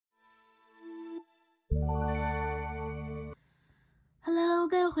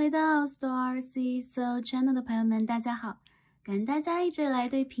回到 StarseedSoul Channel 的朋友们，大家好！感恩大家一直以来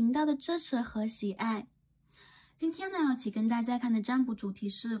对频道的支持和喜爱。今天呢，要一起跟大家看的占卜主题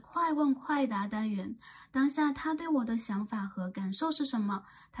是快问快答单元。当下他对我的想法和感受是什么？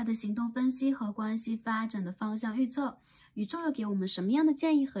他的行动分析和关系发展的方向预测。宇宙又给我们什么样的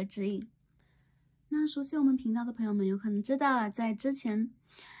建议和指引？那熟悉我们频道的朋友们有可能知道啊，在之前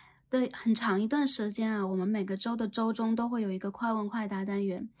的很长一段时间啊，我们每个周的周中都会有一个快问快答单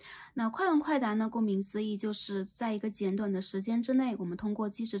元。那快问快答呢，顾名思义，就是在一个简短的时间之内，我们通过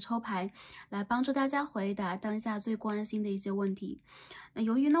计时抽牌来帮助大家回答当下最关心的一些问题。那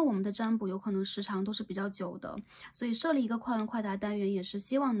由于呢，我们的占卜有可能时长都是比较久的，所以设立一个快问快答单元，也是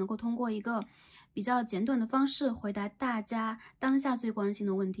希望能够通过一个比较简短的方式回答大家当下最关心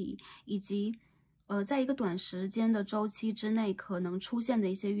的问题，以及在一个短时间的周期之内可能出现的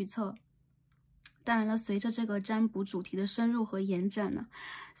一些预测。当然了，随着这个占卜主题的深入和延展呢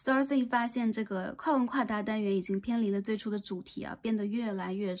，StarseedSoul发现这个快问快答单元已经偏离了最初的主题啊，变得越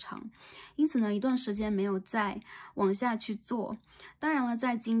来越长。因此呢，一段时间没有再往下去做。当然了，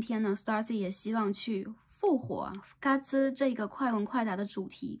在今天呢，StarseedSoul也希望去复活嘎吱这个快问快答的主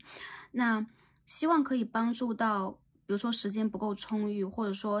题。那希望可以帮助到，比如说时间不够充裕，或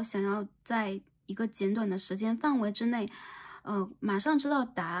者说想要在一个简短的时间范围之内，马上知道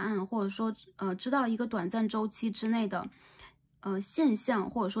答案，或者说知道一个短暂周期之内的现象，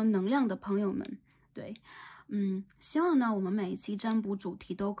或者说能量的朋友们，对，希望呢我们每一期占卜主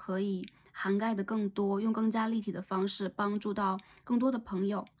题都可以涵盖的更多，用更加立体的方式帮助到更多的朋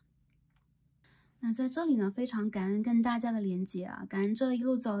友。那在这里呢，非常感恩跟大家的连接啊，感恩这一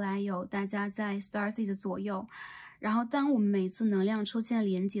路走来有大家在 StarseedSoul 的左右。然后当我们每次能量出现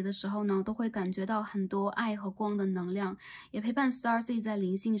连接的时候呢，都会感觉到很多爱和光的能量，也陪伴 StarseedSoul 在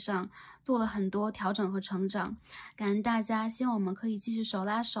灵性上做了很多调整和成长。感恩大家，希望我们可以继续手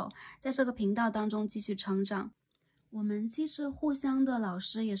拉手，在这个频道当中继续成长。我们既是互相的老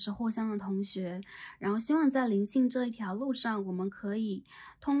师，也是互相的同学，然后希望在灵性这一条路上，我们可以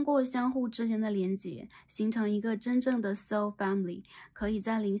通过相互之间的连结，形成一个真正的 Soul Family， 可以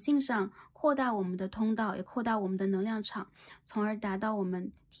在灵性上扩大我们的通道，也扩大我们的能量场，从而达到我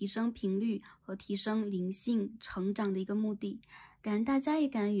们提升频率和提升灵性成长的一个目的。感恩大家，也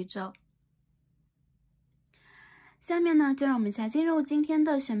感恩宇宙。下面呢，就让我们一起来进入今天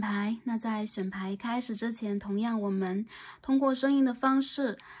的选牌。那在选牌开始之前，同样我们通过声音的方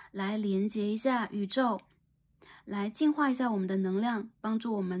式来连接一下宇宙，来净化一下我们的能量，帮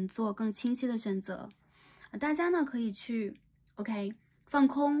助我们做更清晰的选择。大家呢可以去 放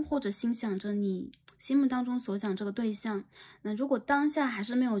空，或者心想着你心目当中所想这个对象。那如果当下还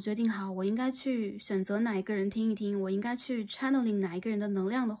是没有决定好，我应该去选择哪一个人听一听，我应该去 channeling 哪一个人的能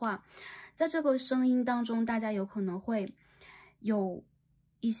量的话，在这个声音当中，大家有可能会有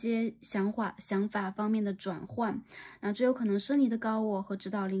一些想法方面的转换，那这有可能是你的高我和指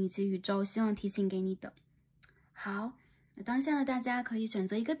导灵以及宇宙希望提醒给你的。好，那当下呢，大家可以选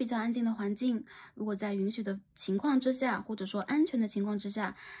择一个比较安静的环境，如果在允许的情况之下，或者说安全的情况之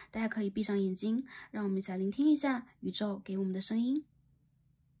下，大家可以闭上眼睛，让我们一起来聆听一下宇宙给我们的声音。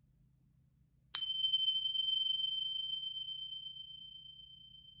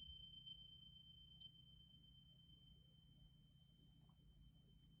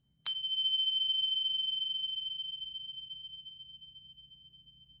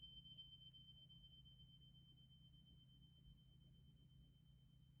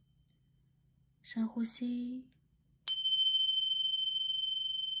深呼吸，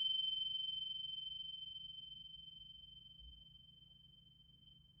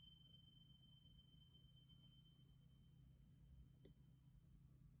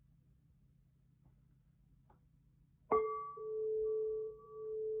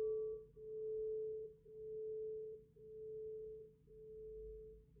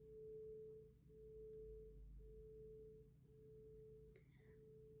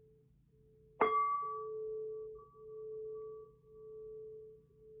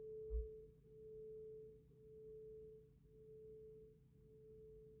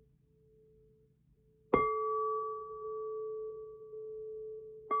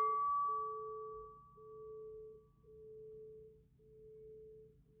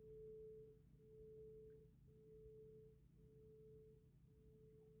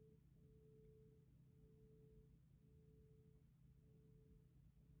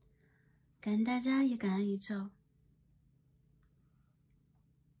感恩大家，也感恩宇宙。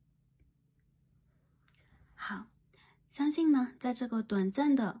好，相信呢，在这个短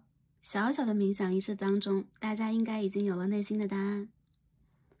暂的小小的冥想仪式当中，大家应该已经有了内心的答案。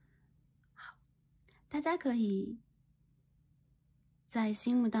好，大家可以在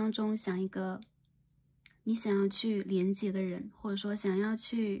心目当中想一个你想要去连接的人，或者说想要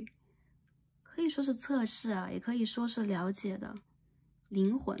去，可以说是测试啊，也可以说是了解的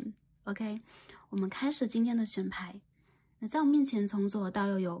灵魂。OK， 我们开始今天的选牌。那在我面前从左到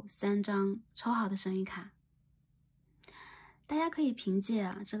右有3张抽好的神谕卡，大家可以凭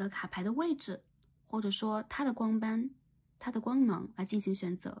借这个卡牌的位置，或者说它的光斑、它的光芒来进行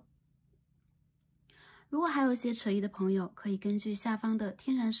选择。如果还有一些迟疑的朋友，可以根据下方的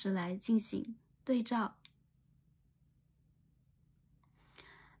天然石来进行对照。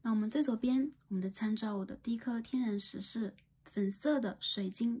那我们最左边，我们的参照物的第一颗天然石是粉色的水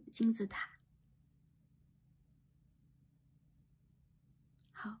晶金字塔。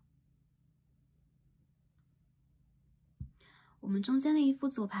好，我们中间的一副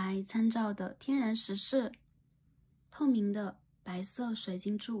组牌参照的天然石是透明的白色水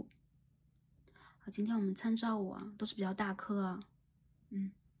晶柱。好，今天我们参照物都是比较大颗啊。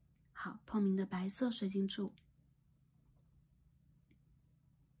好，透明的白色水晶柱。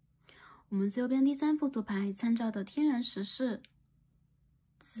我们最右边第3副组牌参照的天然石是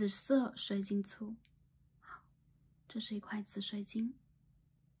紫色水晶簇。好，这是一块紫水晶。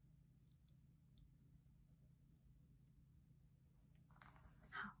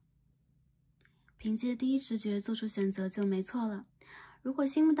好，凭借第一直觉做出选择就没错了。如果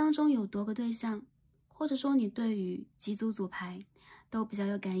心目当中有多个对象，或者说你对于几组组牌都比较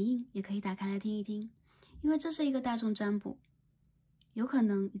有感应，也可以打开来听一听，因为这是一个大众占卜。有可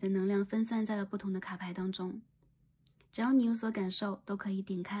能你的能量分散在了不同的卡牌当中，只要你有所感受，都可以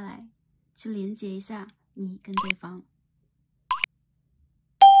点开来，去连接一下你跟对方。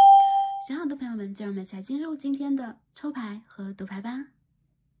选好的朋友们，就让我们一起来进入今天的抽牌和读牌吧。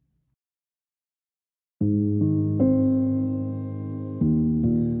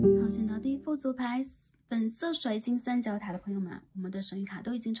好，选到第一副组牌粉色水晶三角塔的朋友们，我们的神谕卡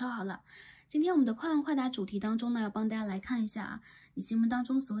都已经抽好了。今天我们的快问快答主题当中呢，要帮大家来看一下你心目当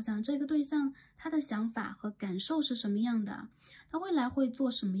中所想这个对象他的想法和感受是什么样的，他未来会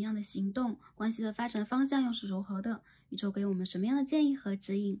做什么样的行动，关系的发展方向又是如何的，宇宙给我们什么样的建议和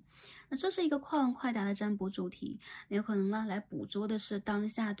指引。那这是一个快问快答的占卜主题，那有可能呢来捕捉的是当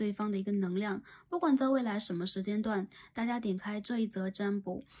下对方的一个能量，不管在未来什么时间段，大家点开这一则占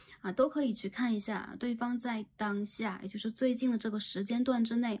卜都可以去看一下对方在当下，也就是最近的这个时间段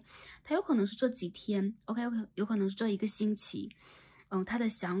之内，他有可能是这几天 OK， 有可能是这一个星期，他的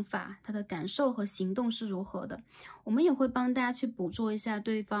想法、他的感受和行动是如何的。我们也会帮大家去捕捉一下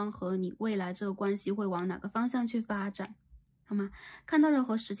对方和你未来这个关系会往哪个方向去发展，好吗？看到任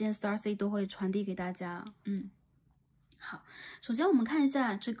何时间 StarseedSoul 都会传递给大家。好，首先我们看一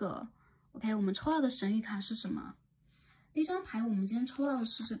下这个 OK， 我们抽到的神谕卡是什么？第一张牌我们今天抽到的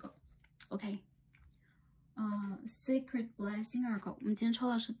是这个 OK， Sacred Blessing Oracle， 我们今天抽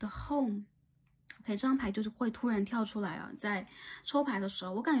到的是 The Home。OK， 这张牌就是会突然跳出来啊，在抽牌的时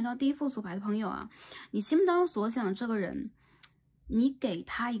候，我感觉到第一副组牌的朋友你心目当中所想的这个人，你给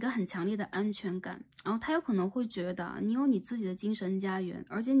他一个很强烈的安全感，然后他有可能会觉得你有你自己的精神家园，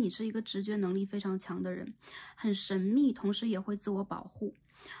而且你是一个直觉能力非常强的人，很神秘，同时也会自我保护。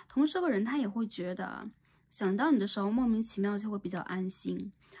同时这个人他也会觉得想到你的时候莫名其妙就会比较安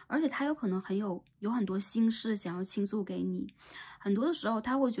心，而且他有可能有很多心事想要倾诉给你。很多的时候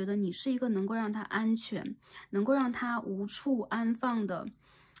他会觉得你是一个能够让他安全，能够让他无处安放的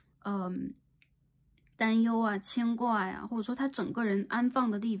担忧牵挂或者说他整个人安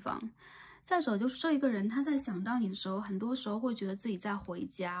放的地方。再者就是这一个人他在想到你的时候，很多时候会觉得自己在回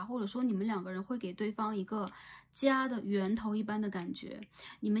家，或者说你们两个人会给对方一个家的源头一般的感觉，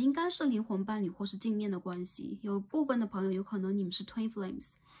你们应该是灵魂伴侣或是镜面的关系。有部分的朋友有可能你们是 Twin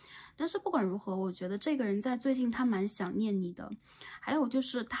Flames， 但是不管如何，我觉得这个人在最近他蛮想念你的，还有就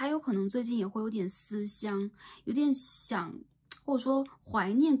是他有可能最近也会有点思乡，有点想或者说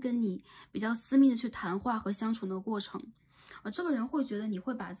怀念跟你比较私密的去谈话和相处的过程。这个人会觉得你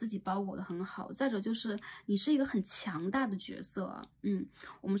会把自己包裹得很好，再者就是你是一个很强大的角色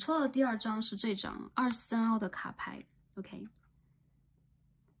我们抽到的第2张是这张23号的卡牌 OK，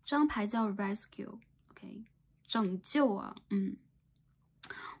 这张牌叫 Rescue OK， 拯救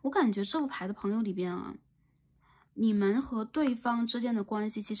我感觉这副牌的朋友里边你们和对方之间的关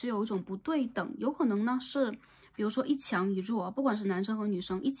系其实有一种不对等，有可能呢是比如说一强一弱，不管是男生和女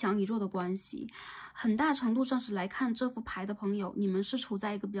生一强一弱的关系，很大程度上是来看这副牌的朋友，你们是处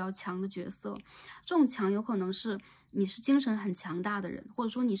在一个比较强的角色。这种强有可能是你是精神很强大的人，或者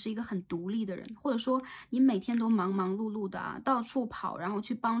说你是一个很独立的人，或者说你每天都忙忙碌碌的到处跑，然后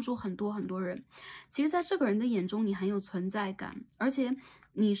去帮助很多很多人。其实在这个人的眼中你很有存在感，而且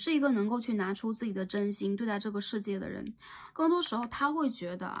你是一个能够去拿出自己的真心对待这个世界的人。更多时候他会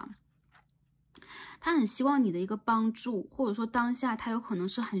觉得啊，他很希望你的一个帮助，或者说当下他有可能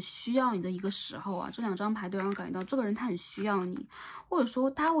是很需要你的一个时候啊。这2张牌都让我感觉到这个人他很需要你，或者说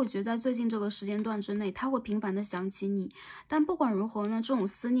他会觉得在最近这个时间段之内，他会频繁的想起你。但不管如何呢，这种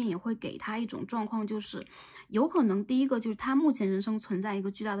思念也会给他一种状况，就是有可能第一个就是他目前人生存在一个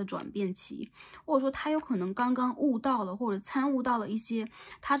巨大的转变期，或者说他有可能刚刚悟到了或者参悟到了一些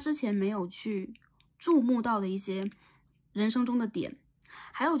他之前没有去注目到的一些人生中的点。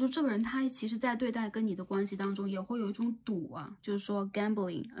还有就这个人他其实在对待跟你的关系当中也会有一种赌啊，就是说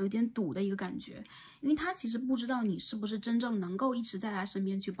gambling 有点赌的一个感觉，因为他其实不知道你是不是真正能够一直在他身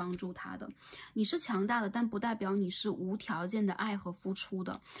边去帮助他的。你是强大的，但不代表你是无条件的爱和付出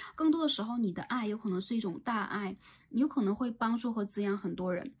的。更多的时候你的爱有可能是一种大爱，你有可能会帮助和滋养很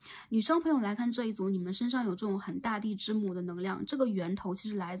多人。女生朋友来看这一组，你们身上有这种很大地之母的能量，这个源头其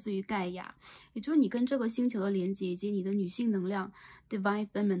实来自于盖亚，也就是你跟这个星球的连接，以及你的女性能量 Divine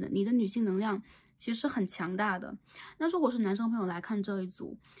Feminine， 你的女性能量其实是很强大的。那如果是男生朋友来看这一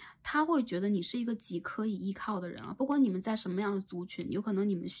组，他会觉得你是一个极可以依靠的人啊。不管你们在什么样的族群，有可能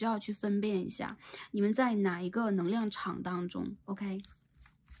你们需要去分辨一下你们在哪一个能量场当中。 OK，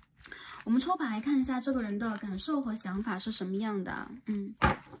 我们抽牌看一下这个人的感受和想法是什么样的。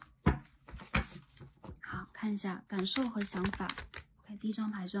好，看一下感受和想法。 OK， 第一张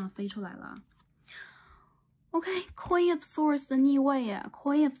牌这样飞出来了。OK， Queen of Swords 的逆位啊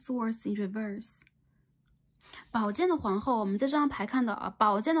 ，Queen of Swords in reverse。宝剑的皇后，我们在这张牌看到啊，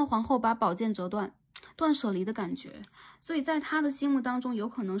宝剑的皇后把宝剑折断，断舍离的感觉。所以在他的心目当中，有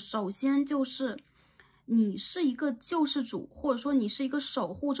可能首先就是你是一个救世主，或者说你是一个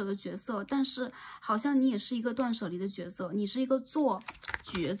守护者的角色，但是好像你也是一个断舍离的角色，你是一个做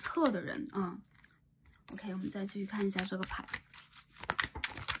决策的人啊。OK， 我们再继续看一下这个牌。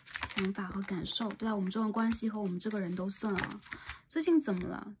想法和感受，对待我们这段关系和我们这个人都算啊。最近怎么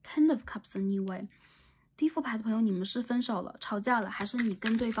了 ？Ten of Cups 的逆位，第一副牌的朋友，你们是分手了、吵架了，还是你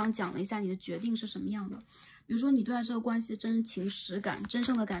跟对方讲了一下你的决定是什么样的？比如说你对待这个关系的真情实感、真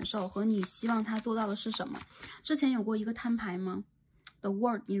正的感受和你希望他做到的是什么？之前有过一个摊牌吗 ？The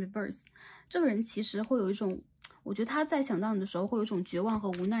World in Reverse， 这个人其实会有一种。我觉得他在想到你的时候会有一种绝望和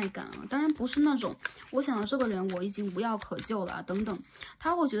无奈感啊，当然不是那种我想到这个人我已经无药可救了等等，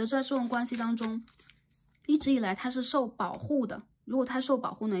他会觉得在这种关系当中，一直以来他是受保护的。如果他受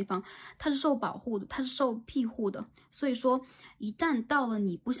保护那一方，他是受保护的，他是受庇护的。所以说，一旦到了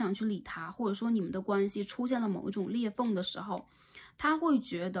你不想去理他，或者说你们的关系出现了某一种裂缝的时候，他会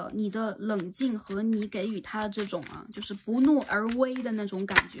觉得你的冷静和你给予他的这种就是不怒而威的那种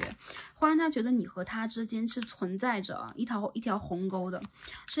感觉，会让他觉得你和他之间是存在着一条鸿沟的。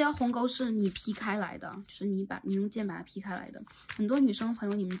这条鸿沟是你劈开来的，就是你用剑把它劈开来的。很多女生朋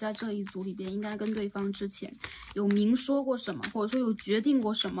友，你们在这一组里边应该跟对方之前有明说过什么，或者说有决定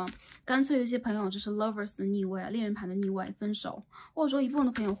过什么。干脆有些朋友这是 lovers 的逆位恋人牌的逆位，分手，或者说一部分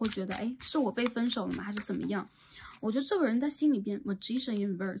的朋友会觉得，哎，是我被分手了吗？还是怎么样？我觉得这个人在心里边 Magician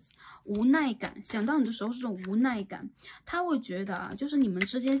in reverse， 无奈感，想到你的时候是这种无奈感，他会觉得就是你们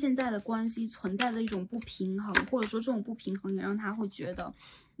之间现在的关系存在着一种不平衡，或者说这种不平衡也让他会觉得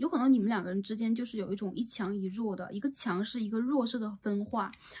有可能你们两个人之间就是有一种一强一弱的，一个强势一个弱势的分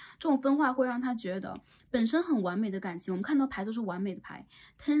化，这种分化会让他觉得本身很完美的感情，我们看到牌都是完美的牌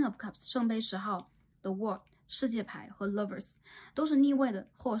 ，Ten of Cups 圣杯10号 The World 世界牌和 Lovers 都是逆位的，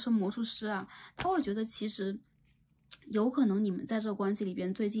或者是魔术师啊，他会觉得其实有可能你们在这个关系里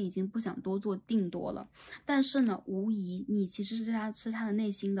边最近已经不想多做定夺了，但是呢，无疑你其实是他的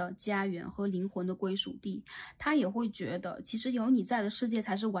内心的家园和灵魂的归属地，他也会觉得其实有你在的世界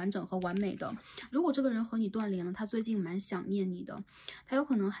才是完整和完美的。如果这个人和你断联了，他最近蛮想念你的，他有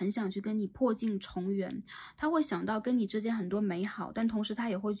可能很想去跟你破镜重圆，他会想到跟你之间很多美好，但同时他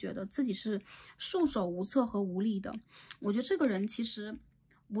也会觉得自己是束手无策和无力的。我觉得这个人其实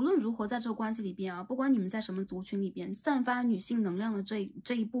无论如何，在这个关系里边不管你们在什么族群里边，散发女性能量的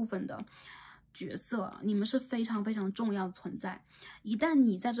这一部分的角色你们是非常非常重要的存在。一旦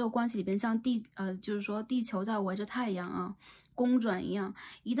你在这个关系里边，像就是说地球在围着太阳公转一样，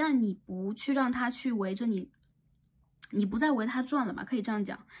一旦你不去让它去围着你不再围它转了吧，可以这样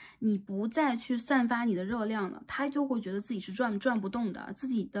讲，你不再去散发你的热量了，他就会觉得自己是转不动的，自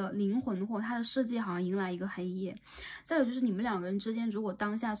己的灵魂或他的世界好像迎来一个黑夜。再有就是你们两个人之间如果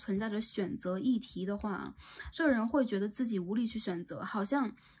当下存在着选择议题的话，这个人会觉得自己无力去选择，好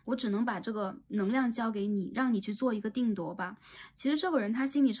像我只能把这个能量交给你，让你去做一个定夺吧。其实这个人他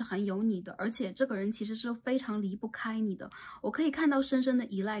心里是很有你的，而且这个人其实是非常离不开你的，我可以看到深深的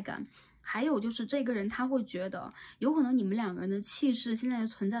依赖感。还有就是这个人他会觉得，有可能你们两个人的气势现在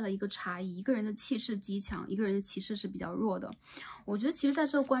存在了一个差异，一个人的气势极强，一个人的气势是比较弱的。我觉得其实在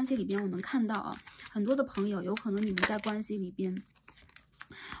这个关系里边，我能看到啊，很多的朋友有可能你们在关系里边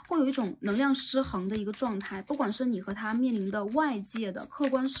会有一种能量失衡的一个状态，不管是你和他面临的外界的客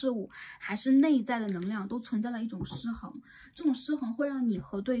观事物，还是内在的能量，都存在了一种失衡。这种失衡会让你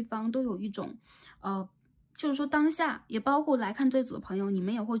和对方都有一种就是说当下也包括来看这组的朋友，你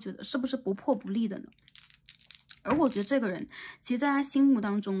们也会觉得是不是不破不立的呢？而我觉得这个人其实在他心目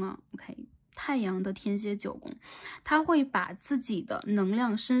当中啊 ，OK， 太阳的天蝎9宫，他会把自己的能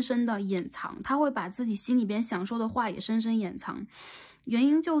量深深的掩藏，他会把自己心里边想说的话也深深掩藏。原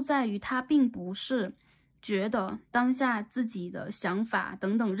因就在于他并不是觉得当下自己的想法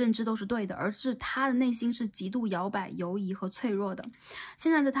等等认知都是对的，而是他的内心是极度摇摆、犹疑和脆弱的。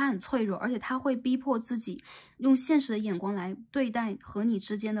现在的他很脆弱，而且他会逼迫自己用现实的眼光来对待和你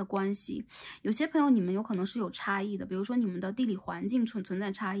之间的关系。有些朋友你们有可能是有差异的，比如说你们的地理环境存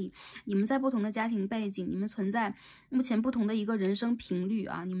在差异，你们在不同的家庭背景，你们存在目前不同的一个人生频率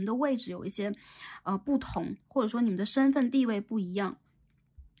啊，你们的位置有一些不同，或者说你们的身份地位不一样。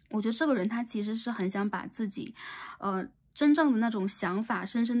我觉得这个人他其实是很想把自己真正的那种想法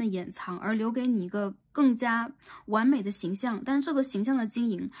深深的掩藏，而留给你一个更加完美的形象。但是这个形象的经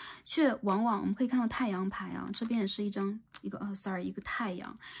营却往往我们可以看到太阳牌啊，这边也是一个太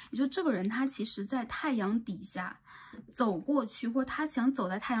阳，也就这个人他其实在太阳底下走过去，或他想走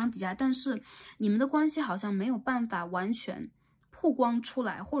在太阳底下，但是你们的关系好像没有办法完全曝光出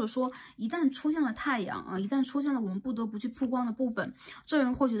来，或者说一旦出现了太阳啊，一旦出现了我们不得不去曝光的部分，这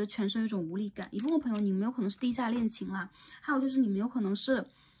人会觉得全身有一种无力感。一部分朋友你们有可能是地下恋情啦，还有就是你们有可能是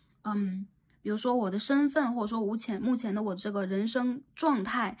比如说我的身份，或者说目前的我这个人生状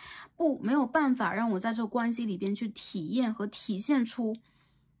态没有办法让我在这个关系里边去体验和体现出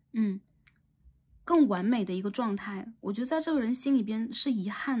更完美的一个状态。我觉得在这个人心里边是遗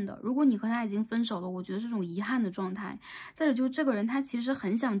憾的，如果你和他已经分手了，我觉得是种遗憾的状态。再者就是这个人他其实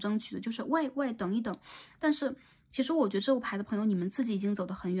很想争取的，就是喂等一等，但是其实我觉得这个牌的朋友你们自己已经走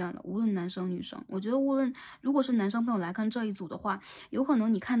得很远了，无论男生女生。我觉得如果是男生朋友来看这一组的话，有可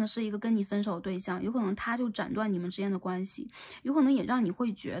能你看的是一个跟你分手的对象，有可能他就斩断你们之间的关系，有可能也让你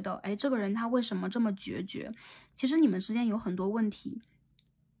会觉得这个人他为什么这么决绝。其实你们之间有很多问题，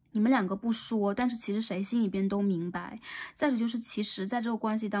你们两个不说，但是其实谁心里边都明白。再者就是其实在这个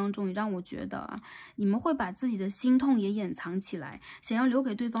关系当中也让我觉得你们会把自己的心痛也掩藏起来，想要留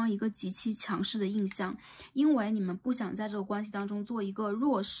给对方一个极其强势的印象，因为你们不想在这个关系当中做一个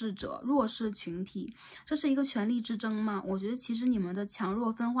弱势者、弱势群体。这是一个权力之争嘛，我觉得其实你们的强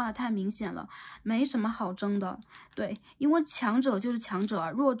弱分化的太明显了，没什么好争的。对，因为强者就是强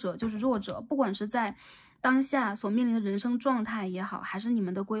者，弱者就是弱者，不管是在当下所面临的人生状态也好，还是你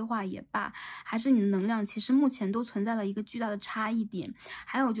们的规划也罢，还是你的能量，其实目前都存在了一个巨大的差异点。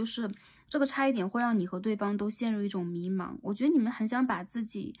还有就是这个差异点会让你和对方都陷入一种迷茫。我觉得你们很想把自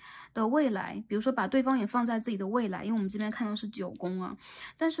己的未来，比如说把对方也放在自己的未来，因为我们这边看到是9宫啊，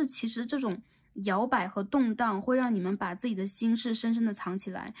但是其实这种摇摆和动荡会让你们把自己的心事深深的藏起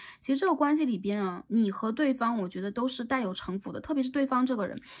来。其实这个关系里边你和对方我觉得都是带有城府的，特别是对方这个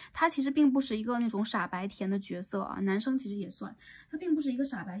人，他其实并不是一个那种傻白甜的角色男生其实也算，他并不是一个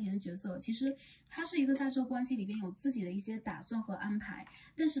傻白甜的角色，其实他是一个在这个关系里边有自己的一些打算和安排，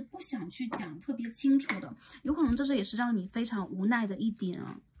但是不想去讲特别清楚的，有可能这也是让你非常无奈的一点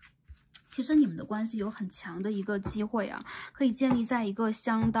其实你们的关系有很强的一个机会可以建立在一个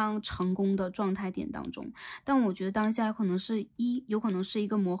相当成功的状态点当中。但我觉得当下有可能是有可能是一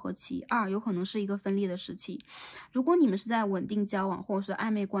个磨合期，2有可能是一个分裂的时期。如果你们是在稳定交往或者是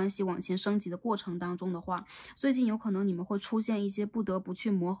暧昧关系往前升级的过程当中的话，最近有可能你们会出现一些不得不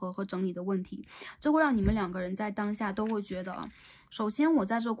去磨合和整理的问题，这会让你们两个人在当下都会觉得首先我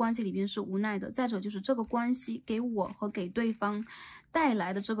在这个关系里边是无奈的，再者就是这个关系给我和给对方带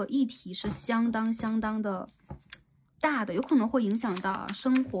来的这个议题是相当的大的，有可能会影响到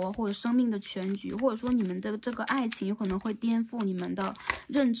生活或者生命的全局，或者说你们的这个爱情有可能会颠覆你们的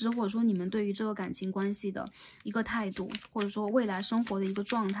认知，或者说你们对于这个感情关系的一个态度，或者说未来生活的一个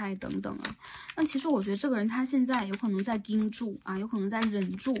状态等等那其实我觉得这个人他现在有可能在盯住有可能在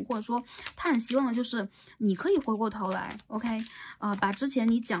忍住，或者说他很希望的就是你可以回过头来 OK 把之前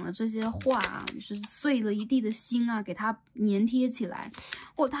你讲的这些话就是碎了一地的心给它粘贴起来，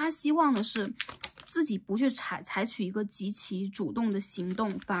或者他希望的是自己不去采取一个极其主动的行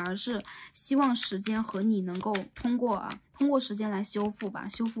动，反而是希望时间和你能够通过时间来修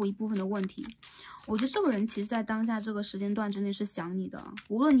复一部分的问题。我觉得这个人其实在当下这个时间段之内是想你的，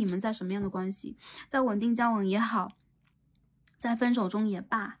无论你们在什么样的关系，在稳定交往也好，在分手中也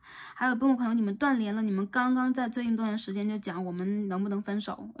罢，还有部分朋友你们断联了，你们刚刚在最近一段时间就讲我们能不能分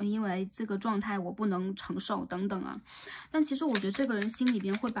手，因为这个状态我不能承受等等啊。但其实我觉得这个人心里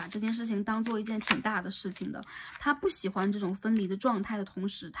边会把这件事情当做一件挺大的事情的，他不喜欢这种分离的状态的同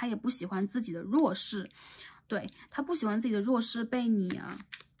时，他也不喜欢自己的弱势，对，他不喜欢自己的弱势被你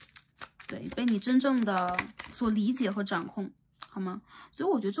被你真正的所理解和掌控。好吗？所以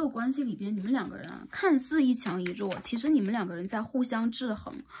我觉得这个关系里边，你们两个人啊，看似一强一弱，其实你们两个人在互相制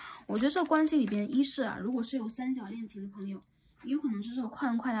衡。我觉得这个关系里边，一是啊，如果是有三角恋情的朋友，有可能是这个快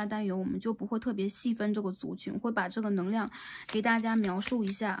问快答单元，我们就不会特别细分这个族群，会把这个能量给大家描述一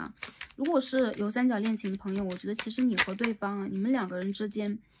下啊。如果是有三角恋情的朋友，我觉得其实你和对方啊，你们两个人之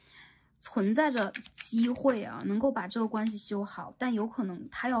间存在着机会啊，能够把这个关系修好，但有可能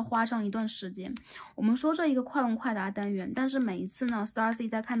他要花上一段时间。我们说这一个快问快答单元，但是每一次呢 ，StarseedSoul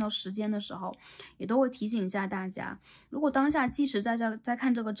在看到时间的时候，也都会提醒一下大家，如果当下即使在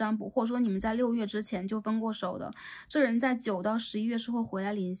看这个占卜，或者说你们在6月之前就分过手的，这人在9到11月是会回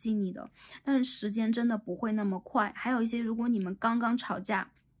来联系你的，但是时间真的不会那么快。还有一些，如果你们刚刚吵架，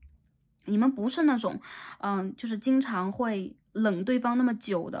你们不是那种就是经常会冷对方那么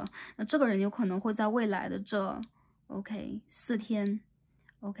久的，那这个人有可能会在未来的这 4天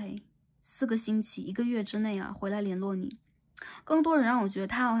 4个星期1个月之内啊回来联络你。更多人让我觉得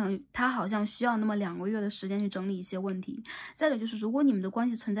他好像需要那么2个月的时间去整理一些问题。再者就是，如果你们的关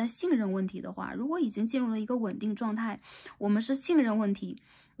系存在信任问题的话，如果已经进入了一个稳定状态，我们是信任问题，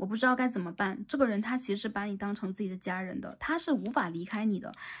我不知道该怎么办。这个人他其实是把你当成自己的家人的，他是无法离开你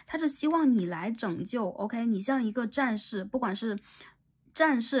的，他是希望你来拯救。你像一个战士，不管是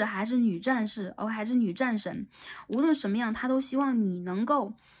战士还是女战士，还是女战神，无论什么样，他都希望你能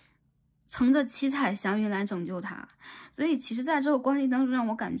够乘着七彩祥云来拯救他。所以其实在这个关系当中，让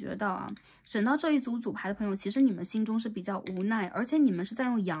我感觉到啊，选到这一组牌的朋友，其实你们心中是比较无奈，而且你们是在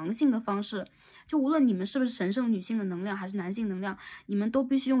用阳性的方式，就无论你们是不是神圣女性的能量还是男性能量，你们都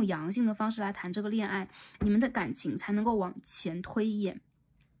必须用阳性的方式来谈这个恋爱，你们的感情才能够往前推演。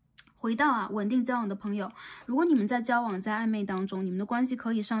回到稳定交往的朋友，如果你们在交往在暧昧当中，你们的关系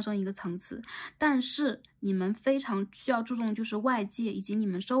可以上升一个层次，但是你们非常需要注重的就是外界以及你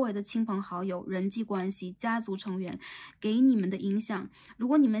们周围的亲朋好友、人际关系、家族成员给你们的影响。如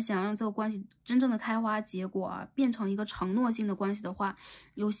果你们想要让这个关系真正的开花结果变成一个承诺性的关系的话，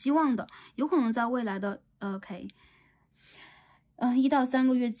有希望的，有可能在未来的1到3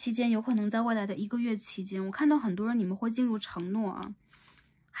个月期间，有可能在未来的1个月期间，我看到很多人你们会进入承诺啊。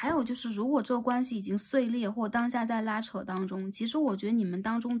还有就是，如果这个关系已经碎裂或当下在拉扯当中，其实我觉得你们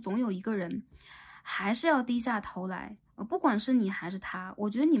当中总有一个人还是要低下头来，不管是你还是他，我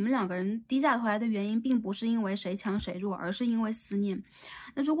觉得你们两个人低下头来的原因并不是因为谁强谁弱，而是因为思念。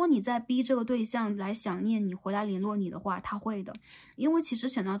那如果你在逼这个对象来想念你回来联络你的话，他会的。因为其实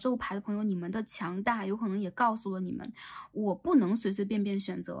选到这个牌的朋友，你们的强大有可能也告诉了你们，我不能随随便便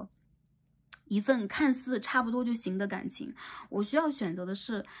选择一份看似差不多就行的感情，我需要选择的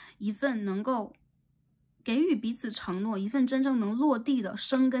是一份能够给予彼此承诺，一份真正能落地的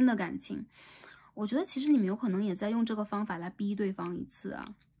生根的感情。我觉得其实你们有可能也在用这个方法来逼对方一次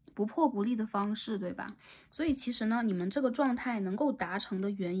啊，不破不立的方式，对吧？所以其实呢，你们这个状态能够达成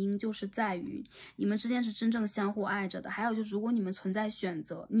的原因就是在于你们之间是真正相互爱着的。还有就是，如果你们存在选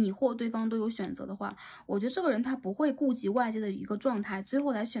择，你或对方都有选择的话，我觉得这个人他不会顾及外界的一个状态，最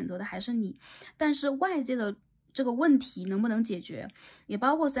后来选择的还是你。但是外界的这个问题能不能解决，也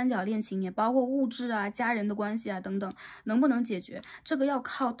包括三角恋情，也包括物质啊、家人的关系啊等等，能不能解决，这个要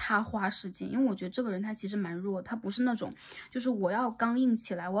靠他花时间。因为我觉得这个人他其实蛮弱，他不是那种就是我要刚硬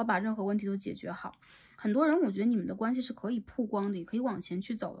起来，我要把任何问题都解决好。很多人我觉得你们的关系是可以曝光的，也可以往前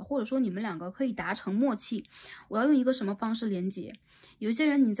去走的，或者说你们两个可以达成默契，我要用一个什么方式连接。有一些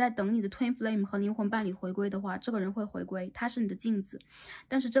人你在等你的 Twin Flame 和灵魂伴侣回归的话，这个人会回归，他是你的镜子，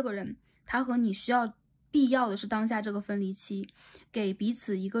但是这个人他和你需要必要的是当下这个分离期，给彼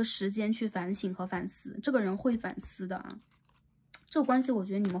此一个时间去反省和反思，这个人会反思的啊。这个关系我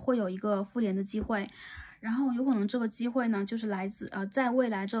觉得你们会有一个复联的机会，然后有可能这个机会呢就是来自在未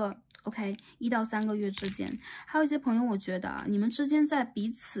来这1到3个月之间。还有一些朋友我觉得你们之间在彼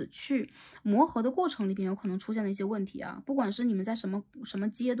此去磨合的过程里边有可能出现了一些问题啊，不管是你们在什么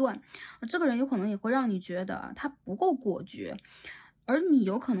阶段，这个人有可能也会让你觉得他不够果决，而你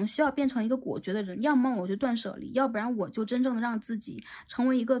有可能需要变成一个果决的人，要么我就断舍离，要不然我就真正的让自己成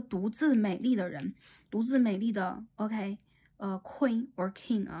为一个独自美丽的人，独自美丽的Queen or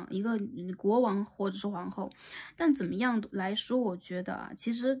King 啊，一个国王或者是皇后。但怎么样来说，我觉得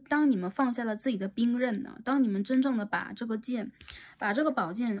其实当你们放下了自己的兵刃呢，当你们真正的把这个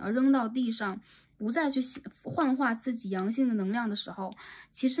宝剑扔到地上，不再去幻化自己阳性的能量的时候，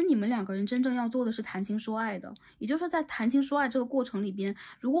其实你们两个人真正要做的是谈情说爱的。也就是说，在谈情说爱这个过程里边，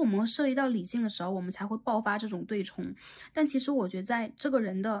如果我们涉及到理性的时候，我们才会爆发这种对冲。但其实我觉得在这个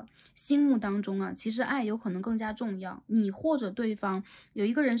人的心目当中啊，其实爱有可能更加重要。你或者对方有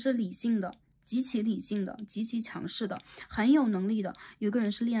一个人是理性的，极其理性的，极其强势的，很有能力的，有一个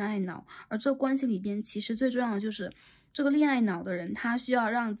人是恋爱脑。而这关系里边其实最重要的就是这个恋爱脑的人，他需要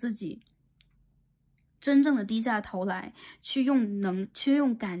让自己真正的低下头来，去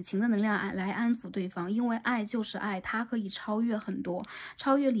用感情的能量来安抚对方，因为爱就是爱，它可以超越很多，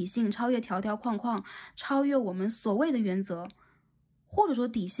超越理性，超越条条框框，超越我们所谓的原则，或者说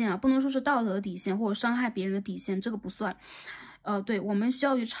底线啊，不能说是道德底线或者伤害别人的底线，这个不算。对，我们需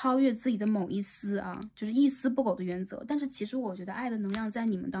要去超越自己的某一丝啊，就是一丝不苟的原则。但是其实我觉得爱的能量在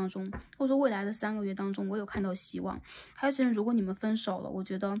你们当中，或者说未来的3个月当中，我有看到希望。还有些人，如果你们分手了，我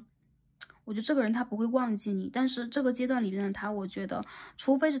觉得这个人他不会忘记你，但是这个阶段里面的他，我觉得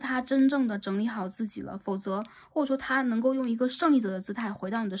除非是他真正的整理好自己了，否则或者说他能够用一个胜利者的姿态回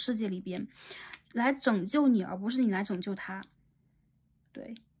到你的世界里边来拯救你，而不是你来拯救他。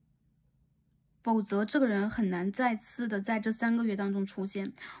对，否则这个人很难再次的在这3个月当中出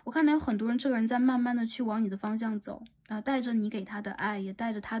现。我看到有很多人，这个人在慢慢的去往你的方向走啊，带着你给他的爱，也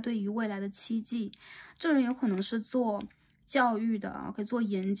带着他对于未来的期冀。这个人有可能是做教育的啊，可以做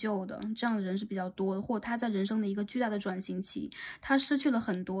研究的，这样的人是比较多的，或者他在人生的一个巨大的转型期，他失去了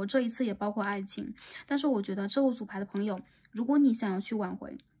很多，这一次也包括爱情。但是我觉得这后组牌的朋友，如果你想要去挽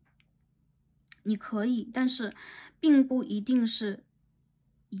回，你可以，但是并不一定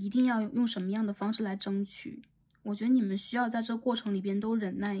要用什么样的方式来争取。我觉得你们需要在这个过程里边都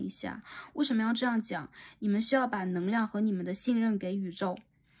忍耐一下。为什么要这样讲？你们需要把能量和你们的信任给宇宙，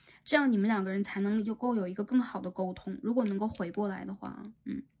这样你们2个人才能够有一个更好的沟通。如果能够回过来的话，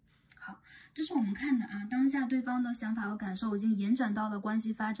好，这是我们看的啊，当下对方的想法和感受已经延展到了关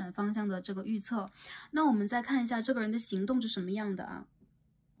系发展方向的这个预测。那我们再看一下这个人的行动是什么样的啊？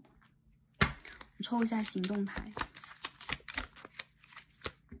抽一下行动牌，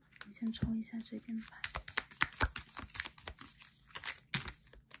我先抽一下这边的牌。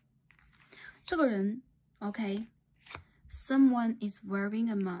这个人 OK。Someone is wearing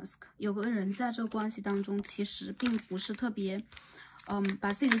a mask。 有个人在这个关系当中其实并不是特别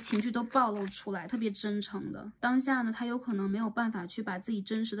把自己的情绪都暴露出来，特别真诚的。当下呢，他有可能没有办法去把自己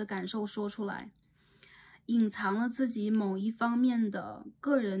真实的感受说出来，隐藏了自己某一方面的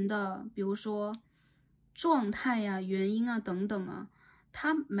个人的，比如说状态呀、原因啊等等啊，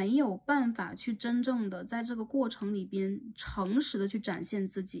他没有办法去真正的在这个过程里边诚实的去展现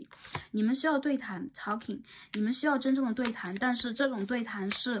自己。你们需要对谈 talking， 你们需要真正的对谈，但是这种对谈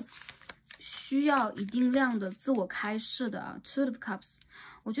是需要一定量的自我开示的啊。 Two of Cups，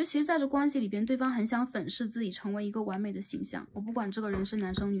 我觉得其实在这关系里边，对方很想粉饰自己，成为一个完美的形象。我不管这个人是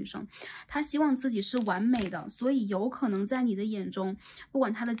男生女生，他希望自己是完美的，所以有可能在你的眼中，不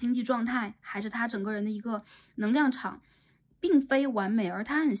管他的经济状态还是他整个人的一个能量场并非完美，而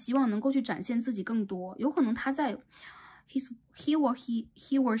他很希望能够去展现自己更多。有可能他在 he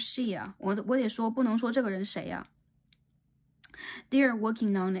or she 啊，我得说，不能说这个人谁啊， they are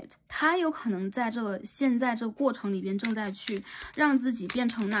working on it。 他有可能在现在这个过程里边正在去让自己变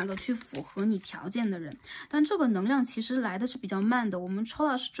成那个去符合你条件的人，但这个能量其实来的是比较慢的。我们抽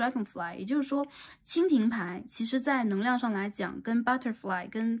到是 dragonfly， 也就是说蜻蜓牌其实在能量上来讲跟 butterfly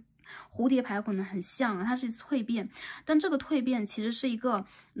跟蝴蝶牌可能很像啊，它是一次蜕变，但这个蜕变其实是一个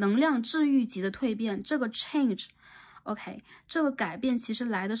能量治愈级的蜕变。这个 change OK， 这个改变其实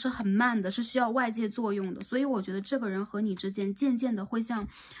来的是很慢的，是需要外界作用的。所以我觉得这个人和你之间渐渐的会像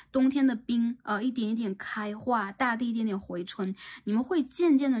冬天的冰一点一点开化，大地一点点回春，你们会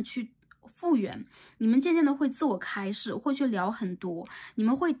渐渐的去复原，你们渐渐的会自我开示，会去聊很多，你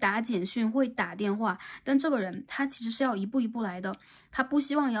们会打简讯，会打电话，但这个人他其实是要一步一步来的，他不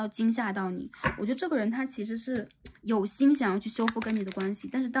希望要惊吓到你。我觉得这个人他其实是有心想要去修复跟你的关系，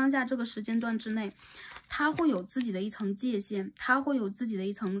但是当下这个时间段之内，他会有自己的一层界限，他会有自己的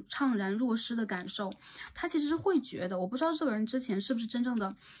一层怅然若失的感受。他其实是会觉得，我不知道这个人之前是不是真正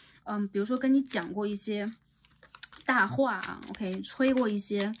的比如说跟你讲过一些大话啊 OK， 吹过一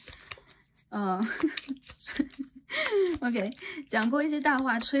些OK， 讲过一些大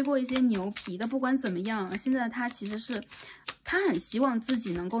话，吹过一些牛皮的。不管怎么样，现在他其实是他很希望自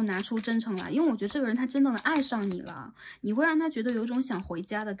己能够拿出真诚来，因为我觉得这个人他真正的爱上你了，你会让他觉得有一种想回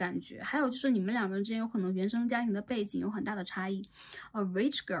家的感觉。还有就是你们两个人之间有可能原生家庭的背景有很大的差异。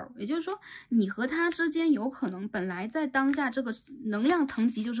rich girl， 也就是说你和他之间有可能本来在当下这个能量层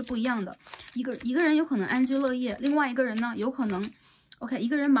级就是不一样的，一个人有可能安居乐业，另外一个人呢有可能 OK， 一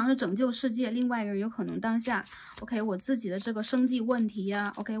个人忙着拯救世界，另外一个人有可能当下 OK 我自己的这个生计问题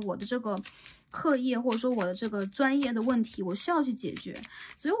呀 ，OK 我的这个课业或者说我的这个专业的问题，我需要去解决。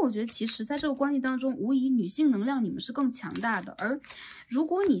所以我觉得其实在这个关系当中，无疑女性能量你们是更强大的。而如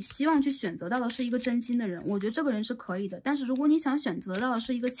果你希望去选择到的是一个真心的人，我觉得这个人是可以的。但是如果你想选择到的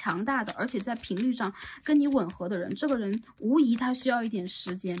是一个强大的，而且在频率上跟你吻合的人，这个人无疑他需要一点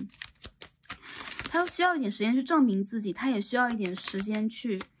时间。他需要一点时间去证明自己，他也需要一点时间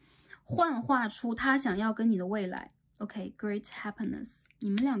去幻化出他想要跟你的未来。OK， great happiness， 你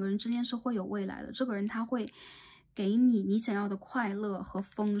们两个人之间是会有未来的。这个人他会给你想要的快乐和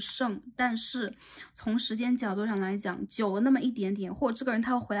丰盛，但是从时间角度上来讲，久了那么一点点，或者这个人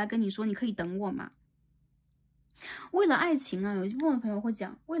他会回来跟你说，你可以等我吗？为了爱情啊，有一部分朋友会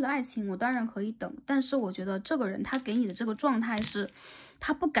讲，为了爱情我当然可以等，但是我觉得这个人他给你的这个状态是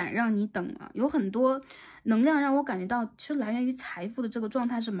他不敢让你等啊。有很多能量让我感觉到其实来源于财富的这个状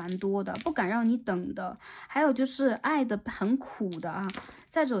态是蛮多的，不敢让你等的。还有就是爱的很苦的啊，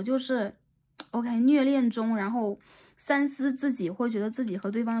再者就是OK 虐恋中，然后三思自己，会觉得自己和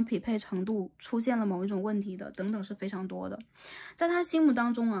对方的匹配程度出现了某一种问题的，等等是非常多的。在他心目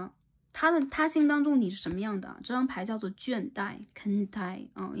当中啊，他心当中你是什么样的啊？这张牌叫做倦怠 kentai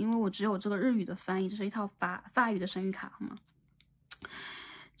因为我只有这个日语的翻译，这是一套法语的神谕卡，好吗？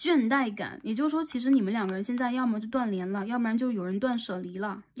倦怠感，也就是说其实你们两个人现在要么就断联了，要不然就有人断舍离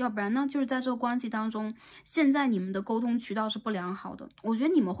了，要不然呢就是在这个关系当中，现在你们的沟通渠道是不良好的。我觉得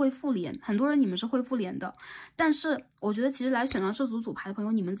你们会复联，很多人你们是会复联的，但是我觉得其实来选到这组牌的朋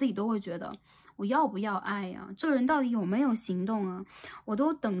友，你们自己都会觉得我要不要爱呀？这个人到底有没有行动啊？我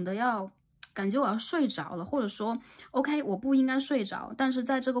都等的要感觉我要睡着了，或者说 OK 我不应该睡着，但是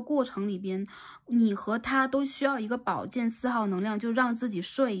在这个过程里边，你和他都需要一个保健4号能量，就让自己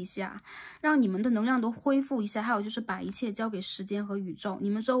睡一下，让你们的能量都恢复一下。还有就是把一切交给时间和宇宙，你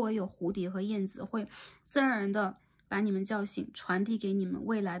们周围有蝴蝶和燕子会自然而然的把你们叫醒，传递给你们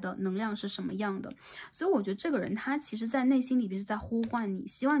未来的能量是什么样的。所以我觉得这个人他其实在内心里边是在呼唤你，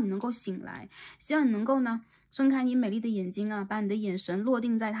希望你能够醒来，希望你能够呢睁开你美丽的眼睛啊，把你的眼神落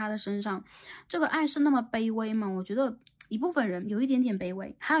定在他的身上。这个爱是那么卑微吗？我觉得一部分人有一点点卑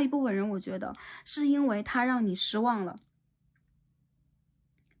微，还有一部分人我觉得是因为他让你失望了，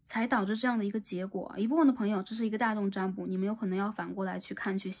才导致这样的一个结果。一部分的朋友，这是一个大众占卜，你们有可能要反过来去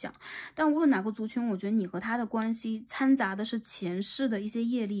看去想。但无论哪个族群，我觉得你和他的关系掺杂的是前世的一些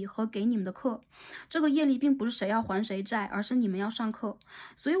业力和给你们的课。这个业力并不是谁要还谁债，而是你们要上课。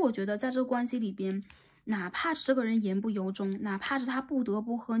所以我觉得在这个关系里边，哪怕是这个人言不由衷，哪怕是他不得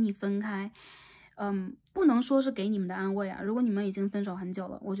不和你分开，不能说是给你们的安慰啊。如果你们已经分手很久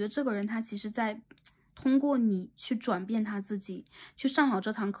了，我觉得这个人他其实在通过你去转变他自己，去上好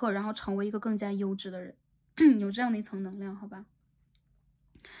这堂课，然后成为一个更加优质的人，有这样的一层能量，好吧？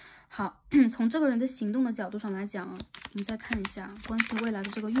好，从这个人的行动的角度上来讲啊，我们再看一下关系未来的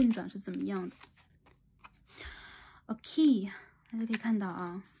这个运转是怎么样的。A key。大家可以看到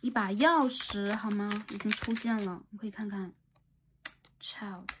啊，一把钥匙好吗？已经出现了，我们可以看看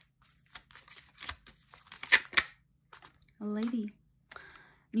child a lady，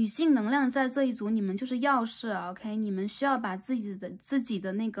 女性能量在这一组，你们就是钥匙啊 OK， 你们需要把自己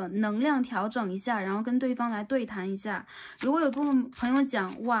的那个能量调整一下，然后跟对方来对谈一下。如果有部分朋友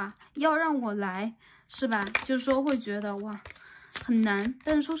讲哇要让我来是吧，就是说会觉得哇很难，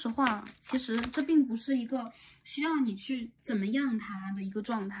但是说实话，其实这并不是一个需要你去怎么样它的一个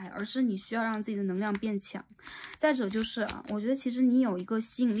状态，而是你需要让自己的能量变强。再者就是啊，我觉得其实你有一个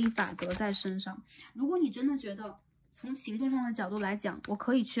吸引力法则在身上。如果你真的觉得从行动上的角度来讲，我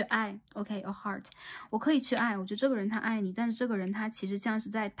可以去爱 OK a heart， 我可以去爱，我觉得这个人他爱你，但是这个人他其实像是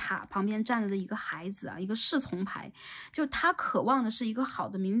在塔旁边站着的一个孩子啊，一个侍从牌，就他渴望的是一个好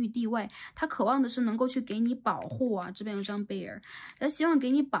的名誉地位，他渴望的是能够去给你保护啊。这边有张 bear， 他希望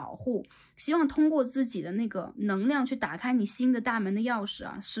给你保护，希望通过自己的那个能量去打开你新的大门的钥匙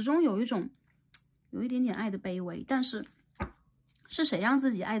啊，始终有一点点爱的卑微，但是是谁让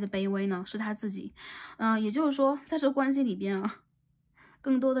自己爱的卑微呢？是他自己。也就是说，在这个关系里边啊，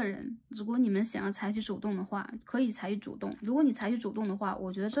更多的人，如果你们想要采取主动的话，可以采取主动。如果你采取主动的话，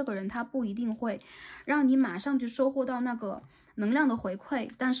我觉得这个人他不一定会让你马上去收获到那个能量的回馈，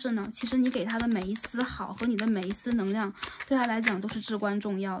但是呢，其实你给他的每一丝好和你的每一丝能量，对他来讲都是至关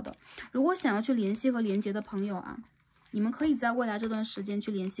重要的。如果想要去联系和连接的朋友啊，你们可以在未来这段时间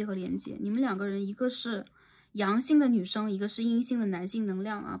去联系和连接。你们两个人，一个是阳性的女生，一个是阴性的男性能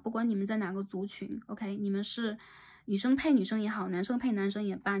量啊，不管你们在哪个族群 OK， 你们是女生配女生也好，男生配男生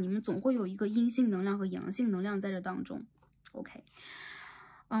也罢，你们总会有一个阴性能量和阳性能量在这当中 OK。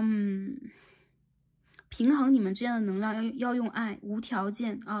平衡你们之间的能量要用爱，无条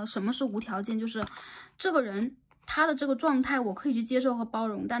件啊。什么是无条件？就是这个人他的这个状态我可以去接受和包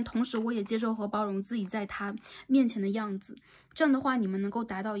容，但同时我也接受和包容自己在他面前的样子。这样的话你们能够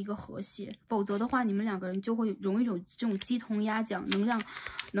达到一个和谐，否则的话你们两个人就会容易有这种鸡同鸭讲、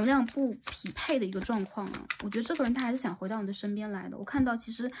能量不匹配的一个状况啊。我觉得这个人他还是想回到你的身边来的。我看到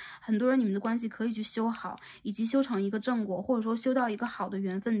其实很多人你们的关系可以去修好，以及修成一个正果，或者说修到一个好的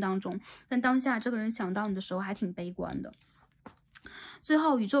缘分当中，但当下这个人想到你的时候还挺悲观的。最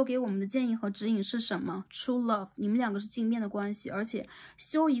后宇宙给我们的建议和指引是什么？ True love， 你们两个是镜面的关系，而且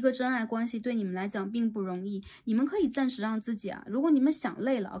修一个真爱关系对你们来讲并不容易。你们可以暂时让自己如果你们想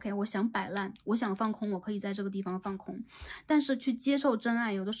累了 OK， 我想摆烂，我想放空，我可以在这个地方放空。但是去接受真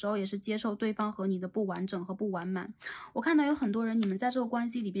爱，有的时候也是接受对方和你的不完整和不完满。我看到有很多人，你们在这个关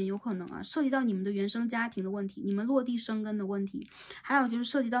系里边有可能涉及到你们的原生家庭的问题，你们落地生根的问题，还有就是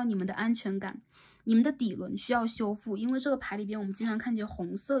涉及到你们的安全感，你们的底轮需要修复。因为这个牌里边我们经常看见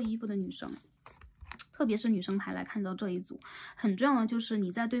红色衣服的女生，特别是女生牌来看到这一组，很重要的就是你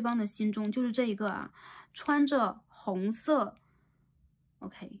在对方的心中就是这一个穿着红色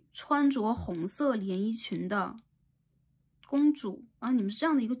OK 穿着红色连衣裙的公主你们是这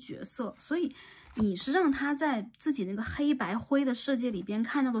样的一个角色。所以你是让她在自己那个黑白灰的世界里边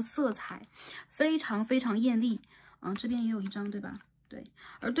看到的色彩非常非常艳丽这边也有一张对吧？对，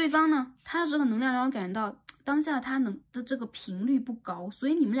而对方呢，他的这个能量让我感觉到当下他的这个频率不高，所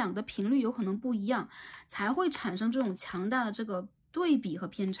以你们两个的频率有可能不一样，才会产生这种强大的这个对比和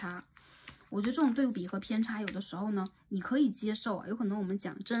偏差。我觉得这种对比和偏差有的时候呢，你可以接受有可能我们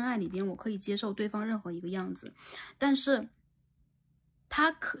讲真爱里边，我可以接受对方任何一个样子，但是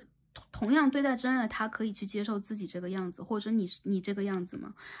他同样对待真爱的他可以去接受自己这个样子，或者你这个样子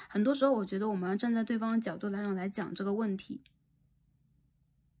吗？很多时候我觉得我们要站在对方的角度来讲这个问题。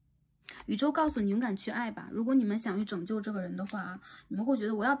宇宙告诉你勇敢去爱吧。如果你们想去拯救这个人的话你们会觉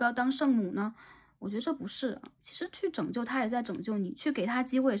得我要不要当圣母呢？我觉得这不是其实去拯救他也在拯救你，去给他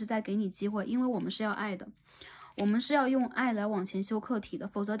机会也是在给你机会，因为我们是要爱的，我们是要用爱来往前修课题的，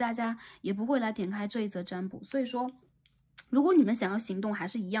否则大家也不会来点开这一则占卜。所以说如果你们想要行动还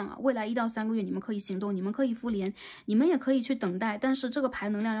是一样未来1到3个月你们可以行动，你们可以复联，你们也可以去等待，但是这个牌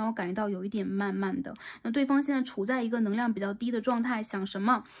能量让我感觉到有一点慢慢的。那对方现在处在一个能量比较低的状态，想什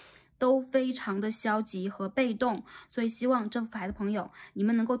么都非常的消极和被动，所以希望这副牌的朋友你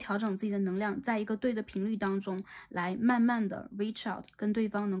们能够调整自己的能量，在一个对的频率当中来慢慢的 reach out， 跟对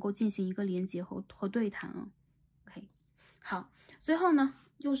方能够进行一个连接和对谈OK， 好，最后呢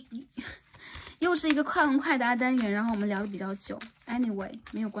又是一个快问快答单元，然后我们聊的比较久 anyway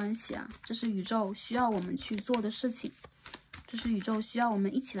没有关系这是宇宙需要我们去做的事情，这是宇宙需要我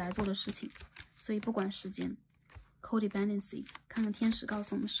们一起来做的事情，所以不管时间Codependency， 看看天使告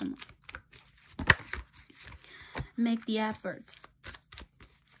诉我们什么。 Make the effort，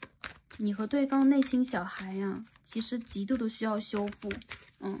 你和对方内心小孩其实极度的需要修复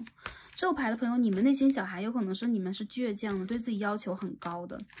这个牌的朋友，你们内心小孩有可能是你们是倔强的，对自己要求很高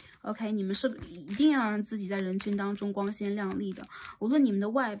的 OK， 你们是一定要让自己在人群当中光鲜亮丽的，无论你们的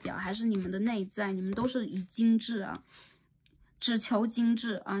外表还是你们的内在，你们都是以精致只求精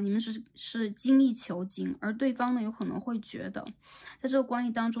致你们是精益求精，而对方呢有可能会觉得在这个关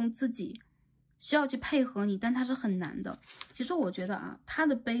系当中自己需要去配合你，但他是很难的。其实我觉得他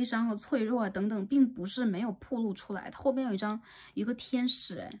的悲伤和脆弱等等并不是没有暴露出来的，后边有一个天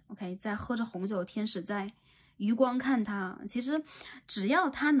使OK， 在喝着红酒的天使在余光看他，其实只要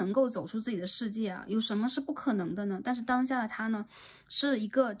他能够走出自己的世界有什么是不可能的呢？但是当下的他呢是一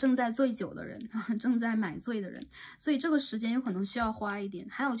个正在醉酒的人正在买醉的人，所以这个时间有可能需要花一点。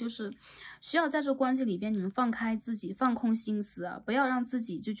还有就是需要在这个关系里边你们放开自己，放空心思不要让自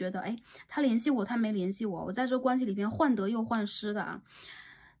己就觉得他联系我他没联系我，我在这个关系里边患得又患失的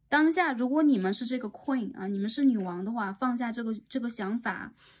当下如果你们是这个 queen 你们是女王的话，放下这个想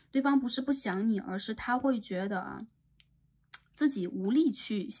法，对方不是不想你，而是他会觉得自己无力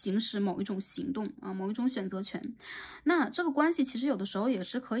去行使某一种行动某一种选择权。那这个关系其实有的时候也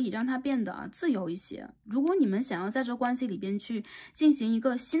是可以让它变得自由一些。如果你们想要在这个关系里边去进行一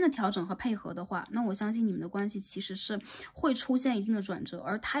个新的调整和配合的话，那我相信你们的关系其实是会出现一定的转折，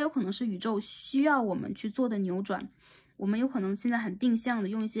而它有可能是宇宙需要我们去做的扭转。我们有可能现在很定向的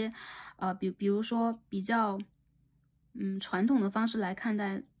用一些比如说比较传统的方式来看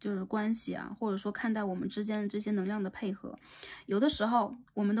待就是关系或者说看待我们之间的这些能量的配合。有的时候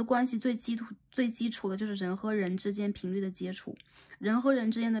我们的关系最基础的就是人和人之间频率的接触，人和人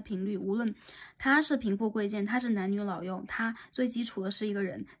之间的频率，无论他是贫富贵贱，他是男女老幼，他最基础的是一个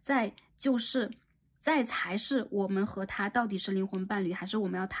人，再就是再才是我们和他到底是灵魂伴侣，还是我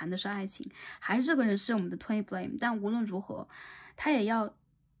们要谈的是爱情，还是这个人是我们的 twin flame。但无论如何，他也要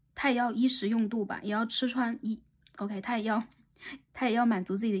衣食用度吧，也要吃穿OK， 他也要满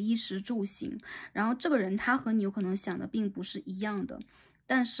足自己的衣食住行。然后这个人他和你有可能想的并不是一样的，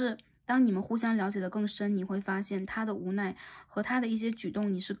但是当你们互相了解的更深，你会发现他的无奈和他的一些举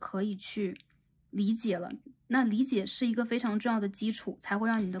动你是可以去理解了。那理解是一个非常重要的基础，才会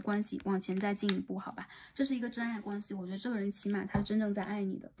让你们的关系往前再进一步，好吧？这是一个真爱关系，我觉得这个人起码他是真正在爱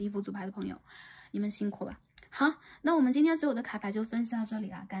你的。第一副组牌的朋友，你们辛苦了。好，那我们今天所有的卡牌就分析到这里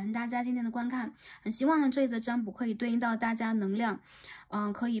了，感恩大家今天的观看。很希望呢这一则占卜可以对应到大家能量，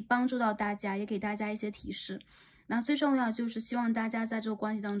可以帮助到大家，也给大家一些提示。那最重要就是希望大家在这个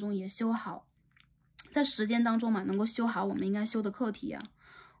关系当中也修好，在时间当中嘛，能够修好我们应该修的课题啊。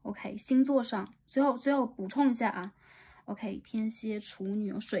OK， 星座上最后补充一下啊。OK， 天蝎、处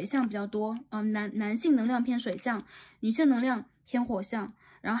女，水象比较多，男性能量偏水象，女性能量偏火象，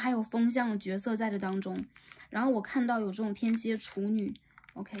然后还有风象的角色在这当中。然后我看到有这种天蝎、处女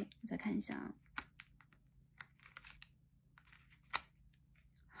 ，OK， 我再看一下啊。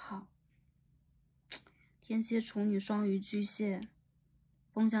好，天蝎、处女、双鱼、巨蟹，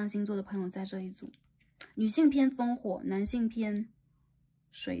风象星座的朋友在这一组，女性偏风火，男性偏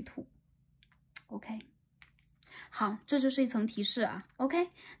水土 ，OK， 好，这就是一层提示啊 ，OK，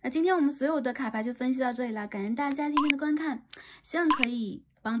 那今天我们所有的卡牌就分析到这里了，感恩大家今天的观看，希望可以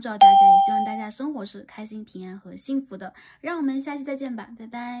帮助到大家，也希望大家生活是开心、平安和幸福的，让我们下期再见吧，拜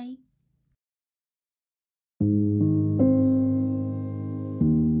拜。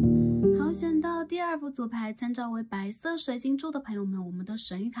好，选到第二副组牌，参照为白色水晶柱的朋友们，我们的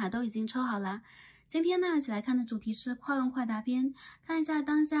神谕卡都已经抽好了。今天呢，一起来看的主题是快问快答篇，看一下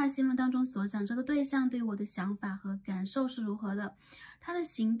当下心目当中所想这个对象对我的想法和感受是如何的，他的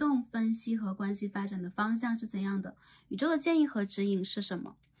行动分析和关系发展的方向是怎样的，宇宙的建议和指引是什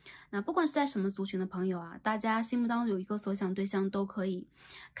么。那不管是在什么族群的朋友啊，大家心目当中有一个所想对象，都可以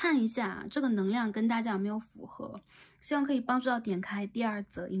看一下这个能量跟大家有没有符合，希望可以帮助到点开第二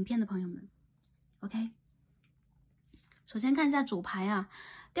则影片的朋友们。 OK， 首先看一下主牌啊，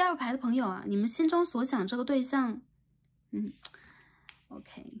第二排的朋友啊，你们心中所想这个对象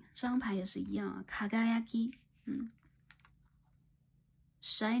，OK， 这张牌也是一样啊，卡嘎亚基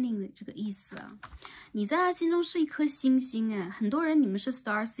，shining 的这个意思啊，你在他心中是一颗星星哎，很多人你们是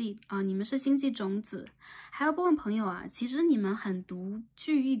starseed 啊，你们是星际种子，还有部分朋友啊，其实你们很独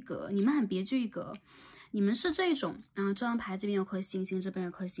具一格，你们很别具一格，你们是这种这张牌这边有颗星星，这边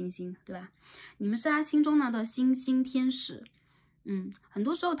有颗星星，对吧？你们是他心中的星星天使。很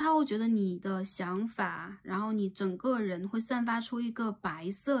多时候他会觉得你的想法，然后你整个人会散发出一个白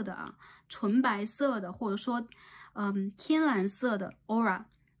色的纯白色的，或者说天蓝色的 aura，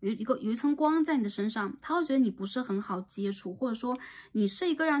 有一层光在你的身上，他会觉得你不是很好接触，或者说你是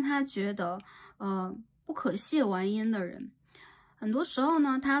一个让他觉得不可亵玩焉的人。很多时候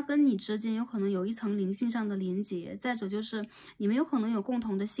呢，他跟你之间有可能有一层灵性上的连结，再者就是你们有可能有共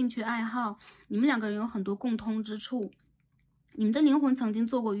同的兴趣爱好，你们两个人有很多共通之处。你们的灵魂曾经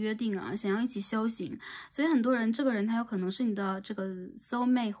做过约定啊，想要一起修行，所以很多人这个人他有可能是你的这个 soul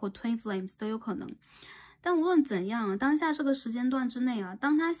mate 或 twin flames 都有可能。但无论怎样，当下这个时间段之内啊，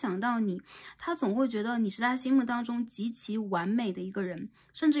当他想到你，他总会觉得你是他心目当中极其完美的一个人，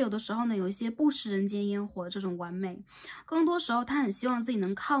甚至有的时候呢，有一些不食人间烟火的这种完美。更多时候，他很希望自己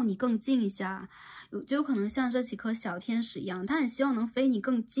能靠你更近一下，就有可能像这几颗小天使一样，他很希望能飞你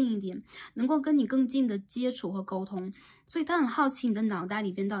更近一点，能够跟你更近的接触和沟通。所以他很好奇你的脑袋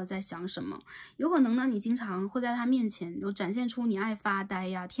里边到底在想什么。有可能呢，你经常会在他面前有展现出你爱发呆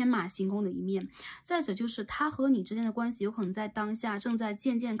呀、天马行空的一面。再者就是他和你之间的关系有可能在当下正在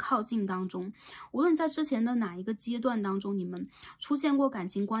渐渐靠近当中。无论在之前的哪一个阶段当中，你们出现过感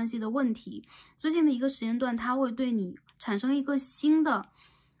情关系的问题，最近的一个时间段，他会对你产生一个新的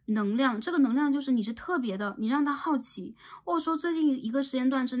能量，这个能量就是你是特别的，你让他好奇，或者说最近一个时间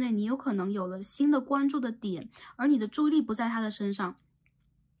段之内，你有可能有了新的关注的点，而你的注意力不在他的身上。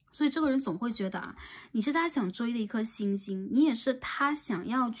所以这个人总会觉得你是他想追的一颗星星，你也是他想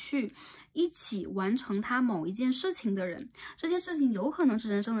要去一起完成他某一件事情的人。这件事情有可能是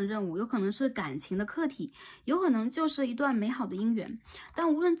人生的任务，有可能是感情的课题，有可能就是一段美好的姻缘。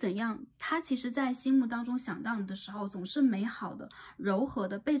但无论怎样，他其实在心目当中想到你的时候，总是美好的、柔和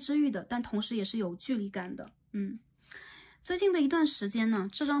的、被治愈的，但同时也是有距离感的。最近的一段时间呢，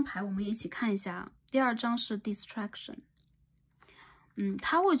这张牌我们也一起看一下。第二张是 distraction。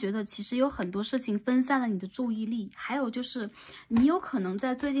他会觉得其实有很多事情分散了你的注意力，还有就是你有可能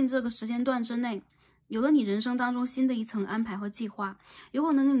在最近这个时间段之内，有了你人生当中新的一层安排和计划，有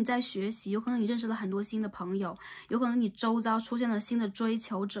可能你在学习，有可能你认识了很多新的朋友，有可能你周遭出现了新的追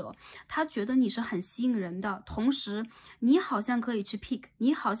求者，他觉得你是很吸引人的，同时你好像可以去 pick，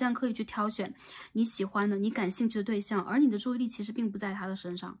 你好像可以去挑选你喜欢的、你感兴趣的对象，而你的注意力其实并不在他的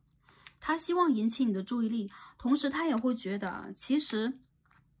身上。他希望引起你的注意力，同时他也会觉得其实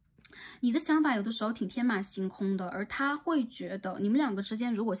你的想法有的时候挺天马行空的，而他会觉得你们两个之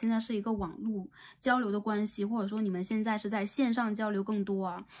间如果现在是一个网络交流的关系，或者说你们现在是在线上交流更多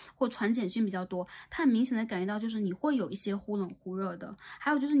啊，或传简讯比较多，他很明显的感觉到就是你会有一些忽冷忽热的，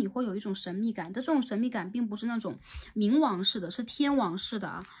还有就是你会有一种神秘感，但这种神秘感并不是那种冥王式的，是天王式的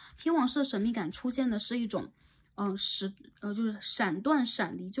啊。天王式的神秘感出现的是一种就是闪断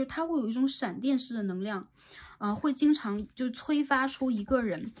闪离，就是它会有一种闪电式的能量，会经常就催发出一个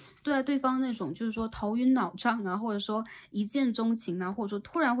人对待对方那种就是说头晕脑胀啊，或者说一见钟情啊，或者说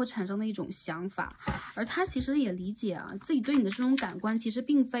突然会产生的一种想法。而他其实也理解啊，自己对你的这种感官其实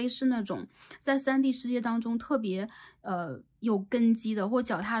并非是那种在3D 世界当中特别有根基的或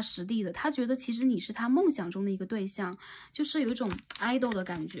脚踏实地的，他觉得其实你是他梦想中的一个对象，就是有一种 idol 的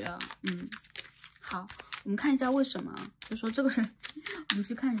感觉啊。好，我们看一下为什么，就说这个人，我们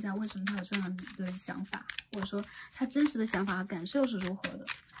去看一下为什么他有这样的一个想法，或者说他真实的想法和感受是如何的。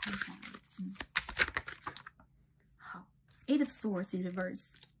看一下，好 ，Eight of Swords in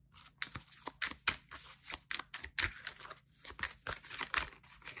reverse。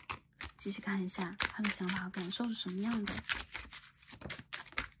继续看一下他的想法和感受是什么样的。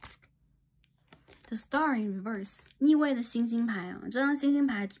The Star in reverse， 逆位的星星牌啊，这张星星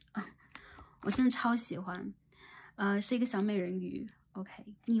牌我真的超喜欢，是一个小美人鱼 ，OK，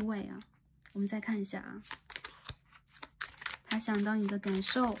 逆位啊，我们再看一下啊，他想到你的感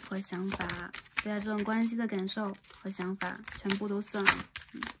受和想法，对待这种关系的感受和想法，全部都算了。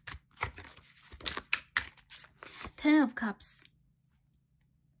Ten of Cups，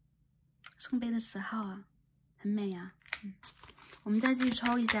 圣杯的10号啊，很美啊。我们再继续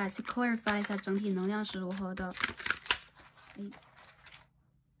抽一下，去 clarify 一下整体能量是如何的。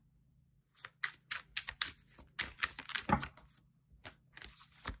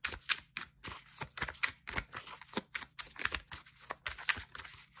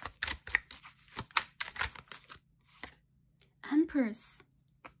Empress，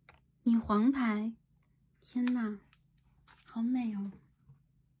 女皇牌，天哪，好美哦！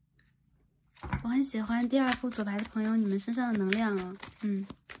我很喜欢第2副左牌的朋友，你们身上的能量啊，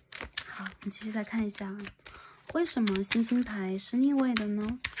好，我们继续再看一下啊，为什么星星牌是逆位的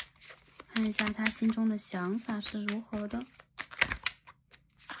呢？看一下他心中的想法是如何的。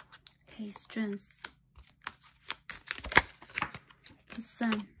Okay, Strength， The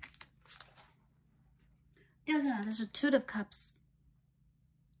Sun， 掉下来的是 Two of Cups。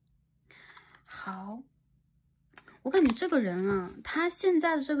好。我感觉这个人啊，他现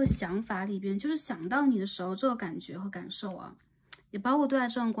在的这个想法里边，就是想到你的时候，这个感觉和感受啊，也包括对待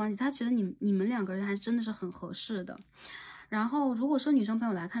这段关系，他觉得你们2个人还真的是很合适的。然后，如果说女生朋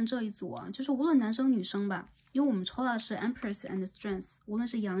友来看这一组啊，就是无论男生女生吧，因为我们抽到的是 Empress and Strength， 无论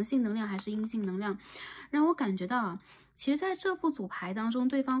是阳性能量还是阴性能量，让我感觉到啊，其实在这副组牌当中，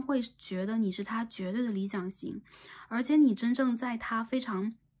对方会觉得你是他绝对的理想型，而且你真正在他非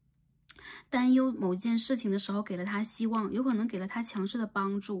常担忧某件事情的时候给了他希望，有可能给了他强势的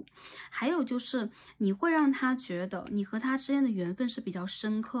帮助，还有就是你会让他觉得你和他之间的缘分是比较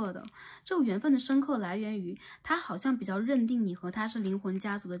深刻的，这种缘分的深刻来源于他好像比较认定你和他是灵魂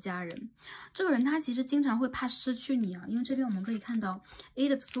家族的家人。这个人他其实经常会怕失去你啊，因为这边我们可以看到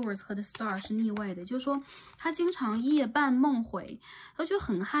Eight of Swords 和 The Star 是逆位的，就是说他经常夜半梦回，他就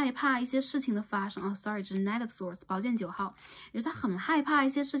很害怕一些事情的发生。Sorry， 这是 Knight of Swords 宝剑9号，也就是他很害怕一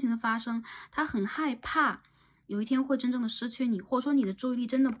些事情的发生，他很害怕有一天会真正的失去你，或者说你的注意力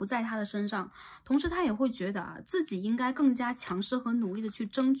真的不在他的身上，同时他也会觉得啊，自己应该更加强势和努力的去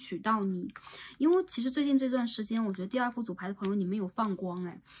争取到你。因为其实最近这段时间，我觉得第2副组牌的朋友你们有放光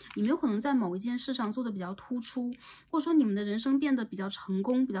你们有可能在某一件事上做的比较突出，或者说你们的人生变得比较成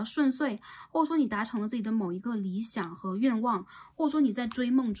功比较顺遂，或者说你达成了自己的某一个理想和愿望，或者说你在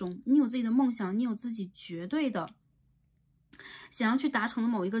追梦中，你有自己的梦想，你有自己绝对的想要去达成的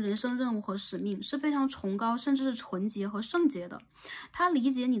某一个人生任务和使命，是非常崇高甚至是纯洁和圣洁的。他理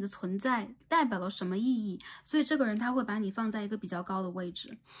解你的存在代表了什么意义，所以这个人他会把你放在一个比较高的位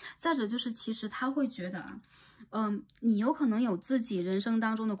置。再者就是其实他会觉得你有可能有自己人生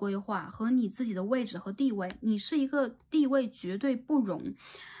当中的规划和你自己的位置和地位，你是一个地位绝对不容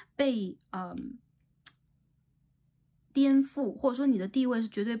被颠覆，或者说你的地位是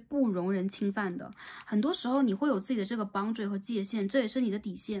绝对不容人侵犯的。很多时候你会有自己的这个 boundary 和界限，这也是你的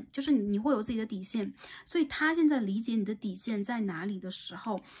底线，就是你会有自己的底线。所以他现在理解你的底线在哪里的时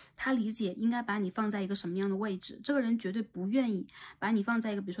候，他理解应该把你放在一个什么样的位置。这个人绝对不愿意把你放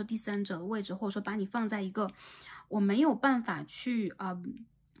在一个比如说第三者的位置，或者说把你放在一个我没有办法去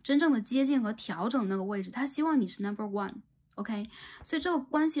真正的接近和调整那个位置。他希望你是 number one。OK， 所以这个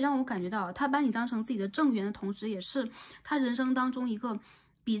关系让我感觉到，他把你当成自己的正缘的同时，也是他人生当中一个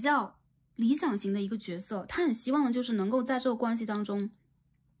比较理想型的一个角色。他很希望的就是能够在这个关系当中，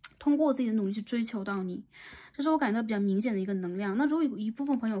通过自己的努力去追求到你，这是我感到比较明显的一个能量。那如果有一部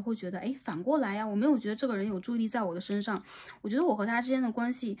分朋友会觉得，哎，反过来呀，我没有觉得这个人有注意力在我的身上，我觉得我和他之间的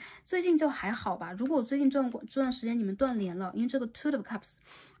关系最近就还好吧。如果最近这段时间你们断联了，因为这个 Two of Cups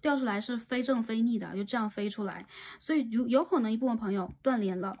掉出来是非正非逆的，就这样飞出来，所以有可能一部分朋友断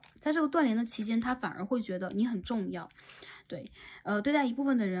联了，在这个断联的期间，他反而会觉得你很重要。对，对待一部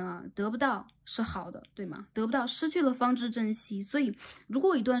分的人啊，得不到是好的，对吗？得不到，失去了方知珍惜。所以，如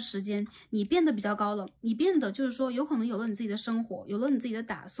果一段时间你变得比较高冷，你变得就是说，有可能有了你自己的生活，有了你自己的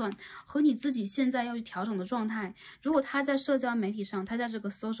打算和你自己现在要去调整的状态。如果他在社交媒体上，他在这个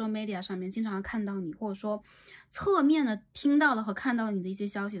social media 上面经常看到你，或者说侧面的听到了和看到了你的一些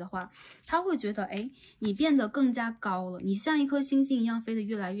消息的话，他会觉得，哎，你变得更加高了，你像一颗星星一样飞得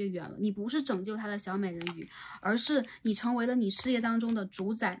越来越远了。你不是拯救他的小美人鱼，而是你成为了你事业当中的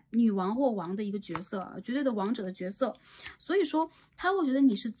主宰、女王或王的一个角色，绝对的王者的角色。所以说，他会觉得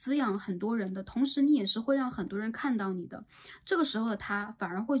你是滋养很多人的，同时你也是会让很多人看到你的。这个时候的他反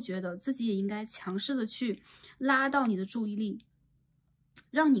而会觉得自己也应该强势的去拉到你的注意力，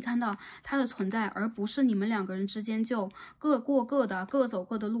让你看到他的存在，而不是你们两个人之间就各过各的，各走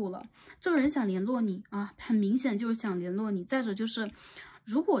各的路了。这个人想联络你啊，很明显就是想联络你。再者就是，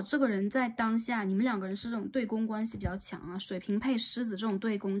如果这个人在当下，你们两个人是这种对宫关系比较强啊，水瓶配狮子这种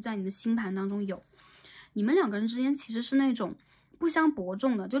对宫在你的星盘当中有，你们两个人之间其实是那种不相伯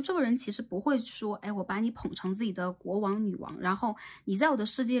仲的。就这个人其实不会说，哎，我把你捧成自己的国王女王，然后你在我的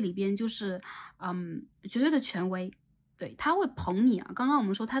世界里边就是绝对的权威。对，他会捧你啊。刚刚我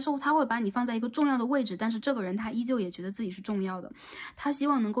们说他会把你放在一个重要的位置，但是这个人他依旧也觉得自己是重要的，他希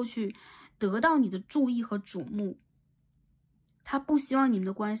望能够去得到你的注意和瞩目。他不希望你们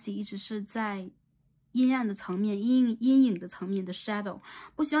的关系一直是在阴暗的层面、阴影的层面的 shadow，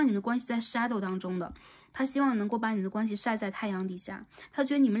 不希望你们的关系在 shadow 当中的。他希望能够把你们的关系晒在太阳底下。他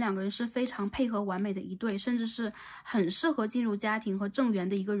觉得你们两个人是非常配合完美的一对，甚至是很适合进入家庭和正缘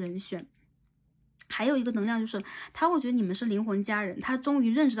的一个人选。还有一个能量就是他会觉得你们是灵魂家人，他终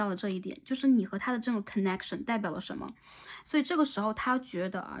于认识到了这一点，就是你和他的这个 connection 代表了什么。所以这个时候他觉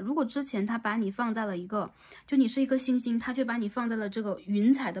得啊，如果之前他把你放在了一个，就你是一颗星星，他就把你放在了这个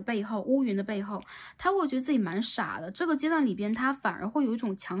云彩的背后、乌云的背后，他会觉得自己蛮傻的。这个阶段里边，他反而会有一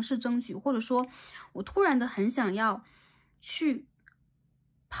种强势争取，或者说我突然的很想要去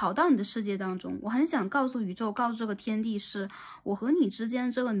跑到你的世界当中，我很想告诉宇宙，告诉这个天地，是我和你之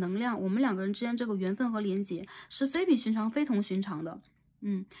间这个能量，我们两个人之间这个缘分和连结是非比寻常、非同寻常的。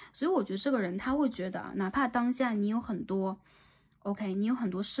所以我觉得这个人他会觉得啊，哪怕当下你有很多 OK， 你有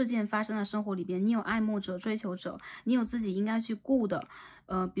很多事件发生在生活里边，你有爱慕者、追求者，你有自己应该去顾的，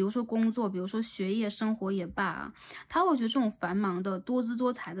比如说工作，比如说学业、生活也罢啊，他会觉得这种繁忙的、多姿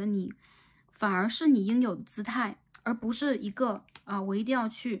多彩的你，反而是你应有的姿态，而不是一个我一定要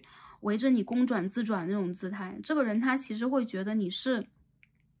去围着你公转自转那种姿态。这个人他其实会觉得你是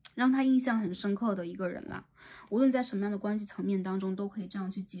让他印象很深刻的一个人啦，无论在什么样的关系层面当中都可以这样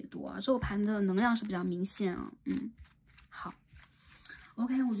去解读啊。这个盘的能量是比较明显啊。好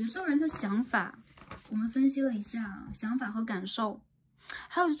 ，OK， 我觉得这个人的想法，我们分析了一下想法和感受，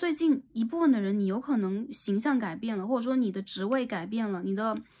还有最近一部分的人，你有可能形象改变了，或者说你的职位改变了，你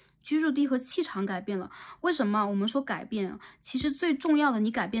的居住地和气场改变了。为什么我们说改变？其实最重要的，你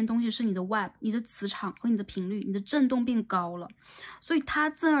改变东西是你的 vibe， 你的磁场和你的频率，你的振动变高了，所以他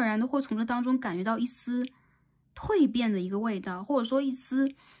自然而然的会从这当中感觉到一丝蜕变的一个味道，或者说一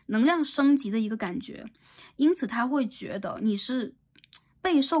丝能量升级的一个感觉。因此他会觉得你是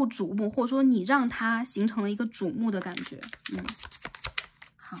备受瞩目，或者说你让他形成了一个瞩目的感觉。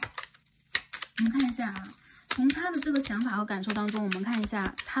好，我们看一下啊。从他的这个想法和感受当中，我们看一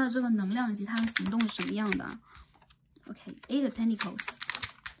下他的这个能量以及他的行动是什么样的。OK，Eight of Pentacles，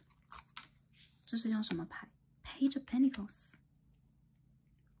 这是张什么牌 ？Page of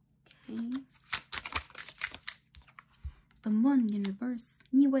Pentacles。OK，The Moon in Reverse，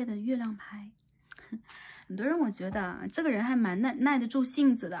 逆位的月亮牌。很多人我觉得这个人还蛮耐得住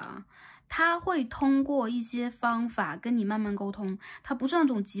性子的啊。他会通过一些方法跟你慢慢沟通，他不是那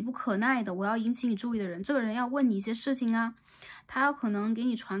种急不可耐的我要引起你注意的人。这个人要问你一些事情啊，他有可能给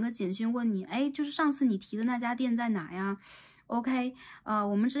你传个简讯问你，哎，就是上次你提的那家店在哪呀？OK，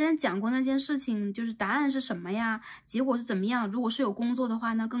 我们之前讲过那件事情，就是答案是什么呀？结果是怎么样？如果是有工作的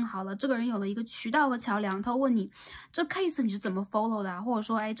话，那更好了。这个人有了一个渠道和桥梁，他会问你这 case 你是怎么 follow 的啊？或者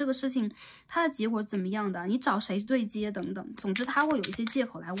说，哎，这个事情它的结果是怎么样的？你找谁对接等等。总之，他会有一些借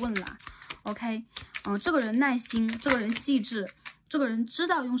口来问啦。OK， 这个人耐心，这个人细致，这个人知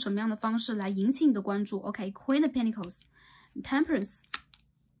道用什么样的方式来引起你的关注。OK，Queen of Pentacles，Temperance。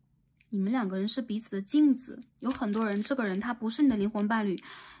你们两个人是彼此的镜子，有很多人，这个人他不是你的灵魂伴侣，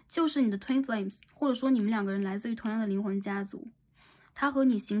就是你的 Twin Flames， 或者说你们两个人来自于同样的灵魂家族，他和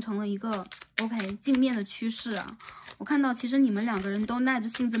你形成了一个 OK 镜面的趋势啊。我看到其实你们两个人都耐着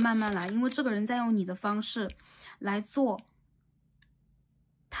性子慢慢来，因为这个人在用你的方式来做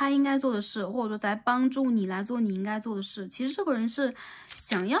他应该做的事，或者说在帮助你来做你应该做的事。其实这个人是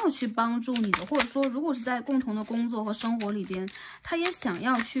想要去帮助你的，或者说如果是在共同的工作和生活里边，他也想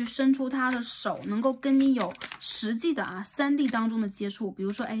要去伸出他的手，能够跟你有实际的3D 当中的接触。比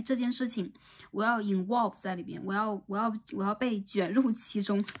如说，哎，这件事情我要 involve 在里边，我要被卷入其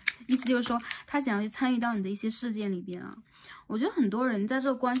中，意思就是说他想要去参与到你的一些事件里边啊。我觉得很多人在这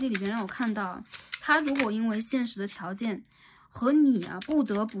个关系里边让我看到，他如果因为现实的条件和你不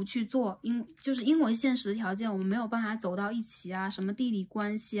得不去做，就是因为现实的条件，我们没有办法走到一起啊，什么地理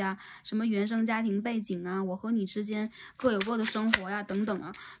关系啊，什么原生家庭背景啊，我和你之间各有各的生活呀，等等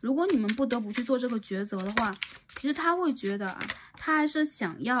啊。如果你们不得不去做这个抉择的话，其实他会觉得他还是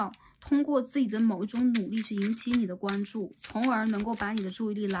想要通过自己的某一种努力去引起你的关注，从而能够把你的注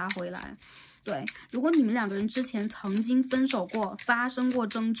意力拉回来。对，如果你们两个人之前曾经分手过，发生过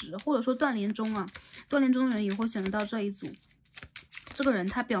争执，或者说断联中的人也会选择到这一组。这个人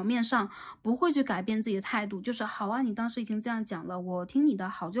他表面上不会去改变自己的态度，就是好啊，你当时已经这样讲了，我听你的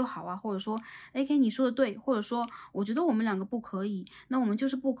好就好啊，或者说 AK 你说的对，或者说我觉得我们两个不可以，那我们就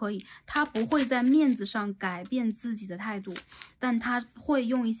是不可以。他不会在面子上改变自己的态度，但他会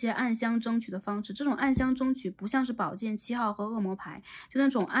用一些暗箱争取的方式。这种暗箱争取不像是宝剑7号和恶魔牌，就那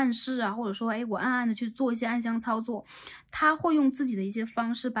种暗示啊，或者说哎我暗暗的去做一些暗箱操作，他会用自己的一些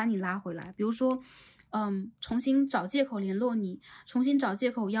方式把你拉回来，比如说重新找借口联络你，重新找借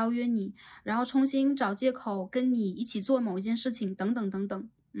口邀约你，然后重新找借口跟你一起做某一件事情，等等等等。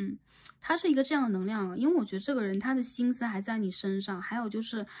他是一个这样的能量，因为我觉得这个人他的心思还在你身上，还有就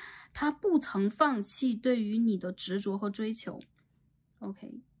是他不曾放弃对于你的执着和追求。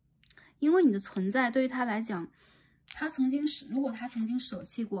OK， 因为你的存在对于他来讲，如果他曾经舍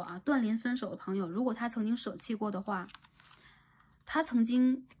弃过断联分手的朋友，如果他曾经舍弃过的话，他曾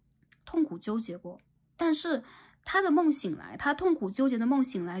经痛苦纠结过。但是他的梦醒来，他痛苦纠结的梦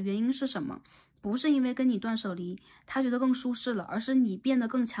醒来，原因是什么？不是因为跟你断舍离，他觉得更舒适了，而是你变得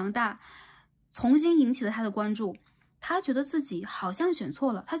更强大，重新引起了他的关注。他觉得自己好像选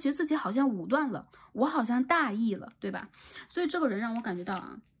错了，他觉得自己好像武断了，我好像大意了，对吧？所以这个人让我感觉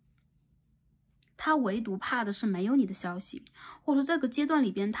到他唯独怕的是没有你的消息，或者说这个阶段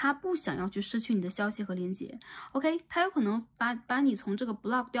里边他不想要去失去你的消息和连接。OK， 他有可能把你从这个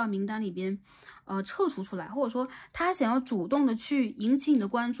block 掉名单里边撤除出来，或者说他想要主动的去引起你的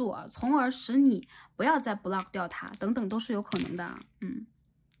关注从而使你不要再 block 掉他，等等都是有可能的。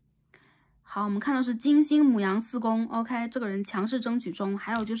好，我们看到是金星牡羊4宫 OK， 这个人强势争取中，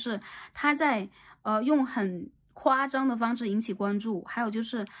还有就是他在用很夸张的方式引起关注，还有就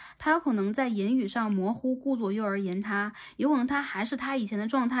是他有可能在言语上模糊顾左右而言他，有可能他还是他以前的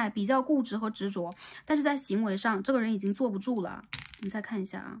状态，比较固执和执着，但是在行为上这个人已经坐不住了。你再看一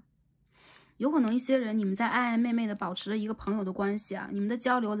下有可能一些人你们在暧暧昧昧的保持着一个朋友的关系你们的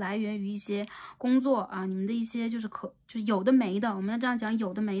交流来源于一些工作你们的一些就是有的没的，我们要这样讲，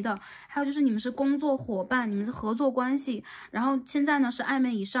有的没的。还有就是你们是工作伙伴，你们是合作关系，然后现在呢是暧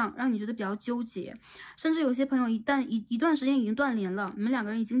昧以上，让你觉得比较纠结，甚至有些朋友一段时间已经断联了，你们两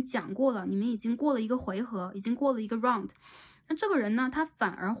个人已经讲过了，你们已经过了一个回合，已经过了一个 round。那这个人呢，他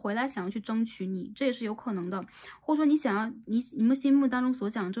反而回来想要去争取你，这也是有可能的。或者说你想要你们心目当中所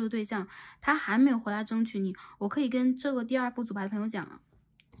想的这个对象，他还没有回来争取你，我可以跟这个第2副组牌的朋友讲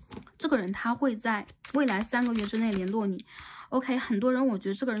这个人他会在未来3个月之内联络你。OK， 很多人我觉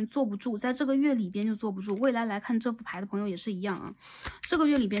得这个人坐不住，在这个月里边就坐不住。未来来看这副牌的朋友也是一样这个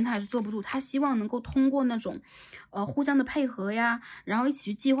月里边他也是坐不住，他希望能够通过那种互相的配合呀，然后一起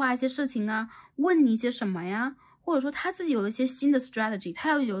去计划一些事情问你一些什么呀，或者说他自己有了一些新的 strategy，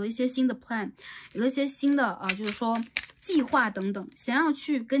 他有了一些新的 plan， 有了一些新的就是说计划等等，想要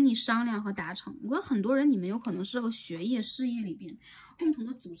去跟你商量和达成。我觉得很多人你们有可能是这个学业事业里边共同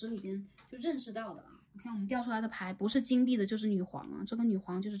的组织里边就认识到的啊。你看我们调出来的牌，不是金币的就是女皇啊，这个女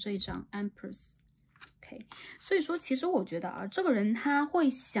皇就是这一张 Empress。OK， 所以说其实我觉得啊，这个人他会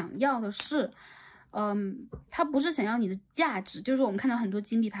想要的是，他不是想要你的价值，就是我们看到很多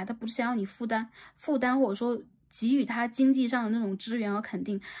金币牌，他不是想要你负担，或者说给予他经济上的那种支援和肯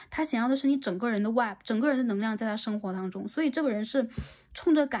定，他想要的是你整个人的 vibe， 整个人的能量在他生活当中，所以这个人是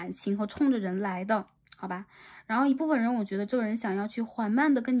冲着感情和冲着人来的，好吧？然后一部分人，我觉得这个人想要去缓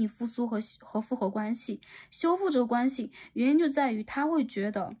慢的跟你复苏和复合关系，修复这个关系，原因就在于他会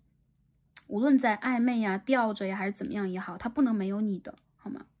觉得，无论在暧昧呀、吊着呀还是怎么样也好，他不能没有你的，好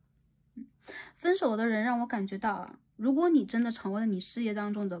吗？分手了的人让我感觉到啊，如果你真的成为了你事业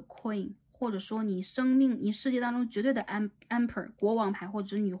当中的 queen， 或者说你世界当中绝对的 emperor 国王牌或者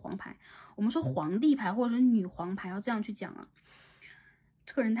是女皇牌，我们说皇帝牌或者是女皇牌，要这样去讲啊，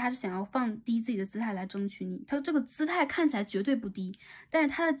这个人他是想要放低自己的姿态来争取你，他这个姿态看起来绝对不低，但是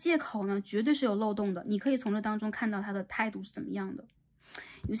他的借口呢绝对是有漏洞的，你可以从这当中看到他的态度是怎么样的。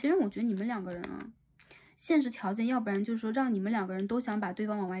有些人我觉得你们两个人啊，现实条件，要不然就是说让你们两个人都想把对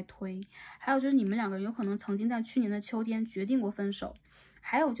方往外推，还有就是你们两个人有可能曾经在去年的秋天决定过分手，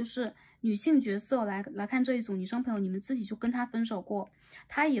还有就是女性角色来看这一组女生朋友，你们自己就跟他分手过，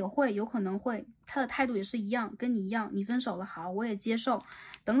他也会有可能会他的态度也是一样，跟你一样，你分手了好，我也接受，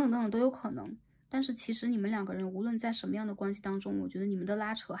等等等等都有可能。但是其实你们两个人无论在什么样的关系当中，我觉得你们的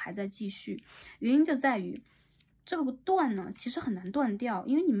拉扯还在继续，原因就在于这个断呢，其实很难断掉，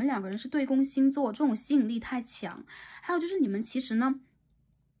因为你们两个人是对宫星座，这种吸引力太强。还有就是你们其实呢，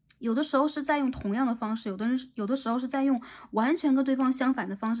有的时候是在用同样的方式，有的时候是在用完全跟对方相反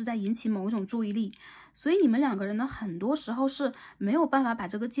的方式在引起某一种注意力，所以你们两个人呢，很多时候是没有办法把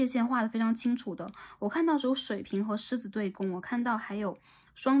这个界限画得非常清楚的。我看到只有水瓶和狮子对宫，我看到还有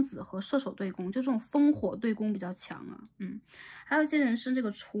双子和射手对宫，就这种烽火对宫比较强啊。还有一些人是这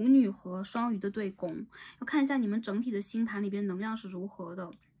个处女和双鱼的对宫，要看一下你们整体的星盘里边能量是如何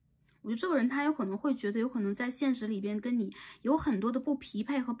的。我觉得这个人他有可能会觉得有可能在现实里边跟你有很多的不匹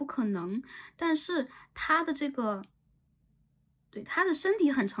配和不可能，但是他的这个对他的身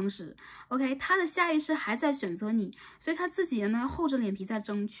体很诚实 ，OK， 他的下意识还在选择你，所以他自己呢厚着脸皮在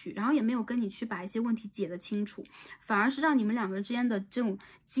争取，然后也没有跟你去把一些问题解得清楚，反而是让你们两个人之间的这种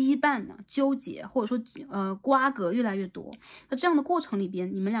羁绊呢、纠结或者说瓜葛越来越多。那这样的过程里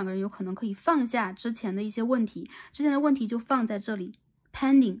边，你们两个人有可能可以放下之前的一些问题，之前的问题就放在这里。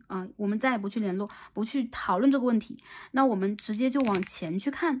pending 啊，我们再也不去联络，不去讨论这个问题，那我们直接就往前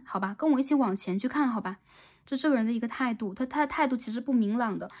去看，好吧？跟我一起往前去看，好吧？这个人的一个态度，他的态度其实不明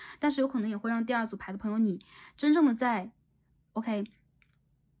朗的，但是有可能也会让第二组牌的朋友你真正的在 OK，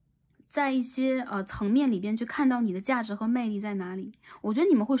 在一些层面里边去看到你的价值和魅力在哪里。我觉得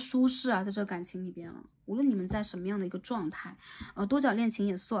你们会舒适啊，在这个感情里边啊，无论你们在什么样的一个状态，多角恋情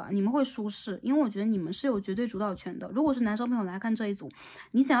也算，你们会舒适，因为我觉得你们是有绝对主导权的。如果是男生朋友来看这一组，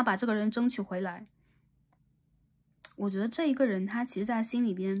你想要把这个人争取回来，我觉得这一个人他其实在心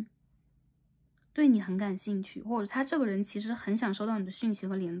里边对你很感兴趣，或者他这个人其实很想收到你的讯息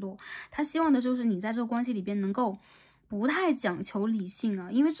和联络，他希望的就是你在这个关系里边能够不太讲求理性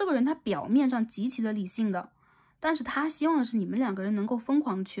啊，因为这个人他表面上极其的理性的，但是他希望的是你们两个人能够疯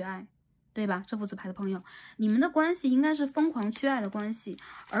狂的去爱，对吧？这副纸牌的朋友，你们的关系应该是疯狂去爱的关系，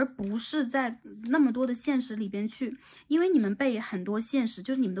而不是在那么多的现实里边去，因为你们被很多现实，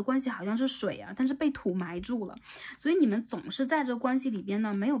就是你们的关系好像是水啊，但是被土埋住了，所以你们总是在这个关系里边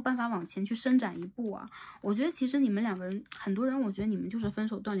呢，没有办法往前去伸展一步啊。我觉得其实你们两个人，很多人我觉得你们就是分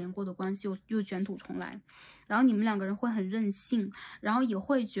手断联过的关系，又卷土重来，然后你们两个人会很任性，然后也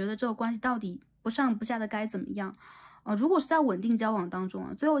会觉得这个关系到底不上不下的该怎么样。如果是在稳定交往当中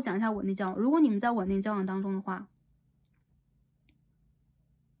啊，最后讲一下稳定交往。如果你们在稳定交往当中的话，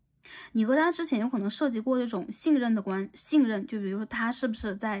你和他之前有可能涉及过这种信任，就比如说他是不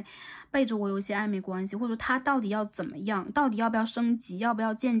是在背着我有一些暧昧关系，或者说他到底要怎么样，到底要不要升级，要不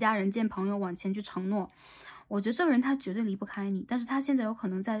要见家人见朋友往前去承诺。我觉得这个人他绝对离不开你，但是他现在有可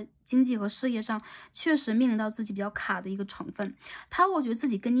能在经济和事业上确实面临到自己比较卡的一个成分，他会觉得自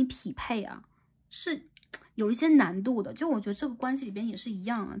己跟你匹配啊是有一些难度的，就我觉得这个关系里边也是一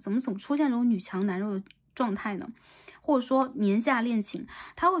样啊，怎么总出现这种女强男弱的状态呢？或者说年下恋情，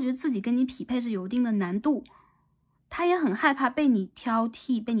他会觉得自己跟你匹配是有一定的难度，他也很害怕被你挑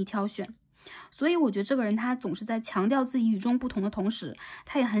剔，被你挑选，所以我觉得这个人他总是在强调自己与众不同的同时，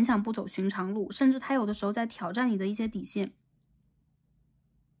他也很想不走寻常路，甚至他有的时候在挑战你的一些底线。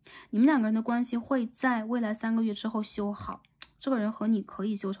你们两个人的关系会在未来3个月之后修好，这个人和你可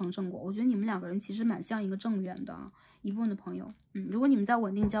以修成正果。我觉得你们两个人其实蛮像一个正缘的啊，一部分的朋友。如果你们在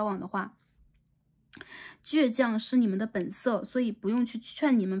稳定交往的话，倔强是你们的本色，所以不用去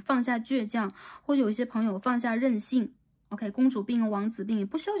劝你们放下倔强，或者有一些朋友放下任性。OK， 公主病、王子病也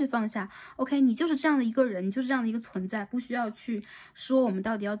不需要去放下。OK， 你就是这样的一个人，你就是这样的一个存在，不需要去说我们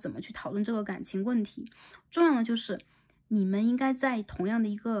到底要怎么去讨论这个感情问题。重要的就是你们应该在同样的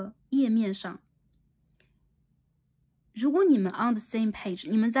一个页面上。如果你们 on the same page，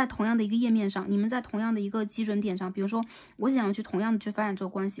 你们在同样的一个页面上，你们在同样的一个基准点上，比如说我想要去同样的去发展这个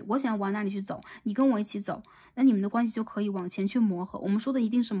关系，我想要往哪里去走，你跟我一起走，那你们的关系就可以往前去磨合。我们说的一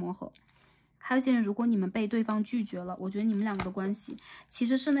定是磨合。还有些人，如果你们被对方拒绝了，我觉得你们两个的关系其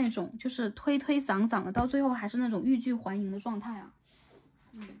实是那种就是推推搡搡的，到最后还是那种欲拒还迎的状态啊。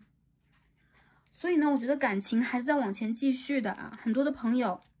所以呢，我觉得感情还是在往前继续的啊。很多的朋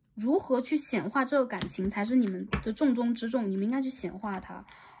友，如何去显化这个感情才是你们的重中之重，你们应该去显化它。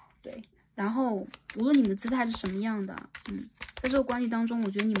对，然后无论你们的姿态是什么样的，在这个关系当中，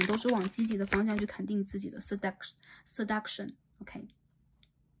我觉得你们都是往积极的方向去肯定自己的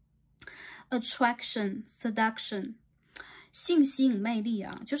seduction。OK。Attraction, seduction， 性吸引魅力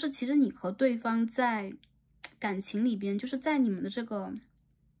啊，就是其实你和对方在感情里边，就是在你们的这个，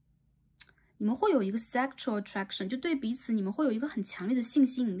你们会有一个 sexual attraction， 就对彼此你们会有一个很强烈的性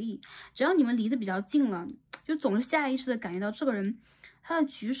吸引力。只要你们离得比较近了，就总是下意识的感觉到这个人他的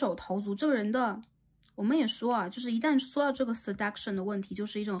举手投足，这个人的，我们也说啊，就是一旦说到这个 seduction 的问题，就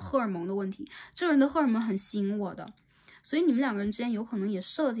是一种荷尔蒙的问题。这个人的荷尔蒙很吸引我的，所以你们两个人之间有可能也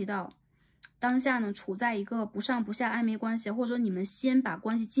涉及到。当下呢，处在一个不上不下暧昧关系，或者说你们先把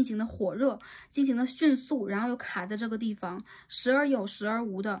关系进行的火热，进行的迅速，然后又卡在这个地方，时而有，时而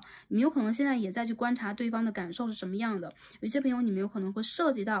无的。你们有可能现在也在去观察对方的感受是什么样的。有些朋友你们有可能会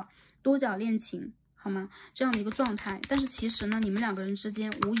涉及到多角恋情，好吗？这样的一个状态。但是其实呢，你们两个人之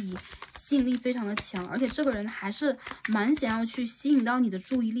间无疑吸引力非常的强，而且这个人还是蛮想要去吸引到你的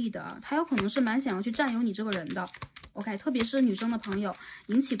注意力的，他有可能是蛮想要去占有你这个人的。OK， 特别是女生的朋友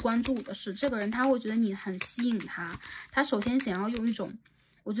引起关注的是，这个人他会觉得你很吸引他，他首先想要用一种，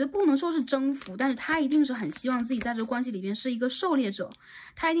我觉得不能说是征服，但是他一定是很希望自己在这个关系里边是一个狩猎者，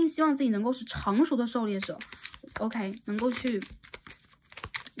他一定希望自己能够是成熟的狩猎者 ，OK， 能够去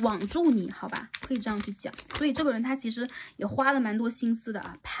网住你，好吧，可以这样去讲。所以这个人他其实也花了蛮多心思的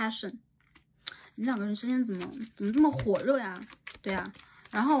啊 ，passion， 你们两个人之间怎么这么火热呀？对啊，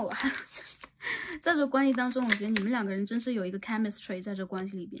然后还有就是。在这个关系当中，我觉得你们两个人真是有一个 chemistry， 在这个关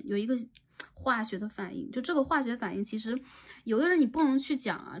系里边有一个化学的反应。就这个化学反应，其实有的人你不能去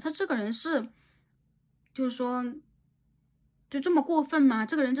讲啊，他这个人是，就是说，就这么过分吗？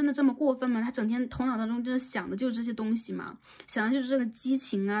这个人真的这么过分吗？他整天头脑当中真的想的就是这些东西吗？想的就是这个激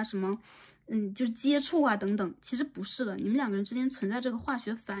情啊，什么，就是接触啊等等。其实不是的，你们两个人之间存在这个化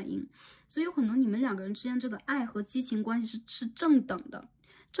学反应，所以有可能你们两个人之间这个爱和激情关系是正等的。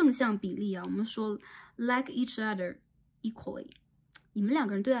正向比例啊，我们说 like each other equally， 你们两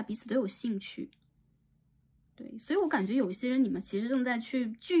个人对待彼此都有兴趣，对，所以我感觉有一些人你们其实正在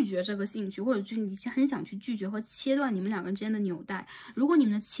去拒绝这个兴趣，或者你很想去拒绝和切断你们两个人之间的纽带。如果你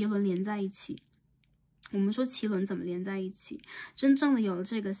们的脐轮连在一起，我们说脐轮怎么连在一起？真正的有了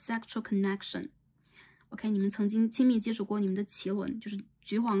这个 sexual connection。OK， 你们曾经亲密接触过你们的脐轮，就是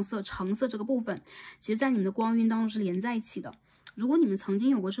橘黄色、橙色这个部分，其实在你们的光晕当中是连在一起的。如果你们曾经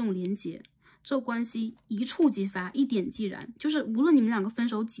有过这种连结，这个关系一触即发，一点即燃，就是无论你们两个分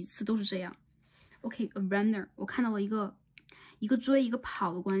手几次都是这样。OK，a runner， 我看到了一个追一个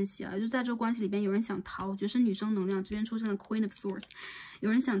跑的关系啊，就在这个关系里边，有人想逃，我觉得是女生能量这边出现了 Queen of Swords， 有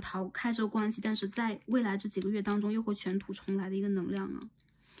人想逃开这个关系，但是在未来这几个月当中又会卷土重来的一个能量啊。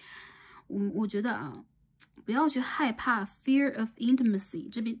我觉得啊，不要去害怕 fear of intimacy，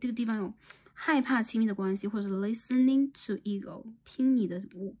 这个地方有。害怕亲密的关系，或者是 listening to ego， 听你的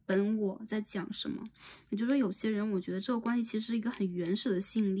本我在讲什么。也就是说，有些人我觉得这个关系其实是一个很原始的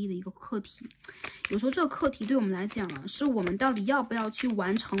吸引力的一个课题。有时候这个课题对我们来讲啊，是我们到底要不要去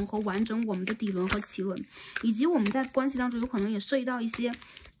完成和完整我们的底轮和脐轮，以及我们在关系当中有可能也涉及到一些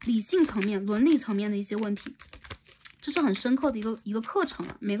理性层面、伦理层面的一些问题。这是很深刻的一个课程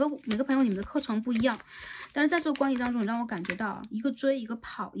啊，每个朋友你们的课程不一样，但是在这个关系当中，让我感觉到啊，一个追一个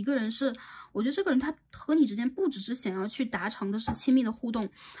跑，一个人是，我觉得这个人他和你之间不只是想要去达成的是亲密的互动，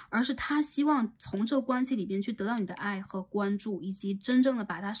而是他希望从这个关系里边去得到你的爱和关注，以及真正的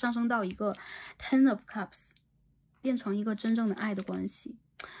把它上升到一个 Ten of Cups， 变成一个真正的爱的关系。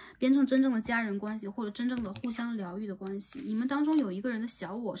变成真正的家人关系，或者真正的互相疗愈的关系。你们当中有一个人的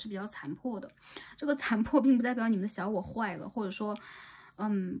小我是比较残破的，这个残破并不代表你们的小我坏了，或者说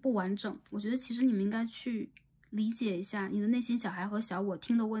不完整。我觉得其实你们应该去理解一下你的内心小孩和小我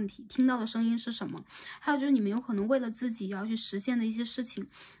听的问题，听到的声音是什么。还有就是你们有可能为了自己要去实现的一些事情，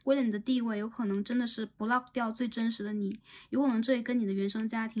为了你的地位，有可能真的是 block 掉最真实的你，有可能这也跟你的原生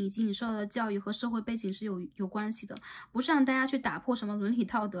家庭以及你受到的教育和社会背景是有关系的。不是让大家去打破什么伦理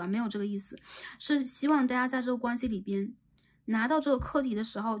道德啊，没有这个意思，是希望大家在这个关系里边拿到这个课题的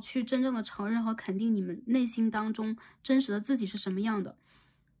时候，去真正的承认和肯定你们内心当中真实的自己是什么样的。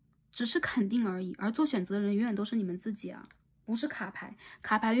只是肯定而已，而做选择的人永远都是你们自己啊，不是卡牌，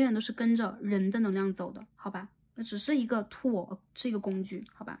卡牌永远都是跟着人的能量走的，好吧？那只是一个 tool， 是一个工具，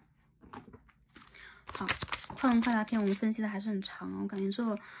好吧？好，快问快答篇我们分析的还是很长啊，我感觉这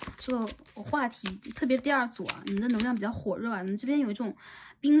个话题，特别第二组啊，你们的能量比较火热啊，你们这边有一种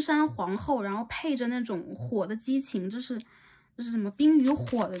冰山皇后，然后配着那种火的激情，这是什么冰与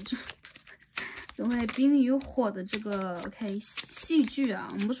火的这。OK， 冰与火的这个 OK 戏剧啊，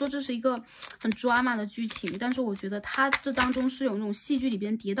我们不说这是一个很 drama 的剧情，但是我觉得它这当中是有那种戏剧里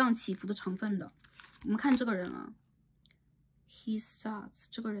边跌宕起伏的成分的。我们看这个人啊 ，he starts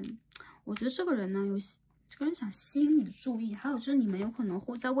这个人，我觉得这个人呢这个人想吸引你的注意，还有就是你们有可能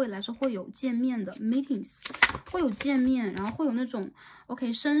会在未来是会有见面的 meetings， 会有见面，然后会有那种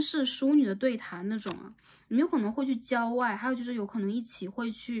OK 绅士淑女的对谈那种啊，你们有可能会去郊外，还有就是有可能一起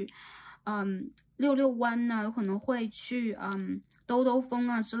会去。溜溜弯呐，有可能会去兜兜风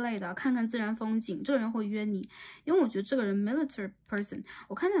啊之类的，看看自然风景。这个人会约你，因为我觉得这个人 military person，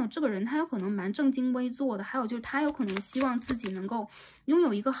 我看到有这个人他有可能蛮正襟危坐的，还有就是他有可能希望自己能够拥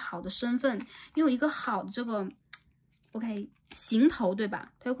有一个好的身份，拥有一个好的这个 OK 行头，对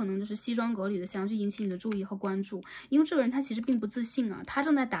吧？他有可能就是西装革履的，想要去引起你的注意和关注，因为这个人他其实并不自信啊，他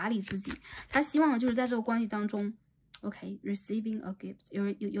正在打理自己，他希望的就是在这个关系当中。OK, receiving a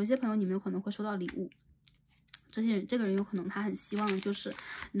gift， 有些朋友你们有可能会收到礼物，这个人有可能他很希望就是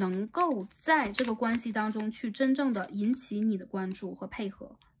能够在这个关系当中去真正的引起你的关注和配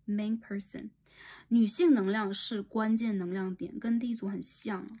合。Main person， 女性能量是关键能量点，跟第一组很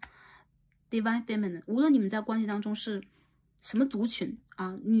像。Divine feminine， 无论你们在关系当中是什么族群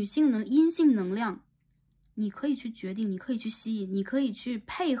啊，阴性能量。你可以去决定，你可以去吸引，你可以去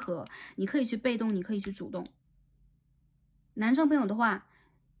配合，你可以去被动，你可以去主动。男生朋友的话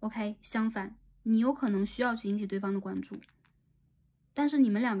 ，OK， 相反，你有可能需要去引起对方的关注，但是你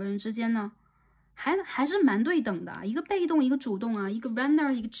们两个人之间呢，还是蛮对等的，一个被动，一个主动啊，一个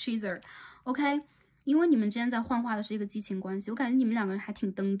runner， 一个 chaser，OK， 因为你们之间在幻化的是一个激情关系，我感觉你们两个人还挺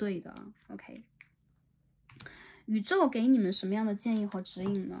登对的 ，OK。宇宙给你们什么样的建议和指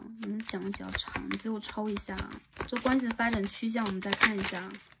引呢？你们讲的比较长，最后抽一下，这关系的发展趋向我们再看一下。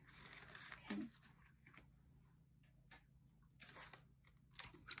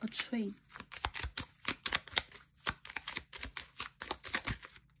A tree，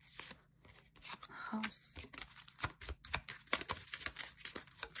 house，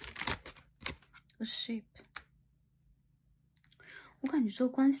 a sheep。我感觉这个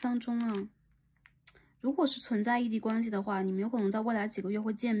关系当中啊，如果是存在异地关系的话，你们有可能在未来几个月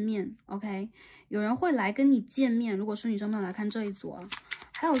会见面 ，OK？ 有人会来跟你见面，如果是女生朋友来看这一组啊，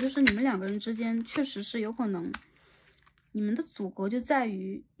还有就是你们两个人之间确实是有可能。你们的阻隔就在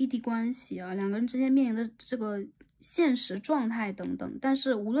于异地关系啊，两个人之间面临的这个现实状态等等。但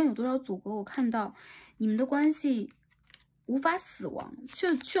是无论有多少阻隔，我看到你们的关系无法死亡，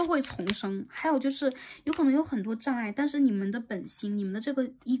却会重生。还有就是有可能有很多障碍，但是你们的本心，你们的这个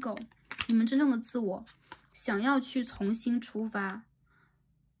ego， 你们真正的自我，想要去重新出发，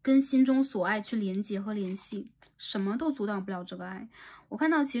跟心中所爱去连接和联系。什么都阻挡不了这个爱。我看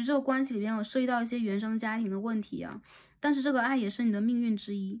到其实这个关系里边有涉及到一些原生家庭的问题啊，但是这个爱也是你的命运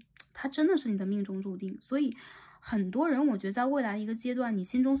之一，它真的是你的命中注定。所以很多人我觉得在未来的一个阶段，你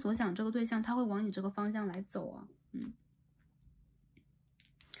心中所想这个对象他会往你这个方向来走啊。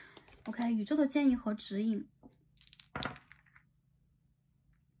OK， 宇宙的建议和指引。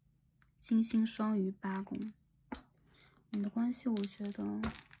金星双鱼8宫，你的关系我觉得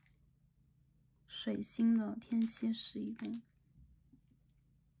水星的天蝎11宫，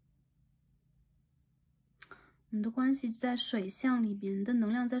你的关系在水象里边，你的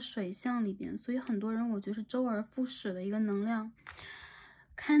能量在水象里边，所以很多人我觉得是周而复始的一个能量。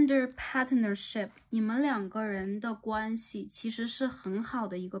Kinder partnership， 你们两个人的关系其实是很好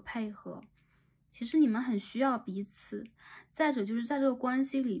的一个配合，其实你们很需要彼此。再者就是在这个关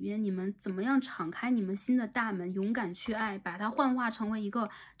系里边，你们怎么样敞开你们心的大门，勇敢去爱，把它幻化成为一个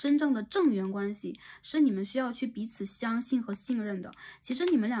真正的正缘关系，是你们需要去彼此相信和信任的。其实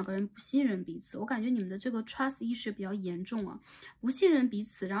你们两个人不信任彼此，我感觉你们的这个 trust issue 比较严重啊，不信任彼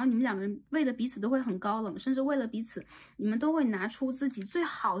此，然后你们两个人为了彼此都会很高冷，甚至为了彼此，你们都会拿出自己最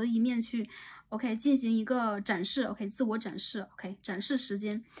好的一面去 OK 进行一个展示 OK 自我展示 OK 展示时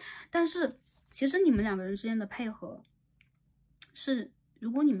间。但是其实你们两个人之间的配合是，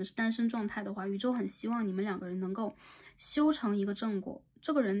如果你们是单身状态的话，宇宙很希望你们两个人能够修成一个正果。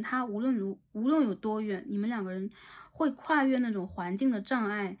这个人他无论有多远，你们两个人会跨越那种环境的障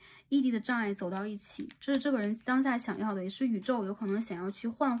碍、异地的障碍走到一起，这是这个人当下想要的，也是宇宙有可能想要去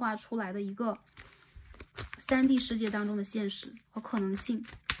幻化出来的一个3D 世界当中的现实和可能性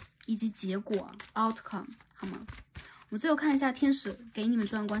以及结果 outcome， 好吗？我们最后看一下天使给你们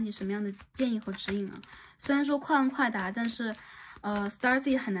这段关系什么样的建议和指引啊？虽然说快问快答，但是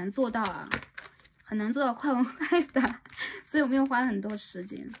StarseedSoul 很难做到啊，很难做到快问快答，所以我们又花了很多时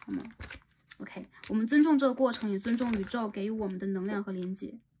间，好吗 ？OK， 我们尊重这个过程，也尊重宇宙给予我们的能量和连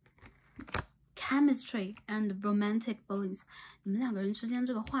接。Chemistry and romantic feelings， 你们两个人之间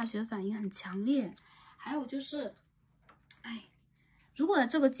这个化学反应很强烈。还有就是，如果在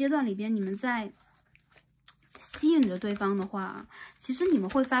这个阶段里边，你们在吸引着对方的话，其实你们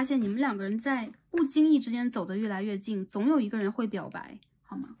会发现你们两个人在不经意之间走得越来越近，总有一个人会表白，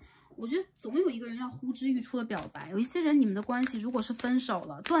好吗？我觉得总有一个人要呼之欲出的表白。有一些人，你们的关系如果是分手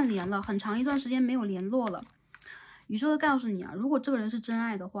了、断联了，很长一段时间没有联络了，宇宙会告诉你啊，如果这个人是真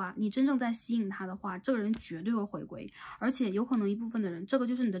爱的话，你真正在吸引他的话，这个人绝对会回归，而且有可能一部分的人，这个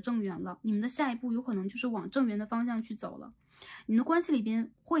就是你的正缘了，你们的下一步有可能就是往正缘的方向去走了。你们的关系里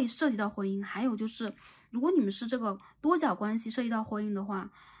边会涉及到婚姻，还有就是如果你们是这个多角关系涉及到婚姻的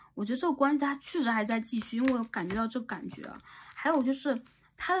话，我觉得这个关系它确实还在继续，因为我有感觉到这个感觉啊。还有就是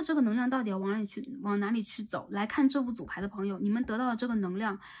它的这个能量到底要往哪里去走？来看这副组牌的朋友，你们得到的这个能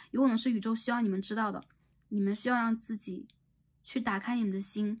量有可能是宇宙需要你们知道的，你们需要让自己去打开你们的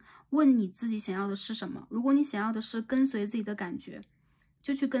心，问你自己想要的是什么。如果你想要的是跟随自己的感觉，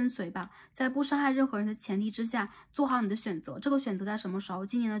就去跟随吧，在不伤害任何人的前提之下，做好你的选择。这个选择在什么时候？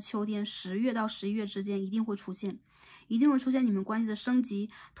今年的秋天10月到11月之间一定会出现，一定会出现你们关系的升级、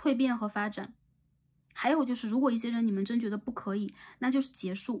蜕变和发展。还有就是，如果一些人你们真觉得不可以，那就是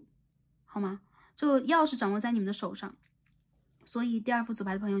结束，好吗？这个钥匙掌握在你们的手上。所以第二副组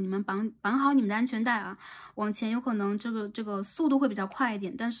牌的朋友，你们绑好你们的安全带啊，往前有可能这个速度会比较快一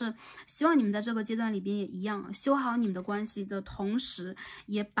点，但是希望你们在这个阶段里边也一样，修好你们的关系的同时，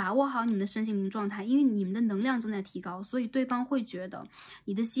也把握好你们的身心灵状态，因为你们的能量正在提高，所以对方会觉得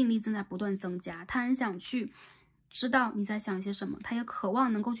你的吸引力正在不断增加，他很想去知道你在想些什么，他也渴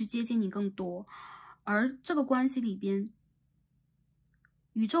望能够去接近你更多，而这个关系里边，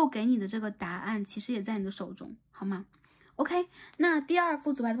宇宙给你的这个答案其实也在你的手中，好吗？OK， 那第二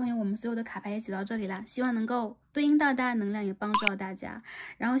副组牌的朋友，我们所有的卡牌也举到这里啦，希望能够对应到大家能量，也帮助到大家。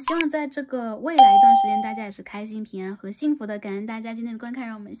然后希望在这个未来一段时间，大家也是开心、平安和幸福的。感恩大家今天的观看，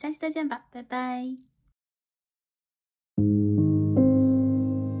让我们下期再见吧，拜拜。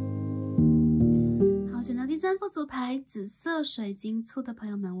好，选到第3副组牌紫色水晶簇的朋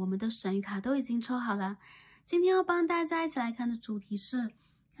友们，我们的神谕卡都已经抽好了。今天要帮大家一起来看的主题是，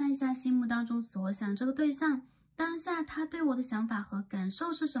看一下心目当中所想这个对象。当下他对我的想法和感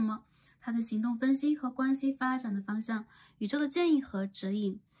受是什么？他的行动分析和关系发展的方向，宇宙的建议和指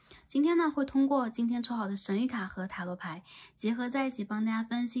引。今天呢，会通过今天抽好的神谕卡和塔罗牌结合在一起，帮大家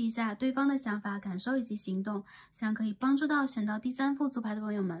分析一下对方的想法、感受以及行动，希望可以帮助到选到第3副组牌的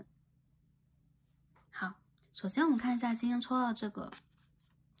朋友们。好，首先我们看一下今天抽到这个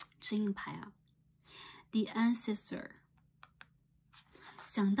指引牌啊 ，The Ancestor。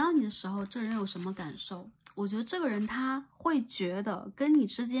想到你的时候，这人有什么感受？我觉得这个人他会觉得跟你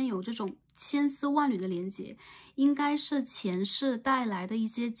之间有这种千丝万缕的连接，应该是前世带来的一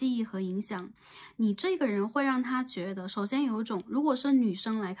些记忆和影响。你这个人会让他觉得，首先有一种，如果是女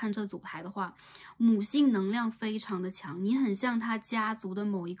生来看这组牌的话，母性能量非常的强，你很像他家族的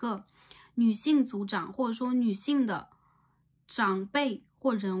某一个女性族长，或者说女性的长辈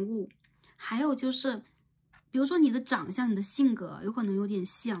或人物。还有就是比如说你的长相、你的性格有可能有点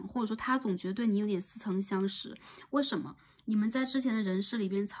像，或者说他总觉得对你有点似曾相识。为什么？你们在之前的人世里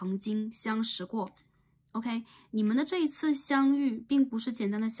边曾经相识过。OK， 你们的这一次相遇并不是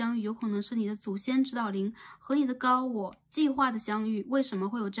简单的相遇，有可能是你的祖先指导灵和你的高我计划的相遇。为什么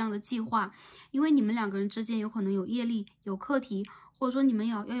会有这样的计划？因为你们两个人之间有可能有业力、有课题，或者说你们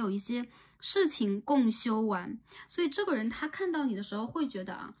要有一些事情共修完。所以这个人他看到你的时候会觉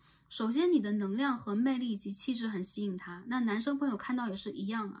得啊，首先你的能量和魅力以及气质很吸引他，那男生朋友看到也是一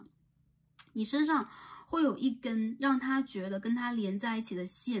样啊，你身上会有一根让他觉得跟他连在一起的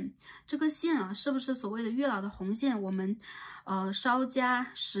线，这个线啊，是不是所谓的月老的红线？我们稍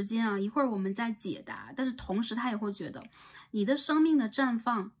加时间啊，一会儿我们再解答。但是同时他也会觉得你的生命的绽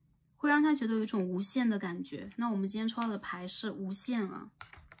放会让他觉得有一种无限的感觉。那我们今天抽到的牌是无限啊，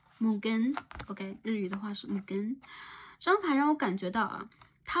木根 ，OK， 日语的话是木根。这张牌让我感觉到啊，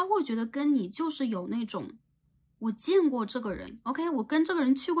他会觉得跟你就是有那种我见过这个人 ，OK， 我跟这个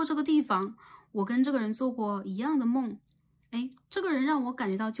人去过这个地方，我跟这个人做过一样的梦，哎，这个人让我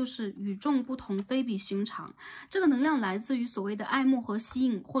感觉到就是与众不同，非比寻常。这个能量来自于所谓的爱慕和吸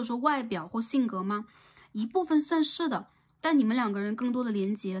引，或者说外表或性格吗？一部分算是的，但你们两个人更多的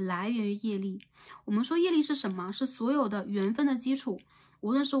连结来源于业力。我们说业力是什么？是所有的缘分的基础。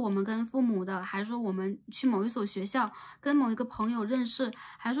无论是我们跟父母的，还是说我们去某一所学校，跟某一个朋友认识，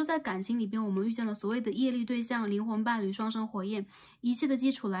还是说在感情里边我们遇见了所谓的业力对象、灵魂伴侣、双生火焰，一切的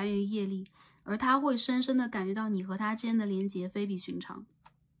基础来源于业力，而他会深深的感觉到你和他之间的连结非比寻常，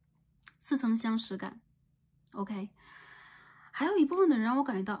似曾相识感。OK， 还有一部分的人让我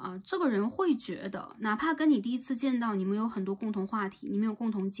感觉到啊，这个人会觉得，哪怕跟你第一次见到，你们有很多共同话题，你们有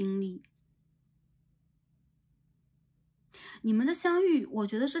共同经历。你们的相遇，我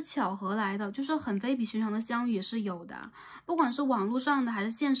觉得是巧合来的，就是很非比寻常的相遇也是有的，不管是网络上的还是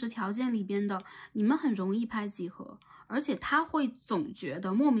现实条件里边的，你们很容易拍即合，而且他会总觉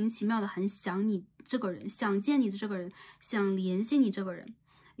得莫名其妙的很想你这个人，想见你的这个人，想联系你这个人，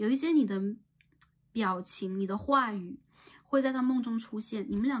有一些你的表情、你的话语会在他梦中出现，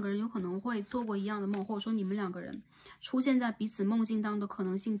你们两个人有可能会做过一样的梦，或者说你们两个人出现在彼此梦境当中的可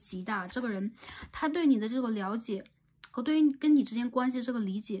能性极大。这个人他对你的这个了解和对于跟你之间关系的这个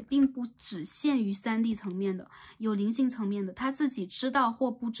理解，并不只限于3D 层面的，有灵性层面的，他自己知道或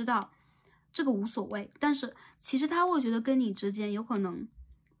不知道，这个无所谓。但是其实他会觉得跟你之间有可能，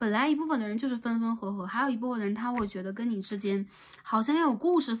本来一部分的人就是分分合合，还有一部分的人他会觉得跟你之间好像要有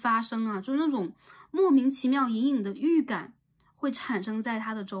故事发生啊，就是那种莫名其妙隐隐的预感会产生在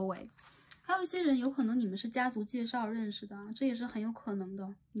他的周围。还有一些人有可能你们是家族介绍认识的啊，这也是很有可能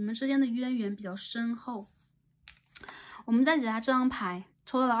的，你们之间的渊源比较深厚。我们再解答这张牌，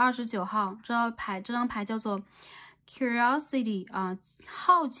抽到了29号，这张牌叫做 Curiosity 啊，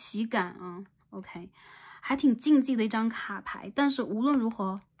好奇感啊 ，OK， 还挺禁忌的一张卡牌。但是无论如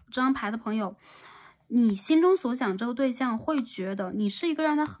何，这张牌的朋友，你心中所想这个对象会觉得你是一个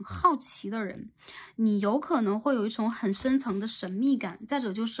让他很好奇的人，你有可能会有一种很深层的神秘感。再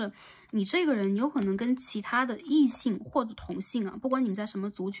者就是你这个人有可能跟其他的异性或者同性啊，不管你们在什么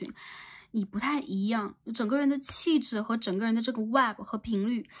族群，你不太一样，整个人的气质和整个人的这个 vibe 和频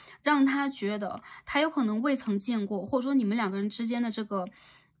率，让他觉得他有可能未曾见过，或者说你们两个人之间的这个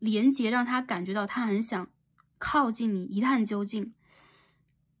连结，让他感觉到他很想靠近你，一探究竟。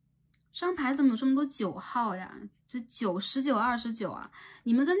这张牌怎么有这么多9号呀？这9、19、29啊，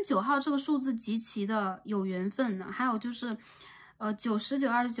你们跟9号这个数字极其的有缘分呢。还有就是9、19、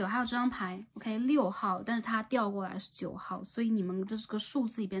29，还有这张牌 OK 6号，但是它调过来是9号，所以你们的这个数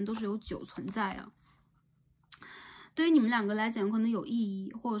字里边都是有9存在啊。对于你们两个来讲可能有意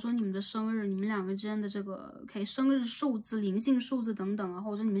义，或者说你们的生日，你们两个之间的这个生日数字、灵性数字等等啊，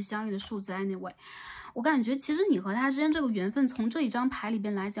或者说你们相遇的数字 anyway， 我感觉其实你和他之间这个缘分从这一张牌里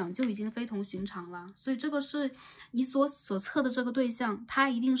边来讲就已经非同寻常了，所以这个是你所测的这个对象，他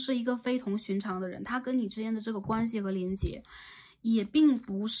一定是一个非同寻常的人，他跟你之间的这个关系和连接也并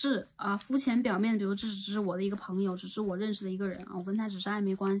不是肤浅表面，比如这只是我的一个朋友，只是我认识的一个人啊，我跟他只是暧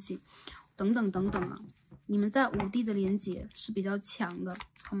昧关系等等等等啊，你们在5D 的连接是比较强的，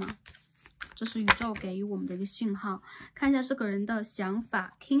好吗？这是宇宙给予我们的一个讯号。看一下这个人的想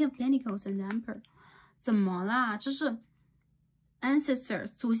法 King of Pentacles and Emperor， 怎么啦？这是 Ancestors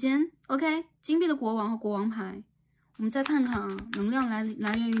祖先 OK 金币的国王和国王牌。我们再看看啊，能量来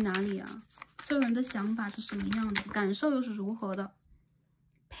源于哪里啊？这个人的想法是什么样的，感受又是如何的。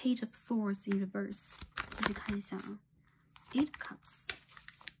 Page of Swords in Reverse， 继续看一下啊。 Eight Cups，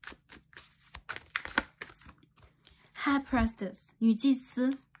 High Priestess 女祭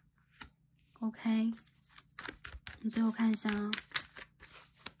司 OK， 我们最后看一下啊，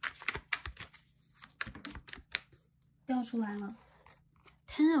掉出来了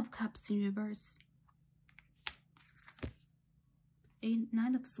Ten of Cups in Reverse，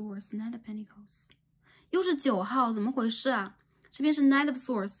 Nine of Swords Nine of Pentacles， 又是9号，怎么回事啊？这边是 Nine of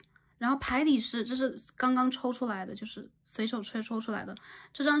Swords， 然后牌底是，这是刚刚抽出来的，就是随手抽出来的，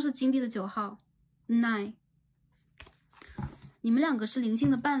这张是金币的9号 Nine， 你们两个是灵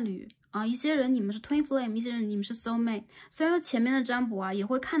性的伴侣一些人你们是 twin flame， 一些人你们是 soul mate。虽然说前面的占卜也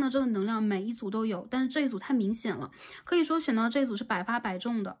会看到这个能量每一组都有，但是这一组太明显了，可以说选到这一组是100发100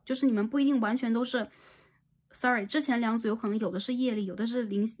中的，就是你们不一定完全都是 sorry， 之前2组有可能有的是业力，有的是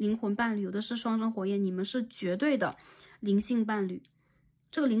灵魂伴侣，有的是双生火焰，你们是绝对的灵性伴侣。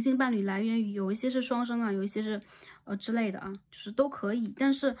这个灵性伴侣来源于有一些是双生有一些是之类的就是都可以，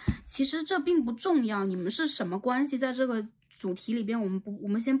但是其实这并不重要，你们是什么关系，在这个主题里边我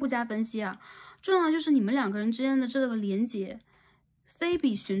们先不加分析重要的就是你们2个人之间的这个连结非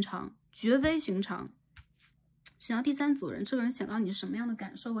比寻常，绝非寻常。选到第3组人，这个人想到你是什么样的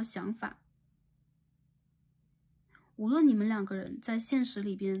感受和想法，无论你们2个人在现实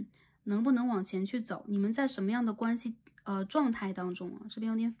里边能不能往前去走，你们在什么样的关系状态当中这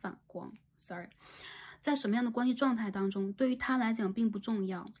边有点反光 sorry， 在什么样的关系状态当中，对于他来讲并不重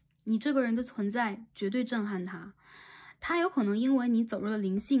要，你这个人的存在绝对震撼他有可能因为你走入了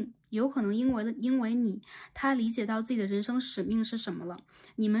灵性，也有可能因为你他理解到自己的人生使命是什么了。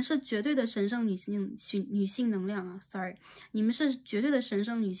你们是绝对的神圣女性能量sorry， 你们是绝对的神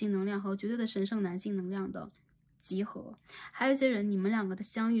圣女性能量和绝对的神圣男性能量的集合。还有一些人你们2个的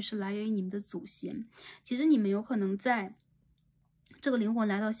相遇是来源于你们的祖先，其实你们有可能在这个灵魂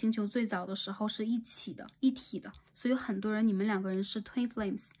来到星球最早的时候是一体的，所以有很多人你们2个人是 twin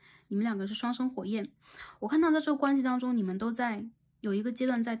flames， 你们2个人是双生火焰。我看到在这个关系当中，你们都在有一个阶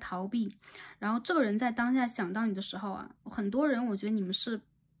段在逃避，然后这个人在当下想到你的时候很多人我觉得你们是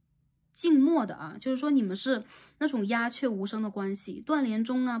静默的就是说你们是那种鸦雀无声的关系，断联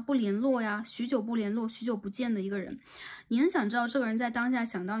中不联络许久不联络，许久不见的一个人。你很想知道这个人在当下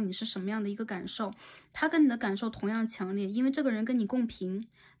想到你是什么样的一个感受，他跟你的感受同样强烈，因为这个人跟你共频，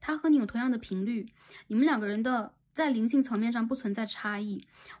他和你有同样的频率，你们2个人的在灵性层面上不存在差异。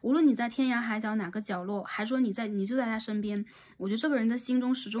无论你在天涯海角哪个角落，还说你就在他身边，我觉得这个人的心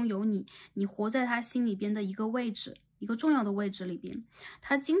中始终有你活在他心里边的一个位置，一个重要的位置里边，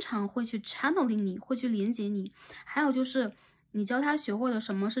他经常会去 channeling 你，会去连接你。还有就是你教他学会了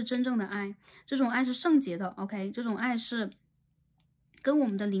什么是真正的爱，这种爱是圣洁的 OK， 这种爱是跟我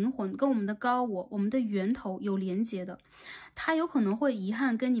们的灵魂，跟我们的高我，我们的源头有连接的。他有可能会遗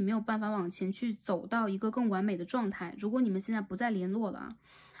憾跟你没有办法往前去走到一个更完美的状态，如果你们现在不再联络了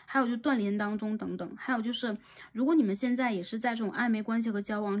还有就是断联当中等等。还有就是如果你们现在也是在这种暧昧关系和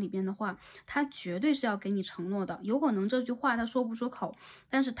交往里边的话，他绝对是要给你承诺的。有可能这句话他说不出口，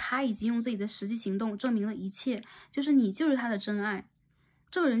但是他已经用自己的实际行动证明了一切，就是你就是他的真爱。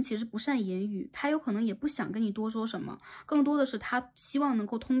这个人其实不善言语，他有可能也不想跟你多说什么，更多的是他希望能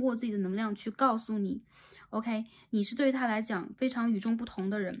够通过自己的能量去告诉你 OK， 你是对于他来讲非常与众不同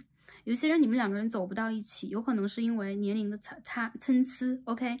的人。有些人你们2个人走不到一起，有可能是因为年龄的参差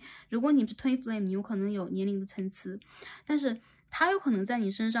OK， 如果你是 twin flame， 你有可能有年龄的参差，但是他有可能在你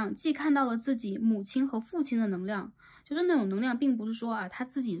身上既看到了自己母亲和父亲的能量，就是那种能量并不是说他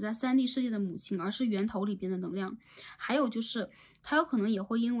自己在3D 世界的母亲，而是源头里边的能量。还有就是他有可能也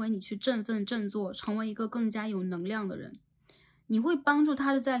会因为你去振奋振作，成为一个更加有能量的人，你会帮助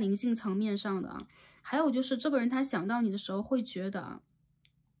他是在灵性层面上的还有就是这个人他想到你的时候会觉得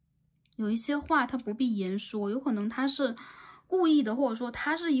有一些话他不必言说，有可能他是故意的，或者说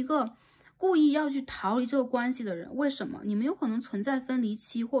他是一个故意要去逃离这个关系的人。为什么？你们有可能存在分离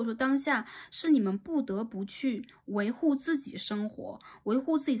期，或者说当下是你们不得不去维护自己生活，维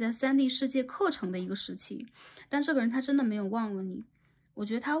护自己在3D 世界课程的一个时期。但这个人他真的没有忘了你，我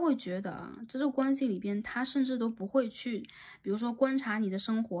觉得他会觉得这个关系里边他甚至都不会去比如说观察你的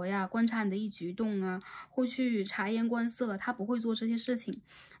生活观察你的一举一动会去察言观色，他不会做这些事情。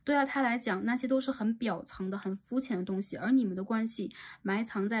对他来讲那些都是很表层的很肤浅的东西，而你们的关系埋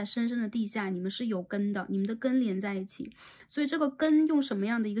藏在深深的地下，你们是有根的，你们的根连在一起，所以这个根用什么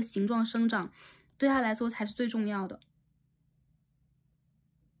样的一个形状生长对他来说才是最重要的。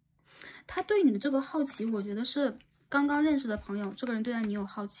他对你的这个好奇，我觉得是刚刚认识的朋友，这个人对待你有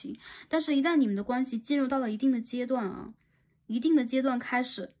好奇，但是一旦你们的关系进入到了一定的阶段一定的阶段开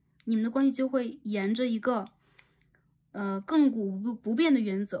始，你们的关系就会沿着一个亘古不变的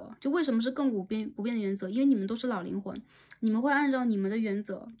原则。就为什么是亘古不变的原则？因为你们都是老灵魂，你们会按照你们的原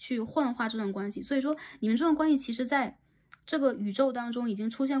则去幻化这段关系。所以说你们这段关系其实在这个宇宙当中已经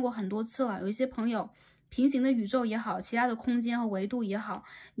出现过很多次了。有一些朋友平行的宇宙也好，其他的空间和维度也好，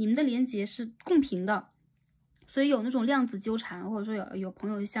你们的连结是共频的。所以有那种量子纠缠，或者说有朋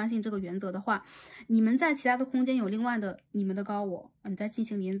友相信这个原则的话，你们在其他的空间有另外的你们的高我，你在进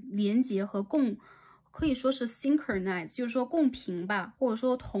行连结和可以说是 synchronize， 就是说共频吧，或者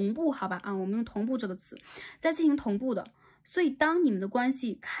说同步，好吧我们用同步这个词，在进行同步的。所以当你们的关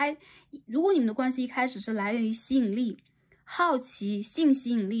系如果你们的关系一开始是来源于吸引力，好奇、性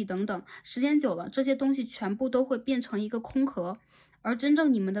吸引力等等，时间久了，这些东西全部都会变成一个空壳，而真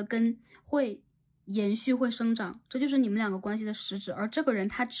正你们的根会延续、会生长，这就是你们两个关系的实质。而这个人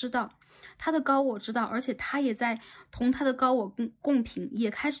他知道，他的高我知道，而且他也在同他的高我共频，也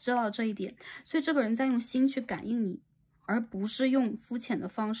开始知道这一点，所以这个人在用心去感应你，而不是用肤浅的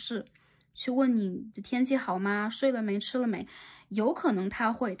方式去问你的天气好吗？睡了没？吃了没？有可能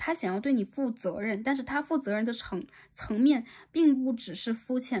他想要对你负责任，但是他负责任的层面并不只是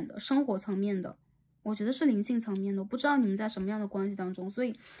肤浅的生活层面的，我觉得是灵性层面的。我不知道你们在什么样的关系当中，所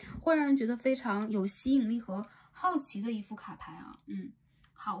以会让人觉得非常有吸引力和好奇的一副卡牌啊。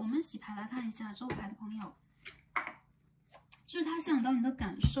好，我们洗牌来看一下周牌的朋友，这是他想到你的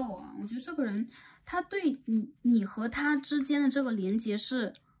感受啊。我觉得这个人他对你和他之间的这个连接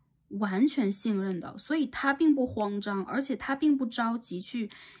是完全信任的，所以他并不慌张，而且他并不着急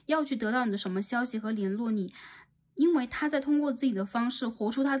要去得到你的什么消息和联络你，因为他在通过自己的方式活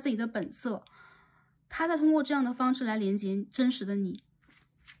出他自己的本色，他在通过这样的方式来连接真实的你。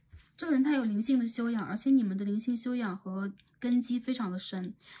这个人他有灵性的修养，而且你们的灵性修养和根基非常的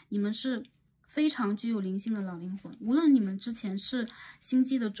深，你们是非常具有灵性的老灵魂，无论你们之前是星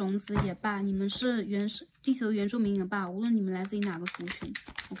际的种子也罢，你们是地球的原住民也罢，无论你们来自于哪个族群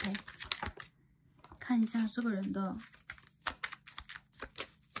 ，OK， 看一下这个人的，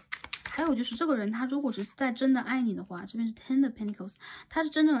还有就是这个人他如果是在真的爱你的话，这边是 Ten of Pentacles， 他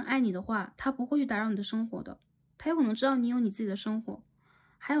是真正的爱你的话，他不会去打扰你的生活的，他有可能知道你有你自己的生活，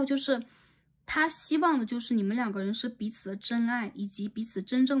还有就是他希望的就是你们两个人是彼此的真爱，以及彼此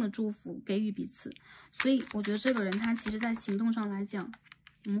真正的祝福给予彼此。所以我觉得这个人他其实在行动上来讲，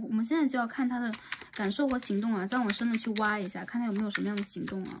我们现在就要看他的感受和行动啊，再往深的去挖一下，看他有没有什么样的行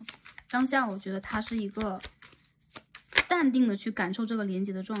动啊。当下我觉得他是一个淡定的去感受这个连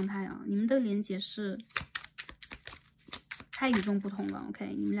接的状态啊，你们的连接是太与众不同了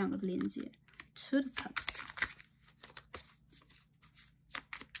 ，OK， 你们两个的连接 ，Two of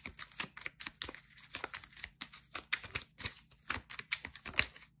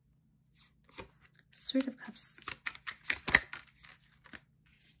of Cups，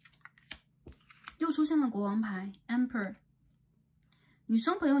 又出现了国王牌 Emperor。女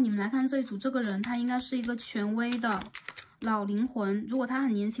生朋友，你们来看这一组，这个人他应该是一个权威的老灵魂，如果他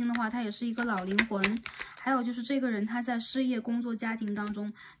很年轻的话，他也是一个老灵魂。还有就是这个人他在事业、工作、家庭当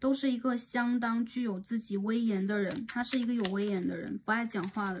中都是一个相当具有自己威严的人，他是一个有威严的人，不爱讲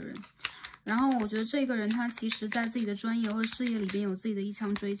话的人。然后我觉得这个人他其实在自己的专业和事业里边有自己的一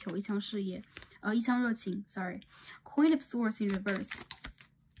腔追求、一腔事业。一腔热情 ，Sorry。Queen of Swords in reverse，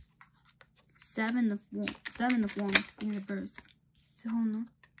 Seven of Wands in reverse， 最后呢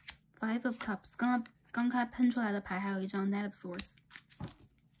 ，Five of Cups， 刚开喷出来的牌还有一张 Knight of Swords。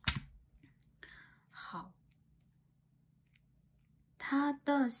好，他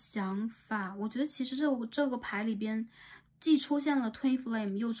的想法，我觉得其实这个牌里边。既出现了 Twin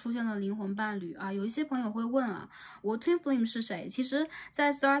Flame， 又出现了灵魂伴侣啊！有一些朋友会问啊，我 Twin Flame 是谁？其实，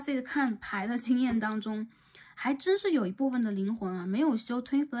在 StarseedSoul 看牌的经验当中，还真是有一部分的灵魂啊，没有修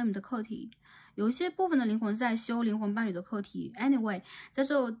Twin Flame 的课题，有一些部分的灵魂在修灵魂伴侣的课题。Anyway， 在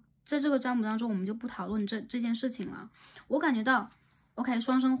这个占卜当中，我们就不讨论这件事情了。我感觉到 ，OK，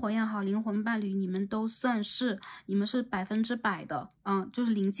 双生火焰好，灵魂伴侣，你们都算是你们是100%的，就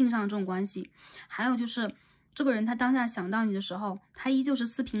是灵性上的这种关系。还有就是。这个人他当下想到你的时候，他依旧是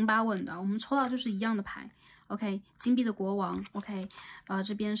四平八稳的。我们抽到就是一样的牌 ，OK， 金币的国王 ，OK，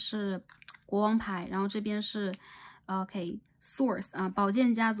 这边是国王牌，然后这边是 OK，Source 啊，宝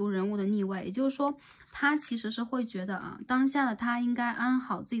剑家族人物的逆位，也就是说，他其实是会觉得啊，当下的他应该安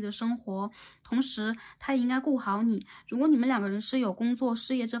好自己的生活，同时他也应该顾好你。如果你们两个人是有工作、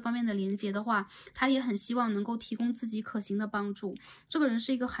事业这方面的连接的话，他也很希望能够提供自己可行的帮助。这个人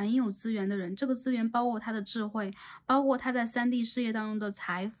是一个很有资源的人，这个资源包括他的智慧，包括他在3D 事业当中的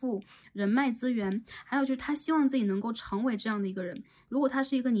财富、人脉资源，还有就是他希望自己能够成为这样的一个人。如果他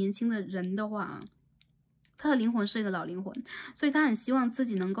是一个年轻的人的话，他的灵魂是一个老灵魂，所以他很希望自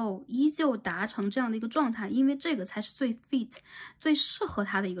己能够依旧达成这样的一个状态，因为这个才是最 fit、最适合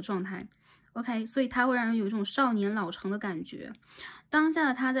他的一个状态。OK， 所以他会让人有一种少年老成的感觉。当下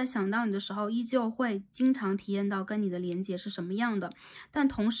的他在想到你的时候，依旧会经常体验到跟你的连接是什么样的，但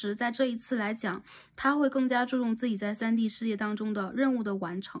同时在这一次来讲，他会更加注重自己在3D 事业当中的任务的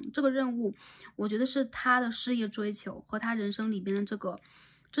完成。这个任务，我觉得是他的事业追求和他人生里边的这个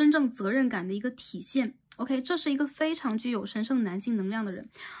真正责任感的一个体现。OK， 这是一个非常具有神圣男性能量的人。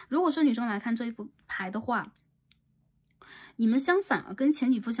如果是女生来看这一副牌的话，你们相反啊，跟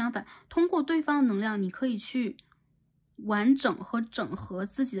前几副相反，通过对方的能量，你可以去完整和整合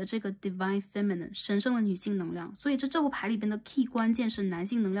自己的这个 divine feminine 神圣的女性能量。所以这副牌里边的 key 关键是男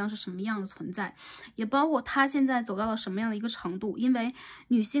性能量是什么样的存在，也包括他现在走到了什么样的一个程度，因为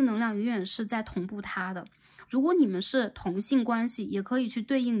女性能量永远是在同步他的。如果你们是同性关系，也可以去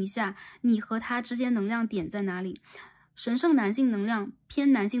对应一下你和他之间能量点在哪里。神圣男性能量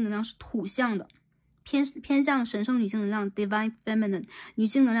偏男性能量是土象的，偏向神圣女性能量 divine feminine， 女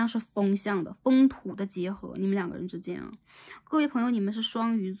性能量是风象的，风土的结合，你们两个人之间啊。各位朋友，你们是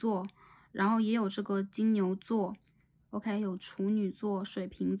双鱼座，然后也有这个金牛座 ，OK， 有处女座、水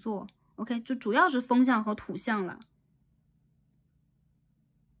瓶座 ，OK， 就主要是风象和土象了。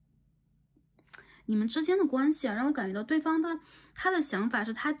你们之间的关系啊，让我感觉到对方他的想法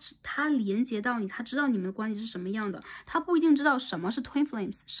是他连接到你，他知道你们的关系是什么样的，他不一定知道什么是 twin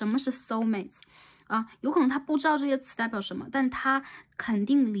flames， 什么是 soulmates 啊，有可能他不知道这些词代表什么，但他肯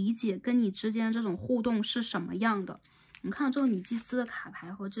定理解跟你之间的这种互动是什么样的。我们看到这个女祭司的卡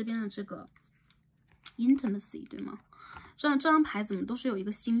牌和这边的这个 intimacy， 对吗？这张牌怎么都是有一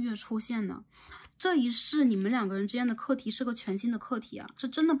个新月出现呢？这一世你们两个人之间的课题是个全新的课题啊，这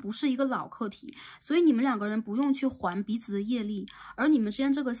真的不是一个老课题，所以你们两个人不用去还彼此的业力，而你们之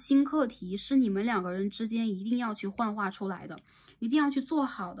间这个新课题是你们两个人之间一定要去幻化出来的，一定要去做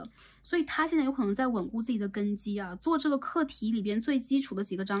好的。所以他现在有可能在稳固自己的根基啊，做这个课题里边最基础的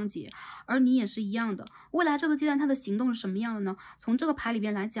几个章节，而你也是一样的。未来这个阶段他的行动是什么样的呢？从这个牌里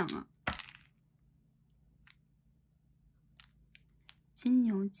边来讲啊，金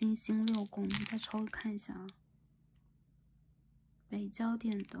牛、金星、六宫，再抽看一下啊。北焦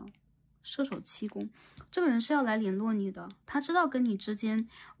点的射手7宫，这个人是要来联络你的，他知道跟你之间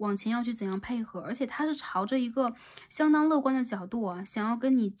往前要去怎样配合，而且他是朝着一个相当乐观的角度啊，想要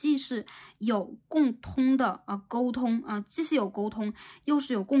跟你既是有共通的沟通啊，既是有沟通，又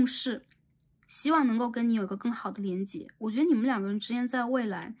是有共识，希望能够跟你有一个更好的连接。我觉得你们两个人之间在未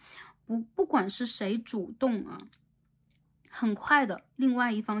来，不管是谁主动啊，很快的，另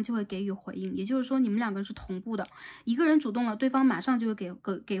外一方就会给予回应，也就是说你们两个人是同步的，一个人主动了，对方马上就会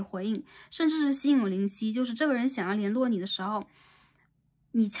给回应，甚至是心有灵犀，就是这个人想要联络你的时候，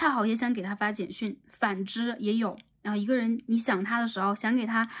你恰好也想给他发简讯，反之也有，然后一个人你想他的时候，想给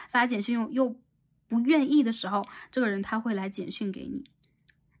他发简讯又不愿意的时候，这个人他会来简讯给你。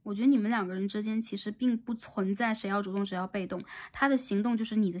我觉得你们两个人之间其实并不存在谁要主动谁要被动，他的行动就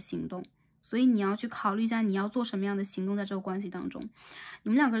是你的行动。所以你要去考虑一下你要做什么样的行动在这个关系当中。你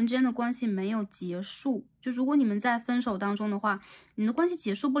们两个人之间的关系没有结束，就如果你们在分手当中的话，你们的关系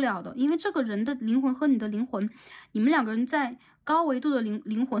结束不了的，因为这个人的灵魂和你的灵魂，你们两个人在高维度的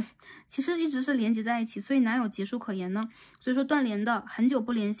灵魂其实一直是连接在一起，所以哪有结束可言呢？所以说断联的、很久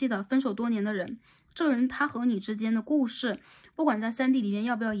不联系的、分手多年的人，这个人他和你之间的故事，不管在3D 里面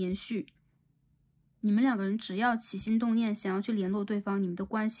要不要延续，你们两个人只要起心动念想要去联络对方，你们的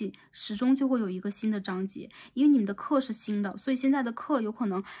关系始终就会有一个新的章节，因为你们的课是新的，所以现在的课有可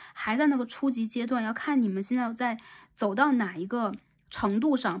能还在那个初级阶段，要看你们现在在走到哪一个程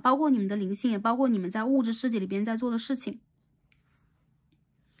度上，包括你们的灵性，也包括你们在物质世界里边在做的事情。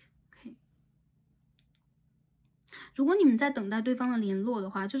如果你们在等待对方的联络的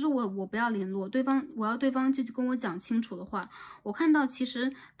话，就是我不要联络对方，我要对方就跟我讲清楚的话，我看到其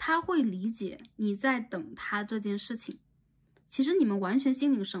实他会理解你在等他这件事情，其实你们完全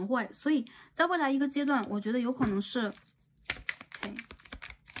心领神会，所以在未来一个阶段，我觉得有可能是 OK，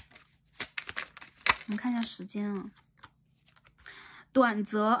 我们看一下时间啊，短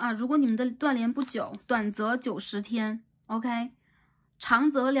则啊，如果你们的断联不久，短则90天 ，OK。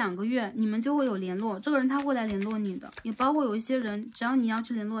长则2个月，你们就会有联络，这个人他会来联络你的，也包括有一些人，只要你要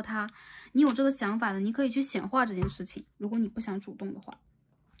去联络他，你有这个想法的，你可以去显化这件事情。如果你不想主动的话，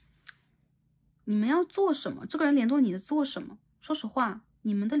你们要做什么？这个人联络你的做什么？说实话，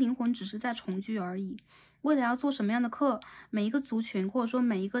你们的灵魂只是在重聚而已。未来要做什么样的课，每一个族群或者说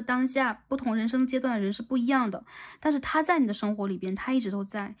每一个当下不同人生阶段的人是不一样的，但是他在你的生活里边，他一直都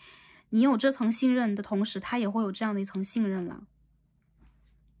在。你有这层信任的同时，他也会有这样的一层信任啦。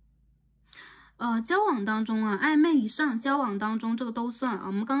交往当中啊，暧昧以上交往当中这个都算啊。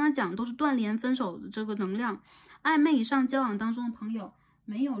我们刚刚讲都是断联分手的这个能量，暧昧以上交往当中的朋友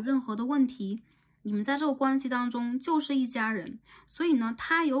没有任何的问题，你们在这个关系当中就是一家人。所以呢，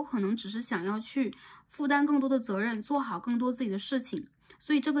他有可能只是想要去负担更多的责任，做好更多自己的事情。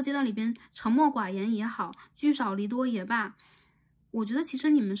所以这个阶段里边沉默寡言也好，聚少离多也罢，我觉得其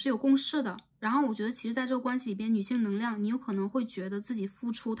实你们是有共识的。然后我觉得其实在这个关系里边，女性能量你有可能会觉得自己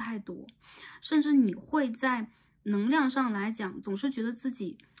付出太多，甚至你会在能量上来讲总是觉得自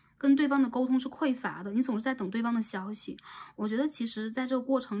己跟对方的沟通是匮乏的，你总是在等对方的消息。我觉得其实在这个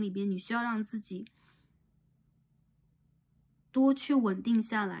过程里边，你需要让自己多去稳定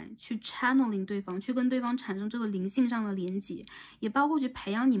下来，去 channeling 对方，去跟对方产生这个灵性上的连接，也包括去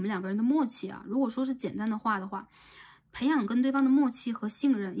培养你们两个人的默契啊。如果说是简单的话的话，培养跟对方的默契和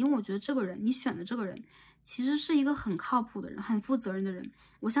信任，因为我觉得这个人，你选的这个人其实是一个很靠谱的人，很负责任的人。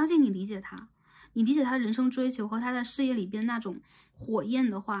我相信你理解他，你理解他人生追求和他在事业里边那种火焰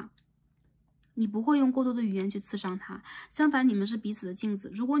的话，你不会用过多的语言去刺伤他，相反你们是彼此的镜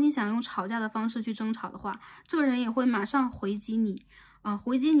子。如果你想用吵架的方式去争吵的话，这个人也会马上回击你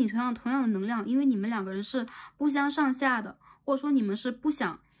回击你同样的能量，因为你们两个人是不相上下的，或者说你们是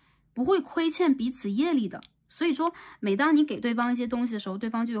不会亏欠彼此业力的。所以说每当你给对方一些东西的时候，对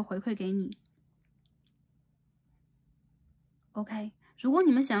方就有回馈给你。 OK， 如果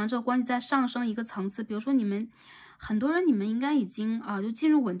你们想让这个关系再上升一个层次，比如说很多人你们应该已经就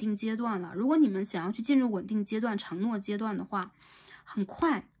进入稳定阶段了。如果你们想要去进入稳定阶段、承诺阶段的话，很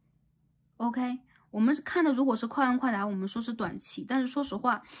快。OK， 我们看的如果是快问快答，我们说是短期，但是说实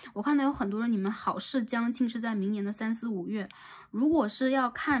话，我看到有很多人你们好事将近是在明年的3、4、5月。如果是要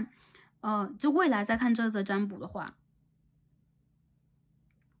看就未来再看这则占卜的话，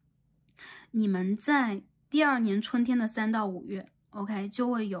你们在第2年春天的3到5月 OK 就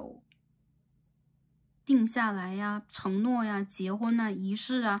会有定下来呀、承诺呀、结婚啊、仪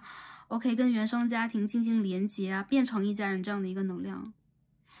式啊 OK 跟原生家庭进行连结啊，变成一家人这样的一个能量。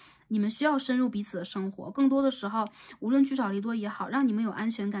你们需要深入彼此的生活，更多的时候无论聚少离多也好，让你们有安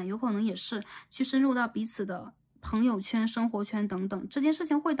全感，有可能也是去深入到彼此的朋友圈、生活圈等等，这件事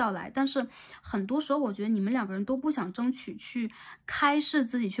情会到来。但是很多时候我觉得你们两个人都不想争取去开示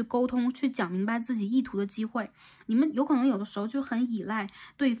自己、去沟通、去讲明白自己意图的机会。你们有可能有的时候就很依赖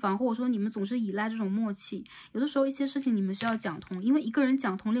对方，或者说你们总是依赖这种默契。有的时候一些事情你们需要讲通，因为一个人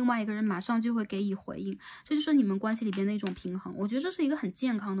讲通，另外一个人马上就会给予回应，这就是你们关系里边的一种平衡。我觉得这是一个很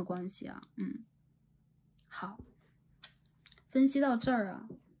健康的关系啊。好，分析到这儿啊，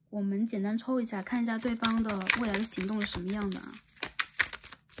我们简单抽一下，看一下对方的未来的行动是什么样的啊。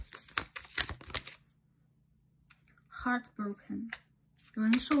Heartbroken， 有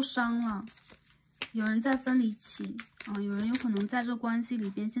人受伤了，有人在分离期有人有可能在这关系里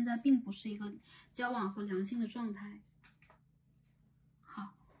边现在并不是一个交往和良性的状态。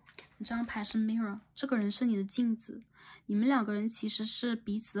好，这张牌是 Mirror， 这个人是你的镜子，你们两个人其实是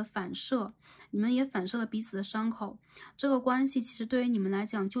彼此的反射，你们也反射了彼此的伤口。这个关系其实对于你们来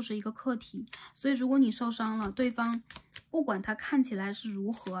讲就是一个课题，所以如果你受伤了，对方不管他看起来是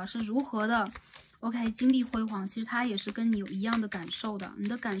如何的 OK 金碧辉煌，其实他也是跟你有一样的感受的，你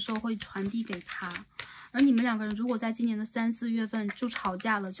的感受会传递给他。而你们两个人如果在今年的3、4月份就吵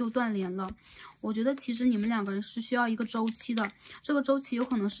架了，就断联了，我觉得其实你们两个人是需要一个周期的，这个周期有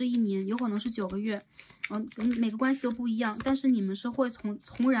可能是1年，有可能是9个月，每个关系都不一样，但是你们是会重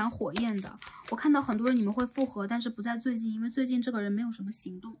燃火焰的。我看到很多人你们会复合，但是不在最近，因为最近这个人没有什么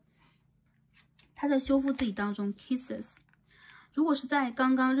行动，他在修复自己当中 kisses。如果是在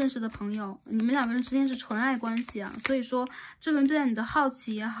刚刚认识的朋友，你们两个人之间是纯爱关系啊，所以说这个人对待你的好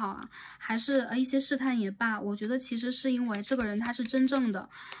奇也好啊，还是一些试探也罢，我觉得其实是因为这个人他是真正的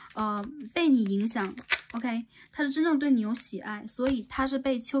被你影响 OK， 他是真正对你有喜爱，所以他是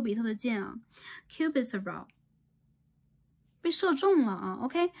被丘比特的箭Cupid's arrow 被射中了啊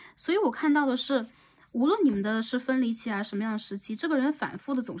OK， 所以我看到的是无论你们的是分离期还是什么样的时期，这个人反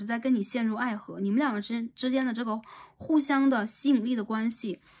复的总是在跟你陷入爱河，你们两个之间的这个互相的吸引力的关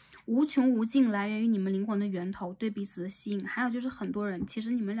系无穷无尽，来源于你们灵魂的源头对彼此的吸引。还有就是很多人其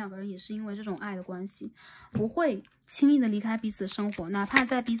实你们两个人也是因为这种爱的关系不会轻易的离开彼此的生活，哪怕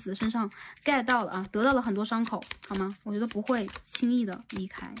在彼此的身上 get 到了得到了很多伤口，好吗？我觉得不会轻易的离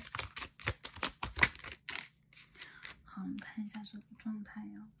开。好，我们看一下这个状态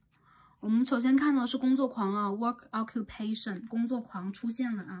我们首先看到的是工作狂work occupation， 工作狂出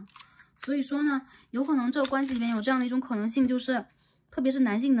现了所以说呢，有可能这个关系里面有这样的一种可能性，就是特别是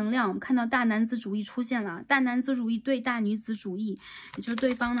男性能量，我们看到大男子主义出现了，大男子主义对大女子主义，也就是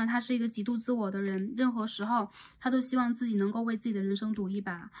对方呢，他是一个极度自我的人，任何时候他都希望自己能够为自己的人生赌一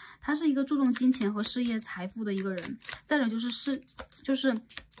把，他是一个注重金钱和事业财富的一个人。再者就是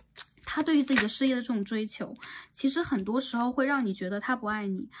他对于自己的事业的这种追求，其实很多时候会让你觉得他不爱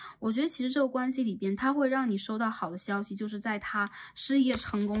你。我觉得其实这个关系里边，他会让你收到好的消息，就是在他事业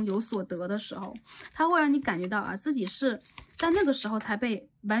成功有所得的时候，他会让你感觉到自己是在那个时候才被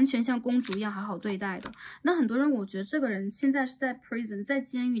完全像公主一样好好对待的。那很多人我觉得这个人现在是在 prison， 在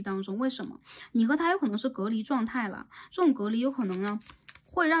监狱当中，为什么？你和他有可能是隔离状态了，这种隔离有可能呢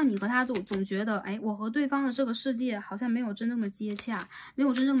会让你和他总觉得，哎，我和对方的这个世界好像没有真正的接洽，没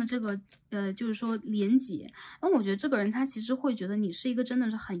有真正的这个就是说连结。那我觉得这个人他其实会觉得你是一个真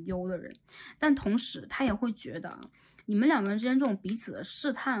的是很优的人，但同时他也会觉得你们两个人之间这种彼此的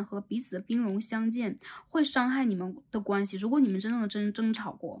试探和彼此的兵戎相见会伤害你们的关系。如果你们真正的争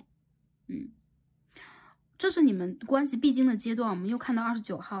吵过，这是你们关系必经的阶段。我们又看到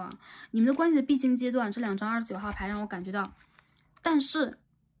29号啊，你们的关系的必经阶段，这2张29号牌让我感觉到，但是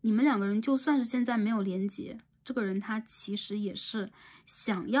你们两个人就算是现在没有连结，这个人他其实也是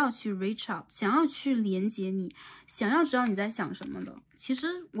想要去 reach out， 想要去连接你，想要知道你在想什么的。其实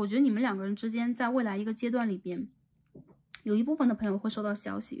我觉得你们两个人之间在未来一个阶段里边，有一部分的朋友会收到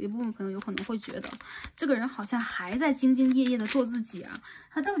消息，有一部分朋友有可能会觉得这个人好像还在兢兢业业的做自己啊，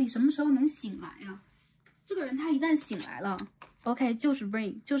他到底什么时候能醒来啊？这个人他一旦醒来了 ，OK， 就是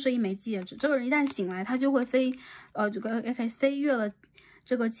ring， 就是一枚戒指。这个人一旦醒来，他就会飞越了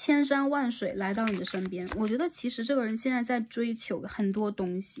这个千山万水来到你的身边。我觉得其实这个人现在在追求很多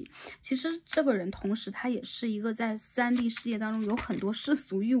东西。其实这个人同时他也是一个在3D 世界当中有很多世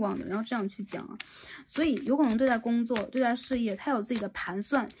俗欲望的人，要这样去讲啊。所以有可能对待工作、对待事业，他有自己的盘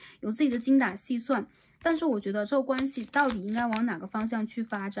算，有自己的精打细算。但是我觉得这个关系到底应该往哪个方向去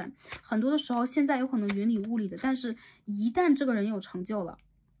发展，很多的时候现在有可能云里雾里的，但是一旦这个人有成就了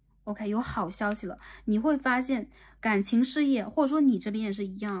 ，OK， 有好消息了，你会发现感情事业，或者说你这边也是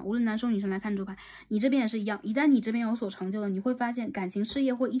一样，无论男生女生来看这牌，你这边也是一样，一旦你这边有所成就了，你会发现感情事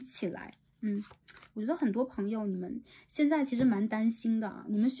业会一起来。我觉得很多朋友你们现在其实蛮担心的啊，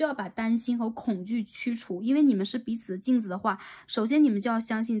你们需要把担心和恐惧驱除，因为你们是彼此的镜子的话，首先你们就要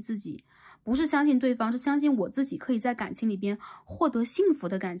相信自己。不是相信对方，是相信我自己可以在感情里边获得幸福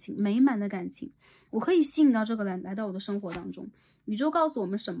的感情、美满的感情。我可以吸引到这个来到我的生活当中。宇宙告诉我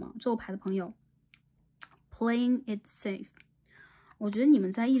们什么？这个牌的朋友 ，playing it safe。我觉得你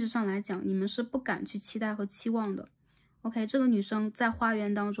们在意识上来讲，你们是不敢去期待和期望的。OK， 这个女生在花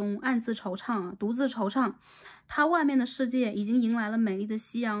园当中暗自惆怅啊，独自惆怅。她外面的世界已经迎来了美丽的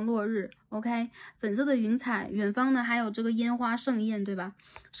夕阳落日 ，OK， 粉色的云彩，远方呢还有这个烟花盛宴，对吧？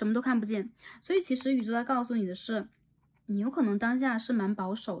什么都看不见。所以其实宇宙在告诉你的是，你有可能当下是蛮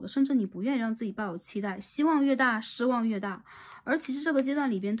保守的，甚至你不愿意让自己抱有期待，希望越大，失望越大。而其实这个阶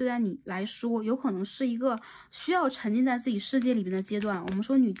段里边，对待你来说，有可能是一个需要沉浸在自己世界里边的阶段。我们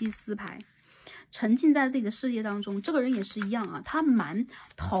说女祭司牌。沉浸在自己的世界当中，这个人也是一样啊，他蛮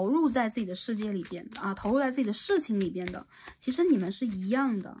投入在自己的世界里边的啊，投入在自己的事情里边的。其实你们是一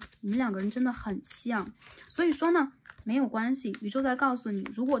样的，你们两个人真的很像。所以说呢，没有关系，宇宙在告诉你，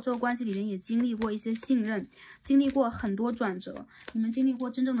如果这个关系里面也经历过一些信任，经历过很多转折，你们经历过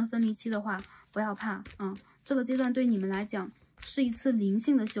真正的分离期的话，不要怕啊，这个阶段对你们来讲是一次灵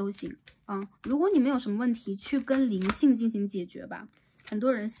性的修行啊。如果你们有什么问题，去跟灵性进行解决吧。很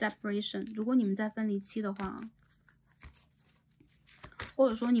多人 separation， 如果你们在分离期的话，或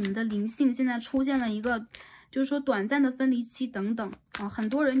者说你们的灵性现在出现了一个，就是说短暂的分离期等等啊，很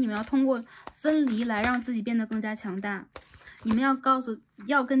多人你们要通过分离来让自己变得更加强大。你们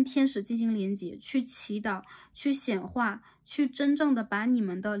要跟天使进行连接，去祈祷，去显化，去真正的把你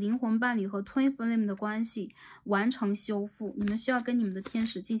们的灵魂伴侣和 twin flame 的关系完成修复。你们需要跟你们的天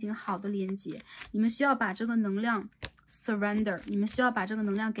使进行好的连接，你们需要把这个能量 surrender， 你们需要把这个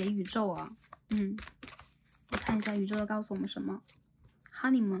能量给宇宙啊。我看一下宇宙要告诉我们什么。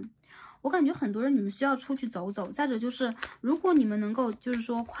honeymoon， 我感觉很多人你们需要出去走走。再者就是，如果你们能够就是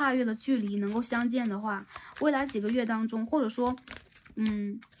说跨越了距离能够相见的话，未来几个月当中，或者说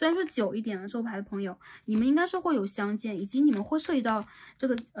虽然说久一点了，这牌的朋友，你们应该是会有相见，以及你们会涉及到这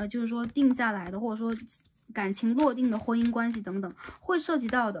个就是说定下来的，或者说感情落定的婚姻关系等等，会涉及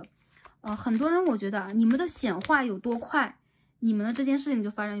到的。很多人我觉得你们的显化有多快，你们的这件事情就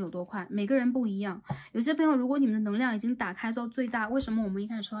发展有多快，每个人不一样。有些朋友，如果你们的能量已经打开到最大，为什么我们一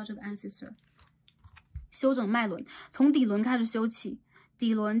开始说到这个 ancestor 修整脉轮，从底轮开始修起，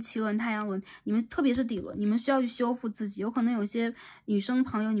底轮、脐轮、太阳轮，你们特别是底轮，你们需要去修复自己。有可能有些女生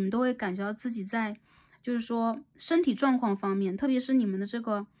朋友，你们都会感觉到自己在就是说身体状况方面，特别是你们的这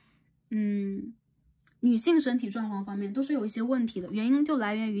个女性身体状况方面都是有一些问题的，原因就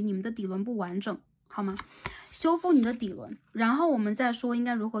来源于你们的底轮不完整，好吗？修复你的底轮，然后我们再说应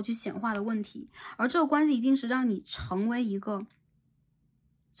该如何去显化的问题。而这个关系一定是让你成为一个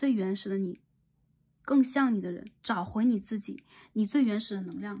最原始的你，更像你的人，找回你自己，你最原始的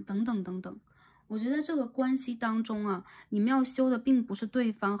能量等等等等。我觉得这个关系当中啊，你们要修的并不是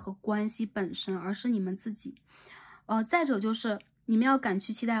对方和关系本身，而是你们自己。再者就是你们要敢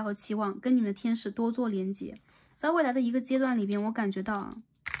去期待和期望，跟你们的天使多做连接。在未来的一个阶段里边，我感觉到啊，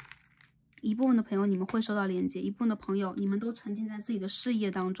一部分的朋友你们会收到连接，一部分的朋友你们都沉浸在自己的事业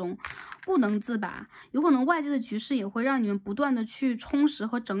当中，不能自拔。有可能外界的局势也会让你们不断的去充实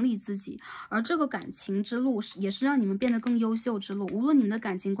和整理自己，而这个感情之路也是让你们变得更优秀之路。无论你们的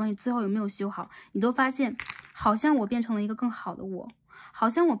感情关系最后有没有修好，你都发现好像我变成了一个更好的我，好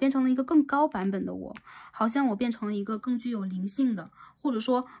像我变成了一个更高版本的我，好像我变成了一个更具有灵性的，或者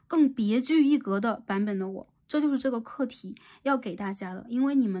说更别具一格的版本的我。这就是这个课题要给大家的，因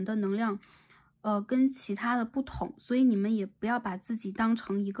为你们的能量跟其他的不同，所以你们也不要把自己当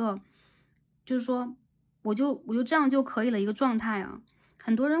成一个就是说我就这样就可以了一个状态啊。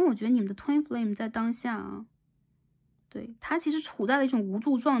很多人我觉得你们的 Twin Flame 在当下啊，对，他其实处在了一种无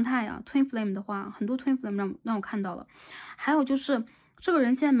助状态啊。Twin Flame 的话，很多 Twin Flame 让我看到了。还有就是这个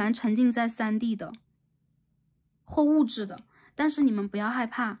人现在蛮沉浸在3D 的或物质的，但是你们不要害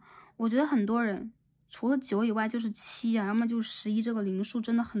怕，我觉得很多人除了9以外就是7啊，要么就是11，这个灵数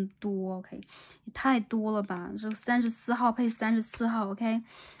真的很多 ，OK， 也太多了吧？这个34号配34号 ，OK，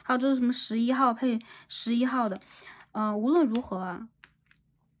 还有这个什么11号配11号的，无论如何啊，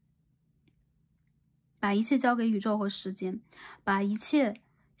把一切交给宇宙和时间，把一切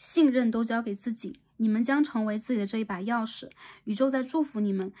信任都交给自己，你们将成为自己的这一把钥匙。宇宙在祝福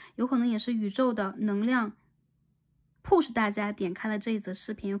你们，有可能也是宇宙的能量push 大家点开了这一则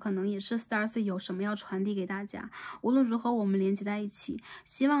视频，有可能也是 StarseedSoul 有什么要传递给大家。无论如何，我们连接在一起，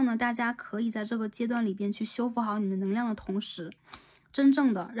希望呢大家可以在这个阶段里边去修复好你们能量的同时，真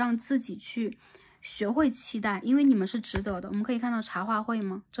正的让自己去学会期待，因为你们是值得的。我们可以看到茶话会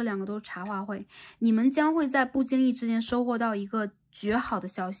吗？这2个都是茶话会，你们将会在不经意之间收获到一个绝好的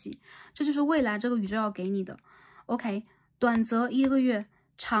消息，这就是未来这个宇宙要给你的。OK， 短则1个月，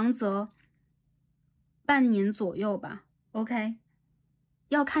长则半年左右吧。OK，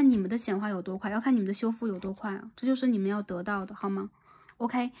 要看你们的显化有多快，要看你们的修复有多快啊，这就是你们要得到的，好吗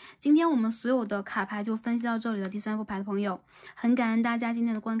？OK， 今天我们所有的卡牌就分析到这里了。第3副牌的朋友，很感恩大家今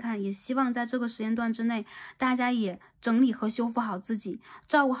天的观看，也希望在这个时间段之内，大家也整理和修复好自己，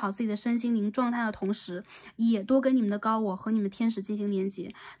照顾好自己的身心灵状态的同时，也多跟你们的高我和你们天使进行连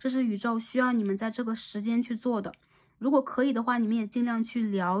接，这是宇宙需要你们在这个时间去做的。如果可以的话，你们也尽量去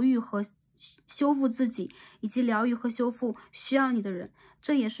疗愈和修复自己，以及疗愈和修复需要你的人，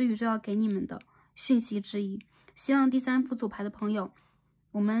这也是宇宙要给你们的讯息之一。希望第3副组牌的朋友，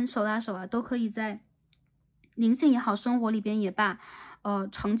我们手拉手啊，都可以在灵性也好，生活里边也罢，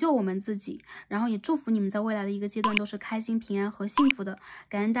成就我们自己，然后也祝福你们在未来的一个阶段都是开心、平安和幸福的。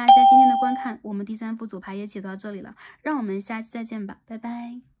感恩大家今天的观看，我们第3副组牌也解读到这里了，让我们下期再见吧，拜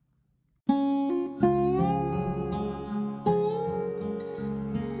拜。